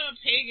 And I'm a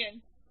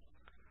pagan.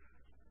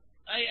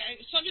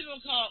 Some people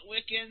call it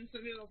Wiccan,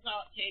 some people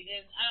call it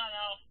pagan. I don't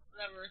know.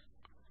 Whatever.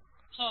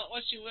 Call it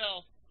what you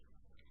will.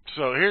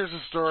 So here's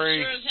a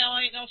story. Sure as hell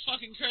ain't no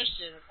fucking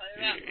Christian. I'll tell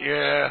you that.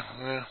 Yeah.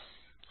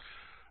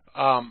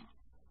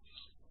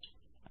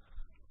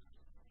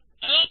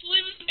 I don't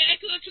believe in the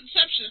Immaculate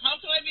Conception. How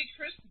can I be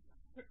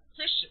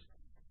Christian?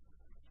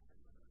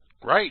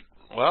 Right.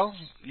 Well,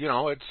 it's You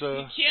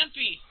can't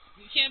be.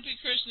 You can't be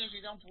Christian if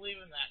you don't believe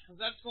in that, because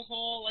that's the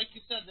whole, like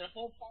you said, the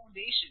whole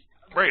foundation.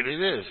 Right, it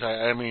is.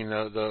 I mean,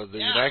 the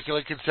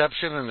Immaculate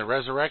Conception and the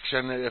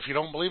resurrection. If you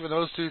don't believe in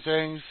those two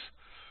things,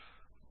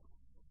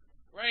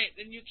 right,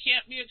 then you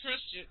can't be a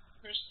Christian.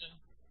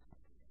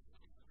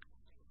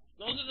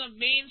 Those are the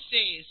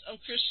mainstays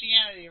of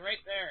Christianity,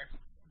 right there.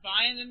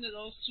 Buying into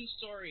those two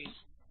stories.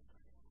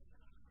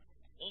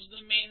 Those are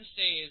the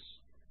mainstays.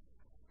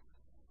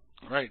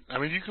 Right. I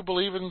mean, you could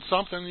believe in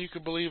something. You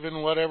could believe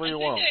in whatever you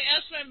want. I think I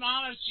asked my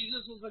mom if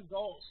Jesus was a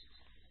ghost.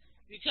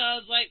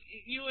 Because,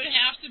 you would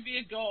have to be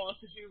a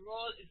ghost if you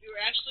were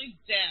actually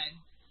dead.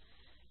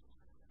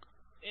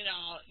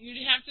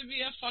 You'd have to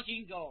be a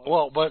fucking ghost.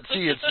 Well, but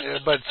see,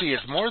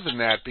 it's more than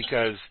that,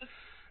 because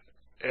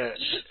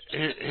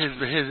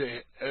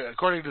his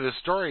according to the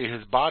story,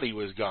 his body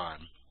was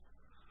gone.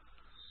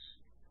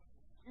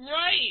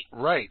 Right.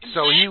 Right. Exactly.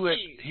 So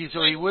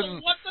he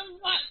wouldn't. What the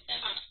what?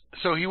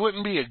 So he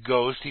wouldn't be a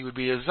ghost. He would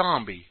be a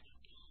zombie.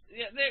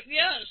 Yeah.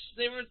 Yes.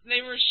 They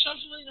were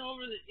shuffling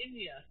over to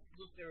India. Is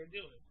what they were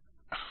doing.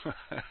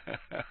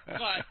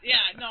 But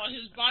yeah, no,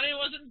 his body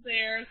wasn't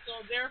there, so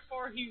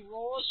therefore he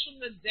rose from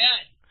the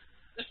dead.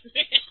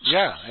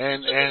 Yeah,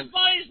 and his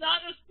body's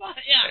not in his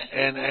body. Yeah.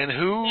 And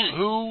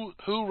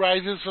who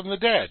rises from the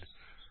dead?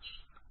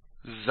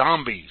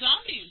 Zombies.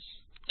 Zombies.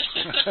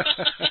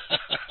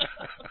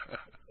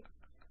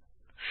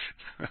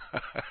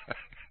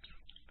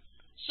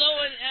 So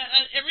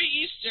every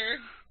Easter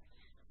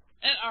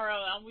at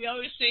RLM, we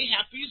always say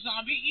Happy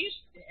Zombie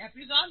Easter,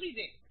 Happy Zombie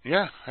Day.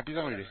 Yeah, Happy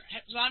Zombie Day.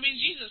 Zombie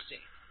Jesus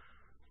Day.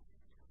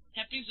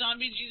 Happy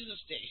Zombie Jesus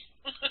Day.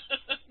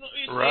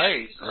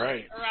 Right.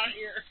 Around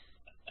here.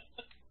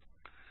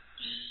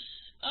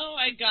 Oh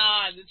my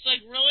God! It's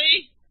like,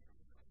 really?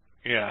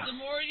 Yeah. The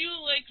more you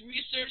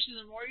research and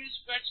the more you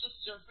scratch the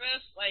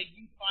surface,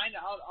 you find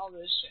out all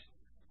this shit.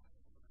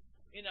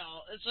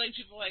 It's like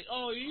people are like,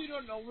 oh, you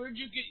don't know, where'd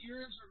you get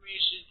your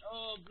information?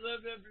 Oh, blah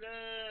blah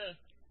blah.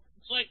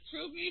 It's like,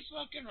 prove me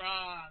fucking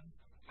wrong.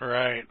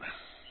 Right.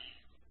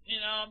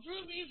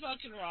 Prove me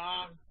fucking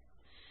wrong.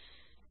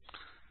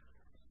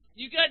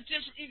 You got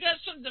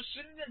some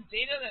definitive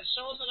data that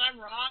shows that I'm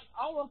wrong.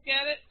 I'll look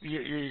at it.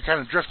 You're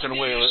kind of drifting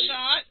away. Give it a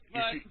shot,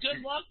 but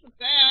good luck with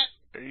that.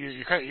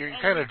 You're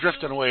kind of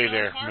drifting away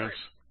there, Moose.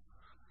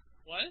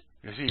 What?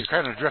 You see, you're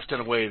kind of drifting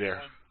away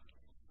there.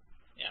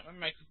 Yeah, my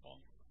microphone.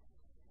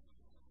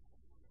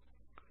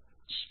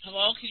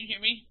 Hello, can you hear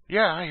me?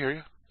 Yeah, I hear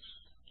you.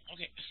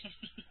 Okay.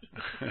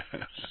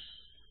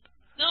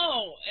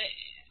 No,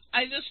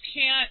 I just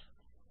can't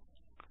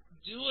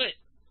do it.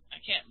 I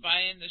can't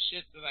buy into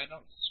shit that I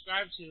don't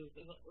subscribe to. It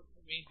doesn't work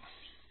for me.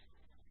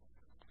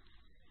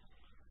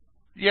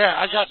 Yeah,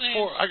 I got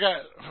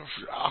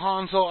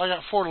Hanzo, I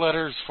got 4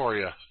 letters for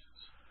you.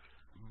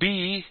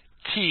 B,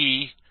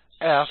 T,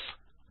 F,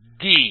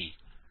 D.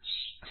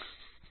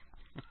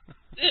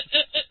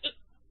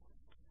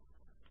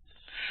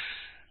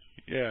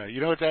 Yeah,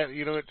 you know what that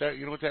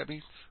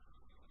means?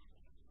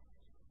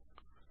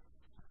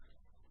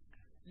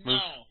 No.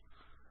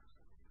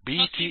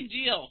 BT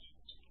deal.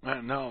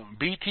 No,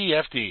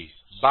 BTFD.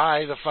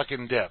 Buy the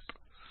fucking dip.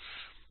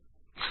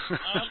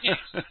 Okay.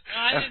 No,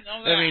 I didn't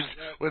know that. That means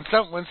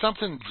when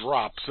something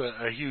drops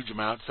a huge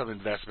amount, some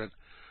investment,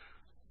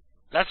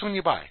 that's when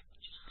you buy.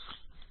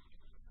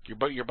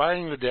 You're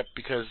buying the dip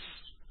because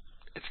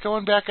it's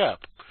going back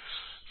up.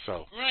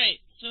 So. Right.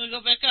 It's going to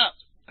go back up.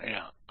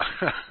 Yeah.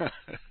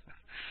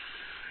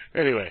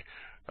 Anyway,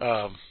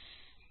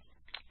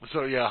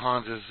 so yeah,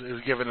 Hans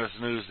is giving us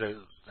news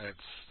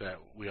that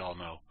we all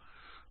know.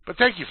 But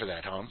thank you for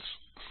that, Hans.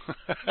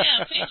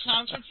 Yeah, thanks,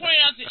 Hans, for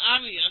pointing out the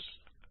obvious.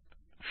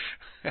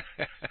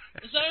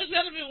 There's always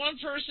got to be one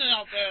person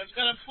out there that's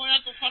got to point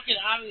out the fucking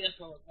obvious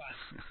all the time.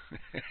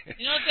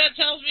 You know what that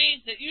tells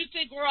me? That you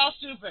think we're all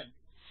stupid.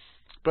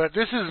 But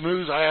this is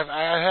news. I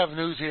have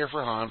news here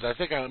for Hans. I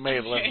think I may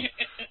have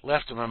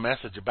left him a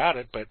message about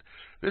it, but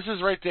this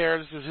is right there.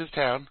 This is his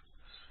town,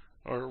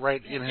 or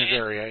right in his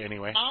area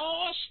anyway.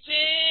 Austin.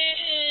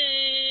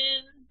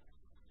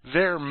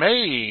 There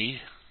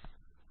may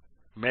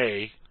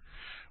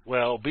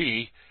well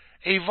be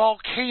a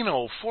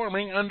volcano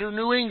forming under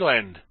New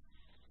England.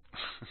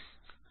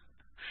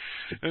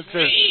 It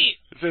says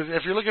It says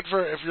if you're looking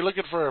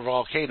for a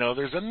volcano,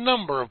 there's a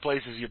number of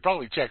places you'd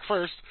probably check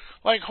first,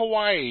 like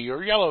Hawaii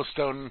or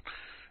Yellowstone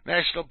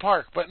National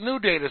Park. But new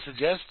data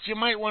suggests you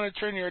might want to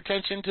turn your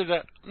attention to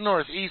the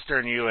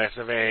northeastern U.S.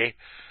 of A.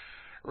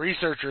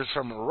 Researchers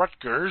from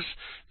Rutgers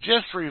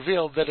just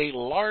revealed that a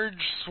large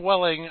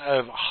swelling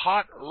of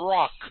hot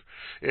rock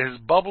is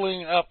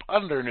bubbling up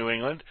under New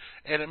England,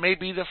 and it may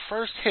be the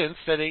first hints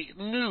that a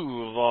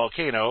new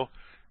volcano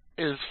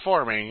is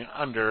forming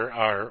under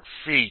our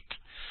feet.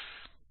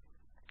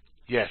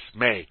 Yes,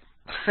 may.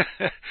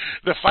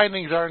 The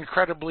findings are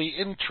incredibly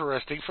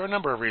interesting for a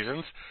number of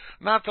reasons,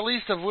 not the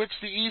least of which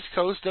the east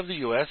coast of the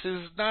U.S.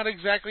 is not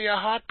exactly a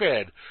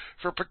hotbed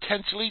for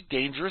potentially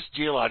dangerous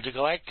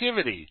geological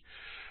activity.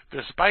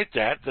 Despite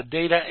that, the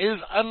data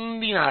is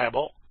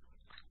undeniable,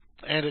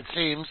 and it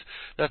seems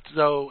that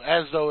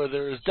as though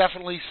there is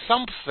definitely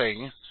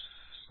something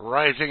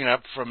rising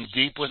up from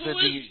deep within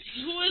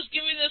Who is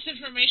giving this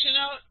information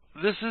out?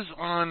 This is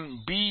on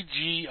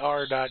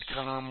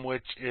BGR.com,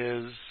 which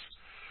is...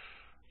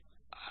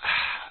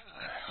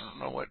 I don't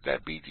know what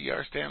that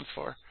BGR stands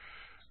for.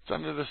 It's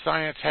under the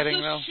science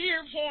heading, though. It's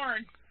fear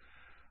porn.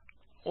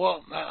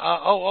 Well,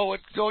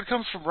 it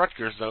comes from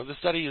Rutgers, though. The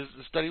study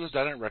was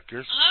done at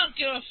Rutgers. I don't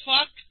give a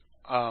fuck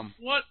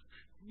what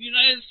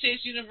United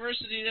States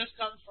University this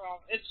comes from.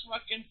 It's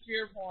fucking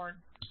fear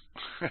porn.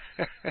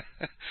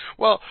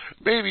 Well,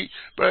 maybe,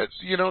 but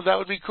that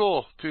would be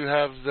cool to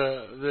have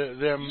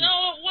them. No,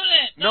 it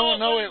wouldn't. No, it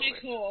wouldn't be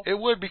cool. It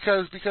would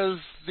because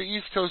the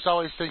East Coast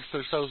always thinks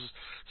they're so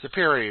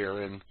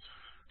superior, and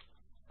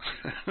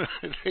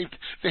they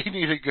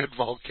need a good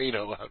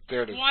volcano out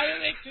there. Why do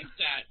they think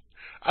that?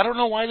 I don't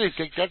know why they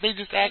think that. They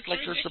just act like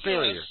ridiculous. They're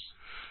superior.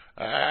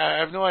 I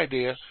have no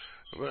idea.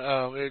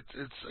 They're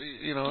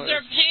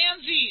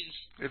pansies.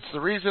 It's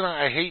the reason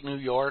I hate New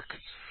York.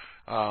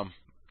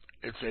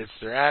 It's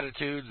their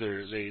attitude.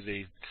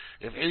 They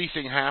if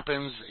anything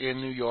happens in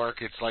New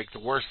York, it's like the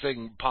worst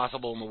thing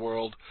possible in the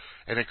world,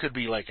 and it could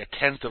be like a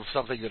tenth of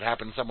something that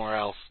happened somewhere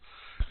else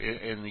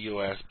in the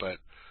U.S. But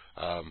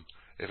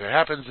if it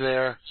happens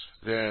there,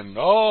 then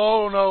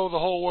oh no, the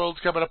whole world's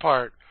coming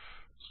apart.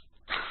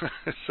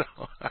 So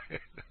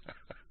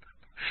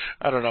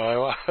I don't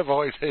know. I've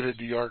always hated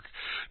New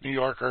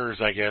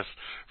Yorkers, I guess,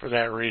 for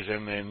that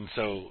reason. And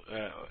so,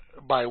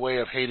 by way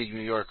of hating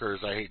New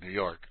Yorkers, I hate New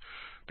York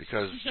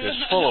because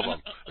it's full of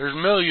them. There's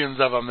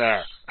millions of them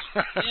there.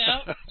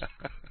 Yep.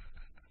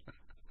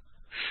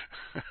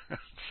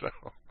 So,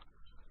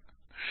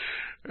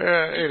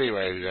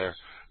 anyway, there.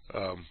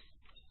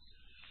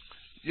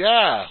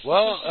 Yeah.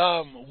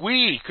 Well,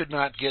 we could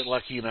not get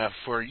lucky enough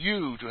for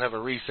you to have a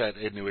reset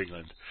in New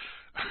England.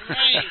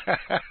 Right.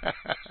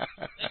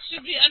 It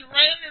should be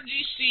right under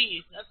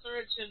DC. That's where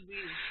it should be.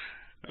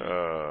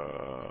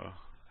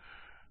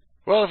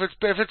 Well, if it's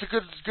a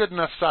good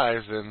enough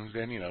size, then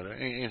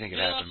anything can happen.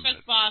 It'll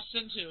affect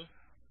Boston too.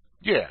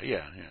 Yeah.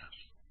 Yeah.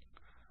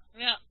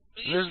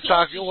 It's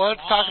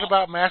talking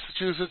about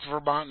Massachusetts,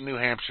 Vermont, and New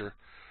Hampshire.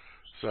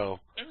 So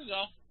there we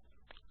go.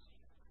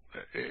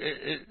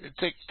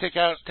 Take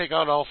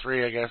out all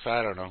three, I guess.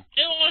 I don't know.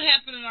 It won't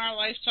happen in our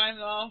lifetime,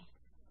 though.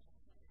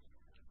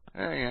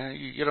 Yeah,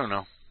 you don't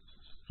know.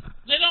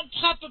 They don't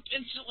pop up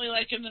instantly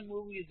like in the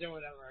movies or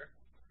whatever.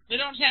 They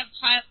don't have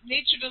time.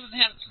 Nature doesn't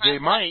have time. They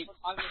might.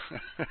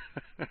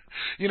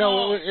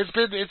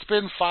 It's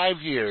been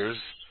 5 years,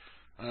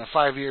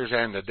 5 years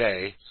and a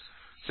day,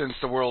 since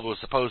the world was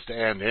supposed to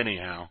end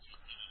anyhow.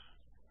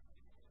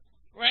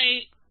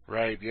 Right.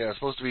 Right. Yeah, it's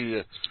supposed to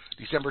be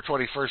December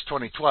 21st,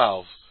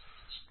 2012.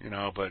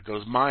 But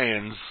those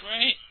Mayans.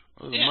 Right.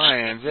 Those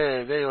Mayans,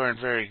 they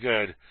weren't very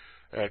good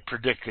at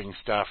predicting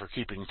stuff or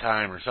keeping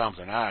time or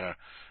something. I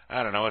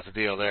don't know what the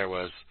deal there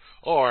was,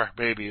 or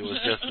maybe it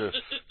was just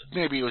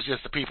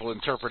the people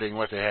interpreting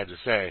what they had to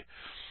say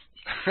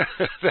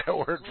that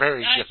weren't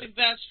very good. I think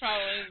that's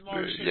probably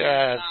more true.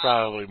 Yeah, it's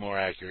probably more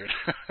accurate.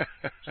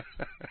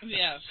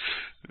 Yes.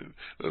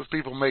 Those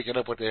people making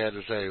up what they had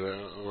to say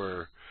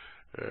were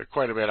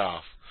quite a bit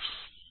off.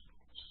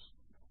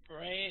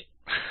 Right.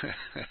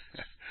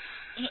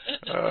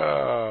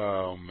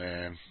 Oh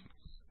man.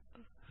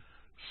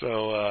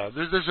 So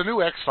there's a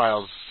new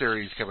X-Files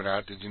series coming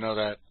out. Did you know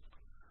that?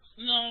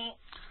 No.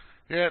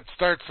 Yeah, it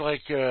starts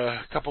like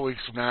a couple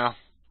weeks from now.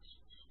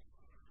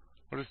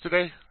 What is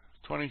today?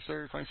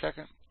 23rd,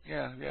 22nd?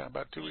 Yeah,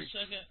 about 2 weeks.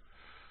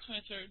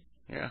 23rd.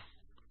 Yeah.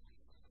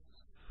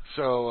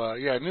 So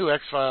new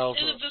X-Files.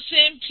 Is it the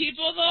same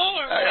people though?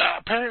 Or?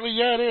 Apparently,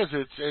 yeah, it is.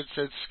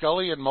 It's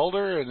Scully and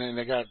Mulder, and then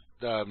they got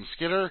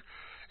Skinner,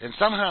 and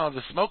somehow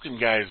the smoking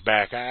guy's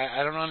back.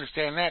 I don't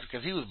understand that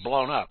because he was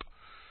blown up.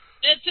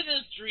 It's in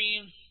his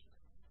dreams.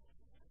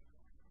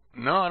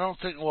 No, I don't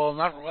think. Well,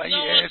 not. No,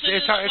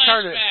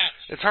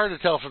 it's hard to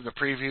tell from the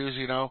previews, It's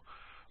in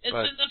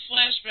the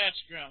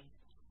flashbacks, Grim.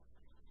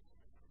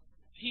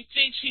 He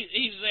thinks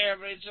he's there,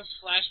 but it's just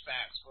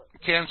flashbacks.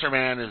 Cancer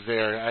Man is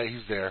there.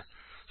 He's there.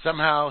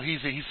 Somehow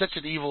he's such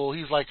an evil.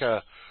 He's like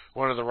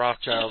one of the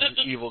Rothschild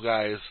evil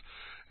guys,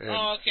 And,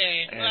 oh,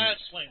 okay.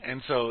 That's fine.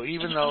 And so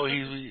even though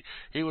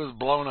he was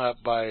blown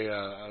up by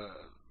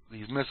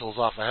these missiles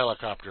off a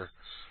helicopter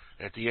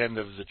at the end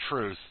of The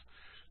Truth,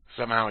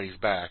 somehow he's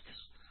back.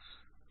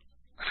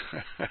 All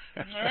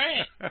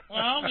right.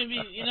 Well, maybe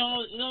you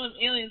know,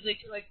 aliens, they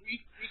can like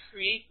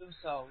recreate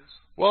themselves.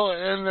 Well,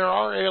 and there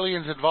are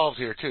aliens involved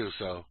here too,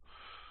 so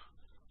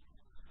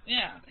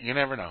yeah, you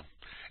never know.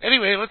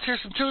 Anyway, let's hear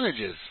some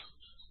tunages.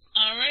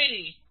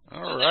 Alrighty.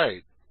 All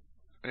right,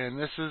 and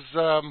this is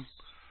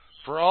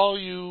for all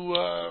you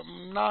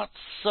not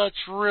such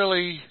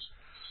really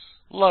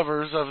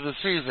lovers of the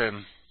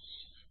season.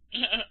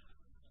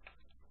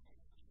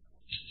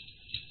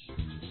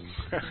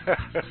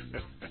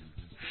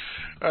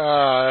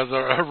 As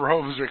a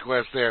Rome's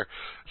request there.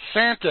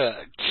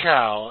 Santa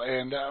Cow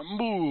and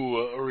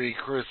Moo-Ry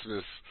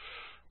Christmas.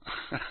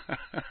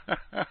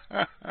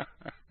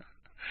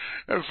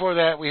 And before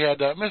that, we had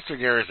Mr.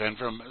 Garrison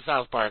from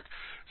South Park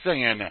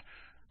singing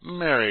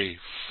Merry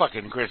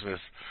Fucking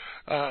Christmas.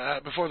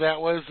 Before that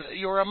was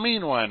You're a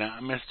Mean One,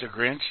 Mr.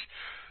 Grinch.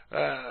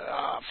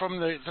 From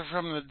the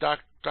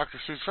Dr.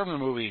 Seuss, from the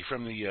movie,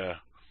 from the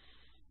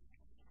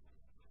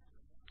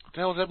what the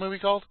hell was that movie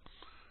called?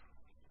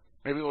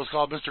 Maybe it was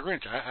called Mr.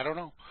 Grinch. I don't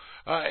know.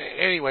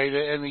 Anyway,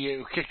 and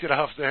you kicked it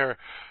off there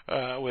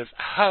with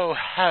Ho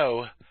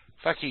Ho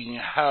Fucking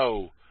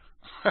Ho.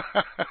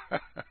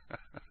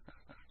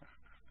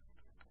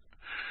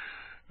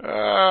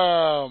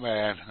 Oh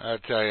man, I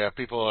tell you,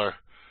 people are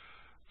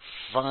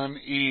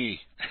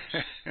funny.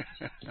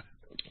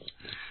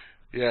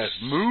 Yes,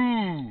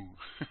 moo.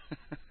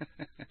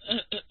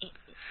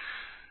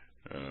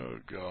 Oh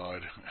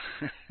God.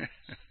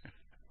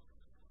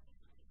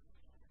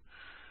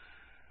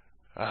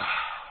 Tell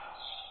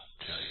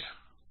you,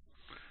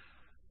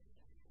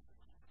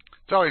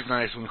 it's always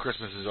nice when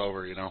Christmas is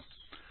over, you know.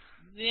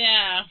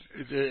 Yeah.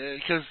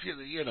 Because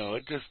you know,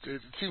 it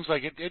seems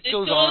like it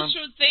goes on. It goes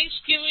from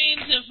Thanksgiving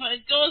to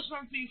it goes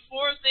from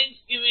before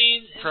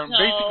Thanksgiving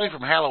basically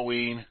from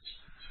Halloween.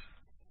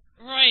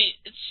 Right.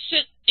 It's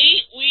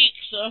 8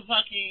 weeks of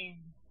fucking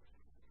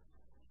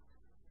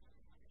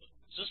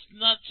just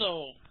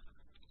nutso.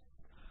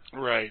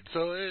 Right.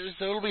 So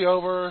it'll be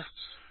over.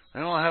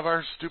 And we'll have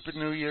our stupid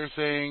New Year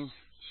thing.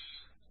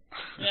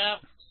 Yeah.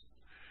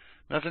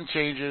 Nothing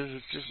changes.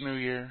 It's just New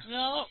Year.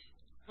 No.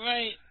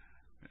 Right.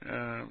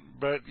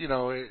 But, you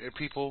know,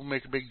 people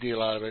make a big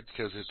deal out of it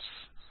because it's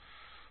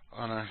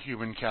on a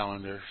human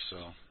calendar,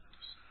 so.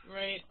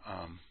 Right.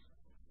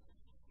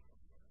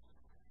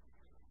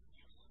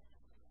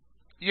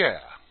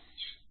 Yeah.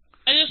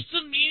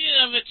 The meaning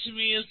of it to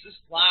me is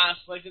just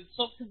lost. Like, it's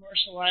so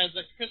commercialized.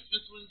 Like,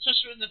 Christmas,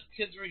 especially when the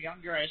kids were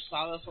younger, I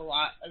saw this a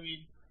lot. I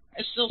mean,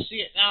 I still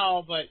see it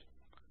now, but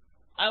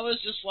I was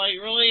just like,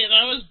 really? And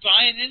I was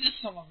buying into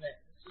some of it.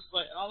 It's just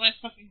like, oh my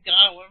fucking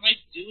God, what am I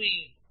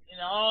doing? You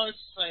know, it's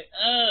just like,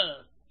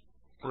 ugh.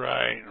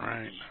 Right.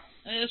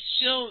 And it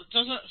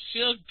doesn't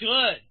feel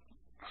good.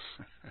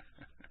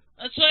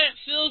 That's why it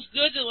feels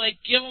good to,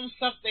 like, give them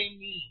stuff they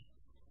need.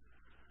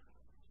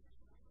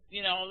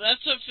 You know,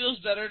 that's what feels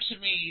better to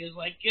me, is,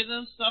 like, give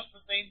them stuff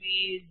that they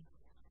need,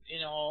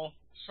 you know,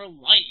 for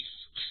life.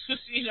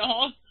 You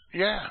know?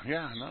 Yeah,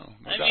 no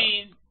I doubt.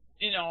 mean,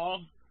 you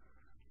know,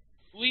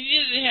 we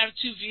needed to have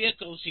 2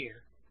 vehicles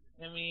here.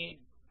 I mean,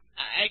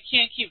 I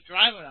can't keep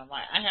driving them.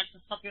 I have to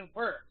fucking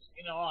work.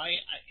 You know,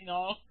 you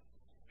know.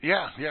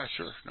 Yeah,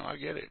 sure. No, I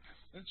get it.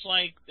 It's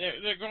like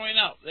they're growing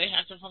up. They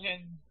have to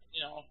fucking,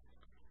 you know.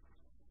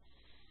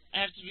 I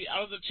have to be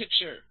out of the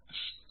picture.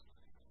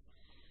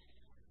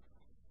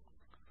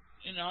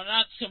 You know,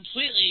 not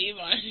completely,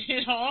 but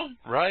you know.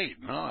 Right.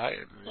 No, like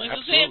absolutely.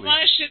 this ain't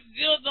my shit to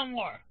deal with no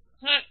more.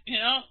 You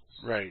know.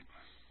 Right.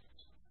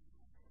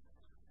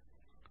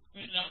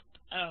 You know,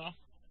 I don't know.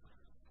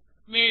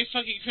 Merry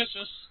fucking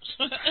Christmas.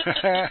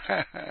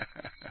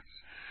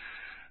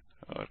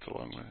 Oh, that's a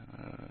long one.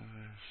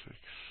 6,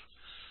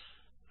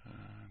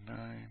 9.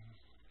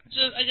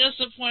 I guess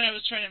the point I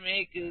was trying to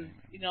make is,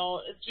 you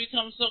know, it's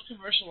become so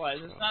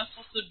commercialized. It's not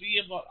supposed to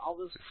be about all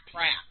this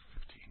crap.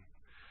 15.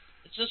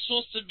 It's just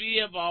supposed to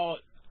be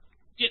about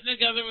getting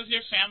together with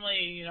your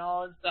family, you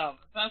know, and stuff.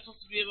 It's not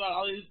supposed to be about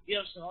all these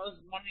gifts and all this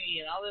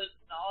money and all this,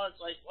 you know,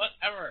 it's like,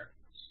 whatever.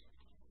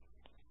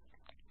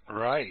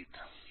 Right.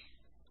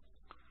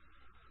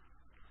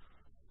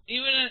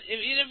 Even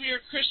if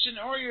you're a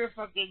Christian or you're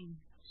fucking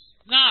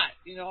not,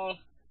 you know,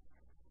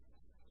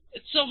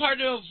 it's so hard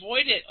to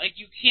avoid it. Like,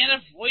 you can't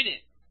avoid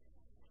it.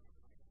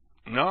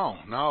 No,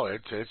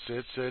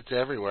 it's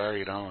everywhere,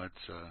 you know,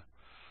 it's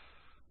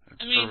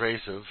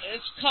pervasive.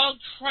 It's called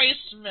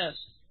Christmas.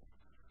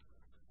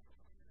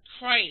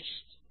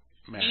 Christ.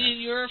 Mass.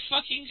 Meaning you're a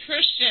fucking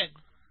Christian.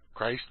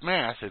 Christ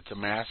Mass, it's a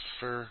mass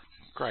for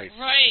Christ.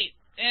 Right.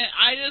 And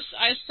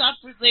I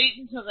stopped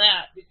relating to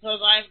that because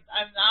I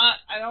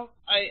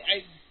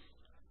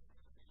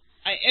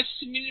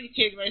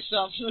excommunicated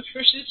myself from the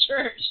Christian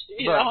church.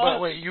 But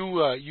wait,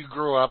 you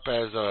grew up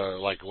as a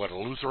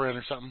Lutheran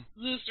or something?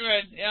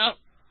 Lutheran, yep.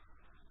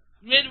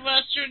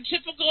 Midwestern,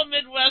 typical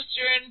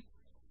Midwestern,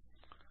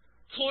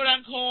 quote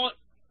unquote,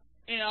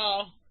 you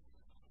know,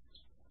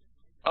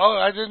 Oh,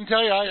 I didn't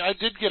tell you. I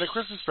did get a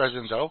Christmas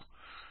present though.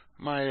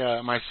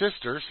 My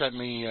sister sent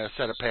me a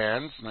set of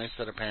pans, nice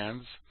set of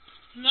pans.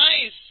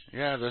 Nice.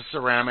 Yeah, the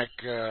ceramic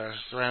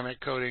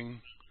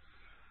coating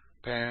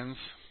pans.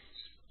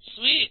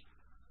 Sweet.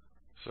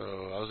 So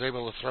I was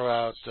able to throw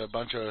out a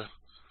bunch of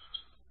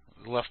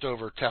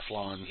leftover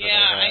Teflons. Yeah,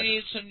 I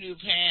need some new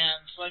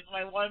pans. Like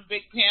my one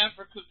big pan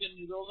for cooking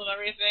noodles and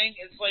everything,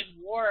 it's like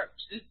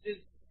warped.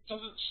 It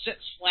doesn't sit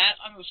flat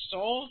on the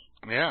stove.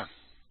 Yeah.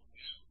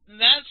 And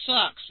that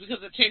sucks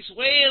because it takes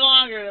way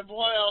longer to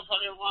boil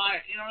fucking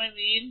water. You know what I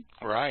mean?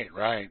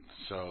 Right.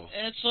 So.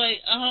 And it's like,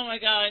 oh my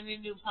god, I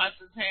need new pots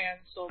and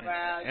pans so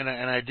bad. And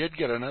I did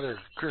get another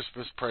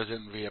Christmas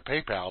present via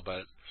PayPal,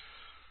 but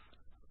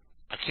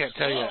I can't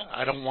tell you.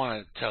 I don't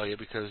want to tell you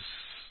because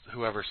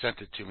whoever sent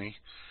it to me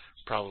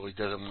probably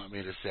doesn't want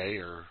me to say,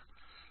 or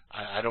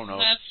I don't know.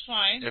 That's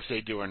fine. If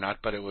they do or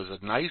not, but it was a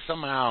nice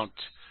amount.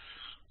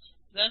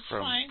 That's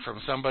fine.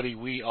 From somebody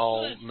we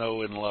all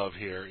know and love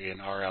here in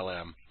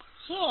RLM.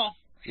 Cool.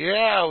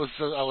 Yeah, I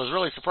was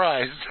really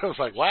surprised. I was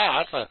like,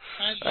 wow, that's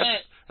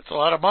a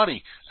lot of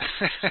money.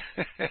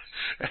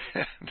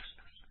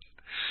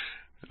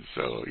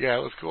 So yeah,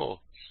 it was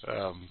cool.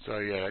 So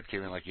yeah, that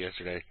came in like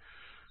yesterday.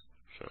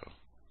 So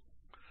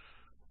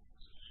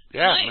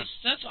yeah, nice.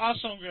 That's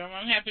awesome, Grim.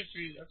 I'm happy for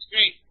you. That's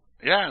great.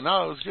 Yeah,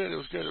 no, it was good. It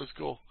was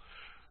cool.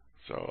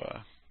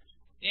 So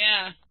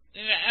yeah.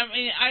 I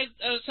mean, I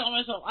was telling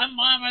myself, I'm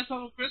buying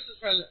myself a Christmas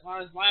present when I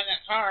was buying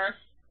that car.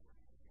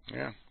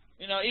 Yeah.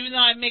 You know, even though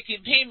I'm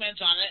making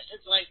payments on it,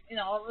 it's like, you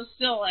know, it was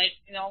still like,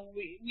 you know,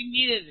 we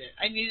needed it.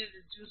 I needed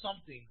to do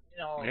something, you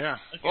know. Yeah.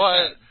 Like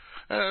Well,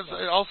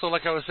 also,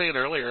 like I was saying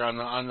earlier,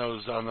 on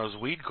those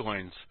weed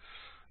coins,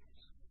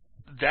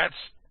 that's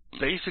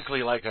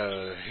basically like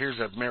here's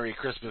a Merry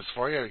Christmas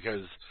for you,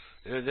 because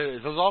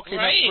those all came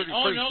out pretty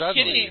no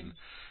suddenly. kidding.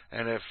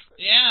 And if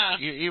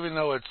even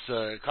though it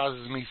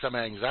causes me some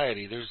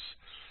anxiety,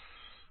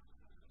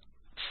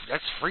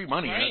 that's free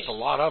money. Right. That's a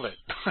lot of it.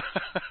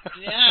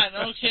 Yeah,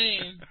 no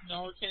kidding.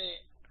 So it's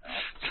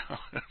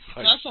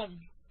like, awesome.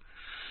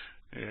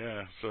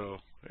 Yeah.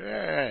 So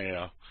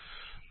yeah.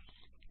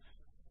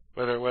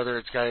 Whether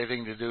it's got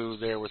anything to do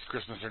there with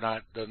Christmas or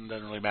not doesn't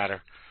really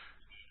matter.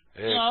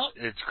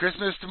 It's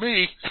Christmas to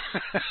me.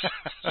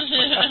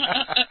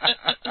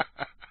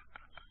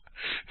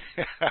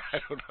 I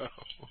don't know.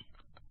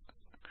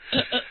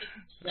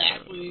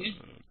 Exactly.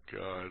 Oh,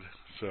 God.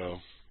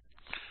 So,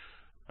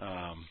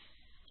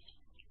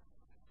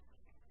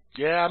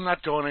 yeah, I'm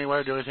not going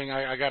anywhere to do anything.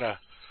 I'm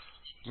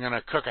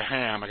gonna cook a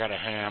ham. I got a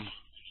ham.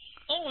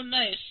 Oh,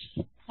 nice.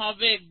 How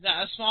big?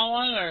 A small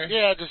one, or?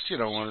 Yeah, just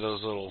one of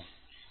those little.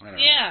 I don't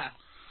know.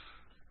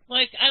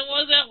 Like I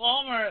was at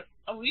Walmart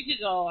a week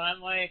ago,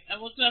 and I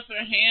looked up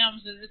their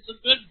hams, and it's a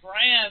good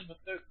brand, but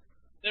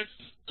they're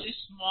really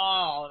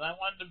small, and I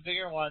wanted a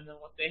bigger one than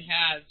what they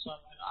had, so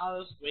I'm like,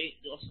 I'll just wait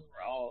and go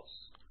somewhere else.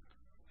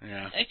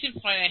 Yeah. I can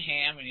find a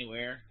ham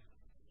anywhere.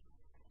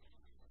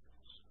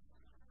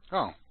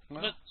 Oh.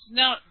 Well. But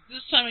now,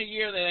 this time of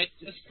year, they like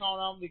discount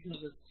them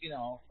because it's, a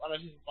lot of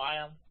people buy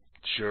them.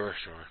 Sure.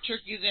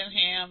 Turkeys and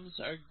hams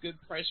are a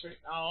good price right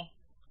now.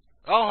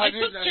 Oh, I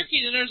cook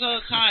turkey dinners all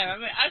the time. I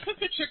mean, I cook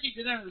a turkey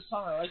dinner in the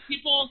summer. Like,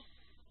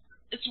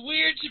 it's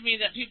weird to me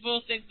that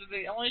people think that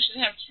they only should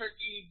have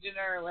turkey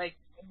dinner, like,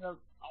 in the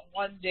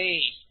one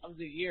day of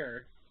the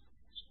year.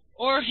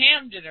 Or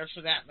ham dinner,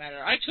 for that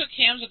matter. I cook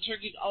hams and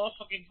turkeys all the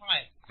fucking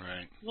time.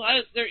 Right.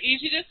 Well, they're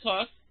easy to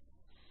cook,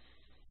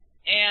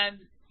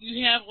 and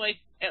you have, like,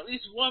 at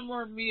least one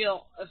more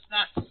meal, if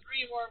not 3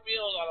 more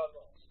meals out of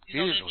those. You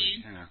know what I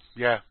mean?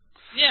 Yeah.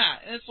 Yeah,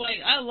 and it's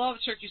like, I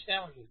love turkey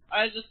sandwiches.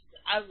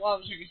 I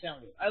love turkey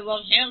sandwiches. I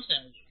love ham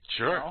sandwiches.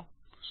 Sure.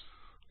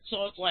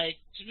 So it's like,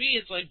 to me,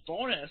 it's like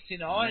bonus, Yeah.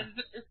 And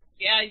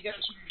you got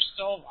to keep your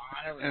stove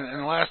on. And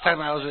the last time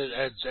I was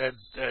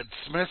at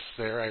Smith's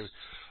there,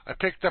 I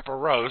picked up a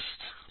roast.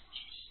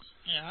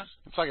 Yeah.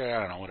 It's like I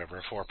don't know, whatever,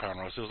 a 4-pound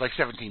roast. It was like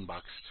 $17.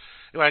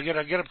 Anyway, I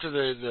get up to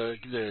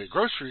the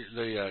grocery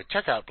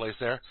checkout place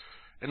there,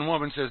 and the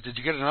woman says, "Did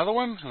you get another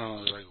one?" And I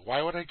was like,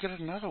 "Why would I get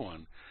another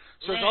one?"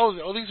 So it's,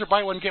 oh, these are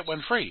buy one get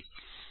one free.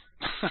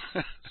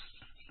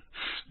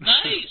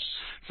 Nice.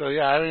 So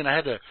yeah, I mean, I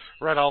had to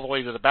run all the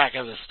way to the back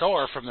of the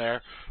store from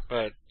there,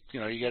 but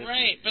you get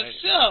right, but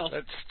still,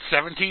 that's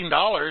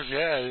 $17.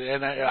 Yeah,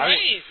 and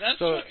that's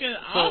fucking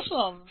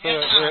awesome. So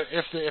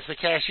if the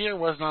cashier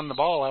wasn't on the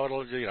ball, I would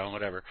have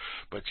whatever,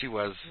 but she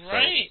was.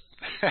 Right.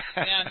 So.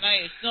 Yeah,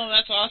 nice. No,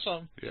 that's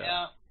awesome.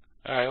 Yeah.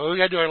 All right, well, we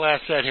got to do our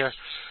last set here.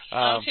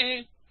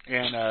 Okay.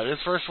 And this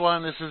first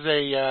one, this is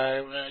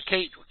a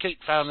Kate. Kate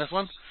found this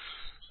one.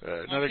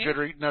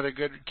 Another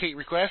good Kate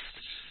request.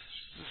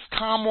 This is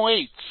Tom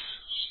Waits.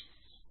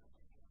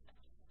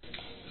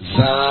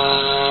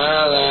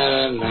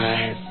 Silent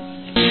night.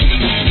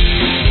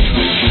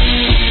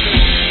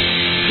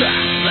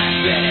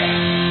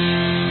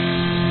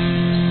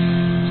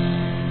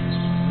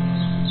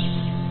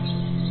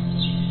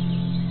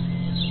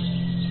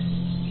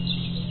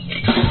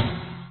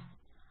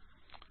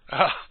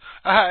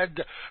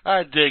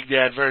 I dig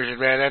that version,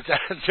 man. That's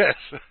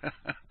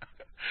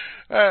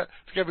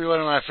It's going to be one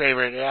of my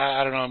favorite,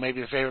 I don't know,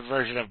 maybe the favorite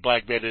version of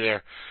Black Betty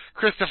there.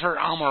 Christopher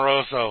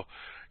Amoroso.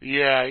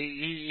 Yeah,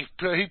 he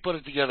put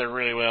it together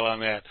really well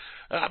on that.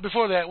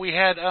 Before that, we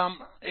had,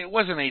 it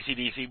wasn't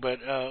AC/DC, but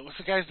what's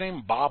the guy's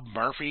name? Bob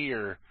Murphy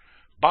or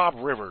Bob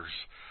Rivers.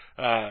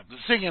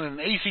 Singing an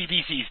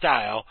AC/DC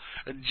style,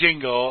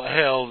 Jingle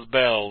Hell's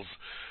Bells.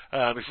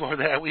 Before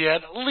that, we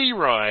had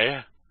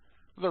Leroy,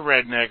 the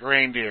Redneck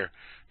Reindeer.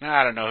 Now,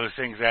 I don't know who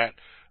sings that.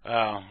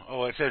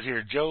 It says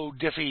here, Joe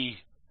Diffie?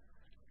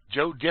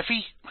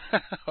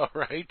 All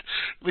right.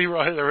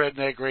 Leroy, the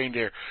Redneck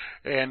Reindeer.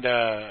 And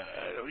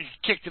we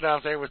kicked it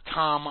off there with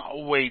Tom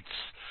Waits,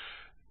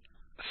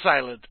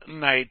 Silent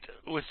Night,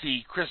 with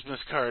the Christmas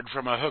card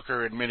from a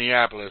hooker in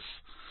Minneapolis.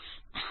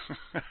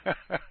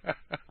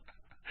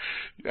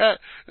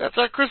 That's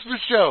our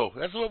Christmas show.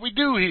 That's what we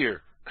do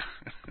here.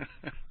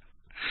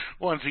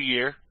 Once a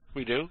year,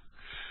 we do.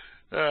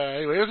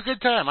 Anyway, it was a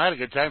good time. I had a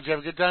good time. Did you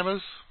have a good time,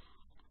 Moose?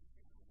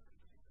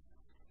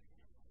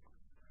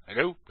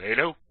 Hello?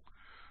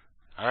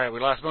 All right, we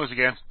lost Moose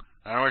again.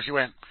 I don't know where she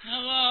went.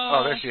 Hello.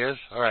 Oh, there she is.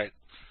 All right.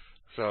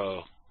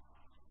 So,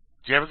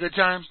 did you have a good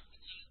time?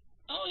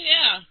 Oh,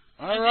 yeah.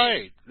 All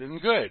right. Then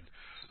good.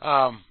 It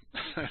was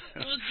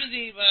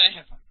busy, but I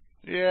had fun.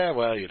 Yeah,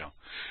 well, you know.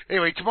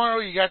 Anyway, tomorrow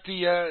you got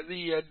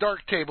the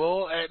Dark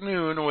Table at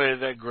noon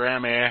with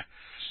Grammy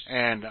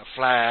and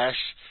Flash.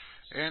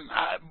 And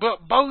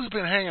Bo's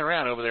been hanging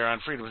around over there on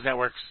Freedom's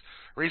Networks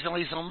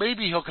recently, so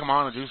maybe he'll come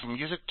on and do some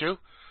music too.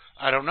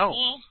 I don't know.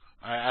 Well,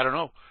 I don't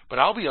know. But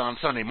I'll be on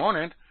Sunday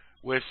morning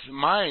with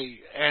my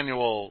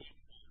annual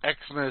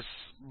Xmas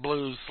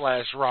blues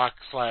 / rock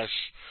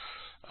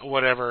 /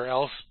 whatever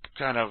else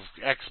kind of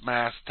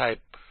Xmas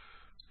type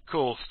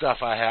cool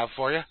stuff I have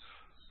for you.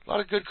 A lot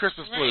of good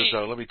Christmas blues,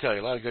 though, let me tell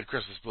you. A lot of good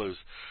Christmas blues.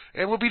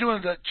 And we'll be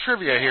doing the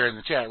trivia here in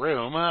the chat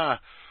room.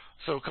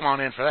 So come on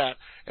in for that.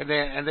 And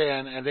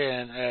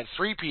then at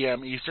 3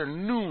 p.m.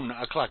 Eastern, noon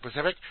o'clock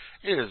Pacific,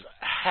 is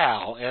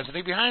Hal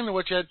Anthony behind the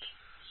woodshed,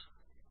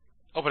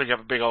 opening up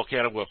a big old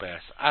can of whoop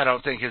ass. I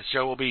don't think his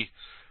show will be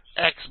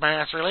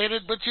Xmas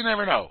related, but you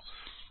never know.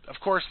 Of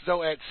course,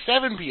 though, at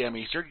 7 p.m.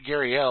 Eastern,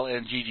 Gary L.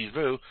 and Gigi's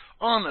Boo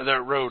on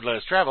the Road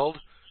Less Traveled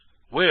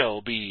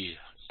will be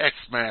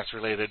Xmas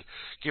related,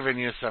 giving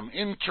you some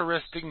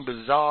interesting,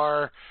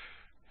 bizarre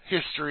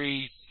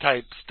history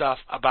type stuff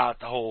about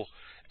the whole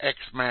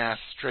Xmas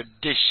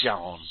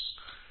tradition.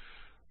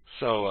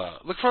 So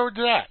look forward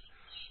to that.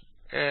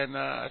 And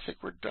I think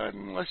we're done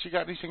unless you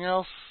got anything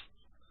else.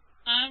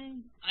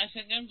 I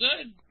think I'm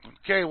good.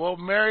 Okay, well,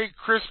 Merry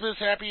Christmas,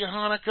 Happy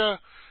Hanukkah,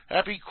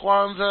 Happy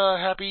Kwanzaa,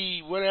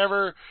 Happy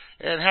whatever,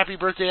 and Happy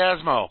birthday,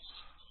 Asmo.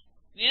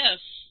 Yes.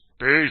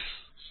 Peace.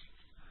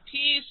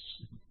 Peace.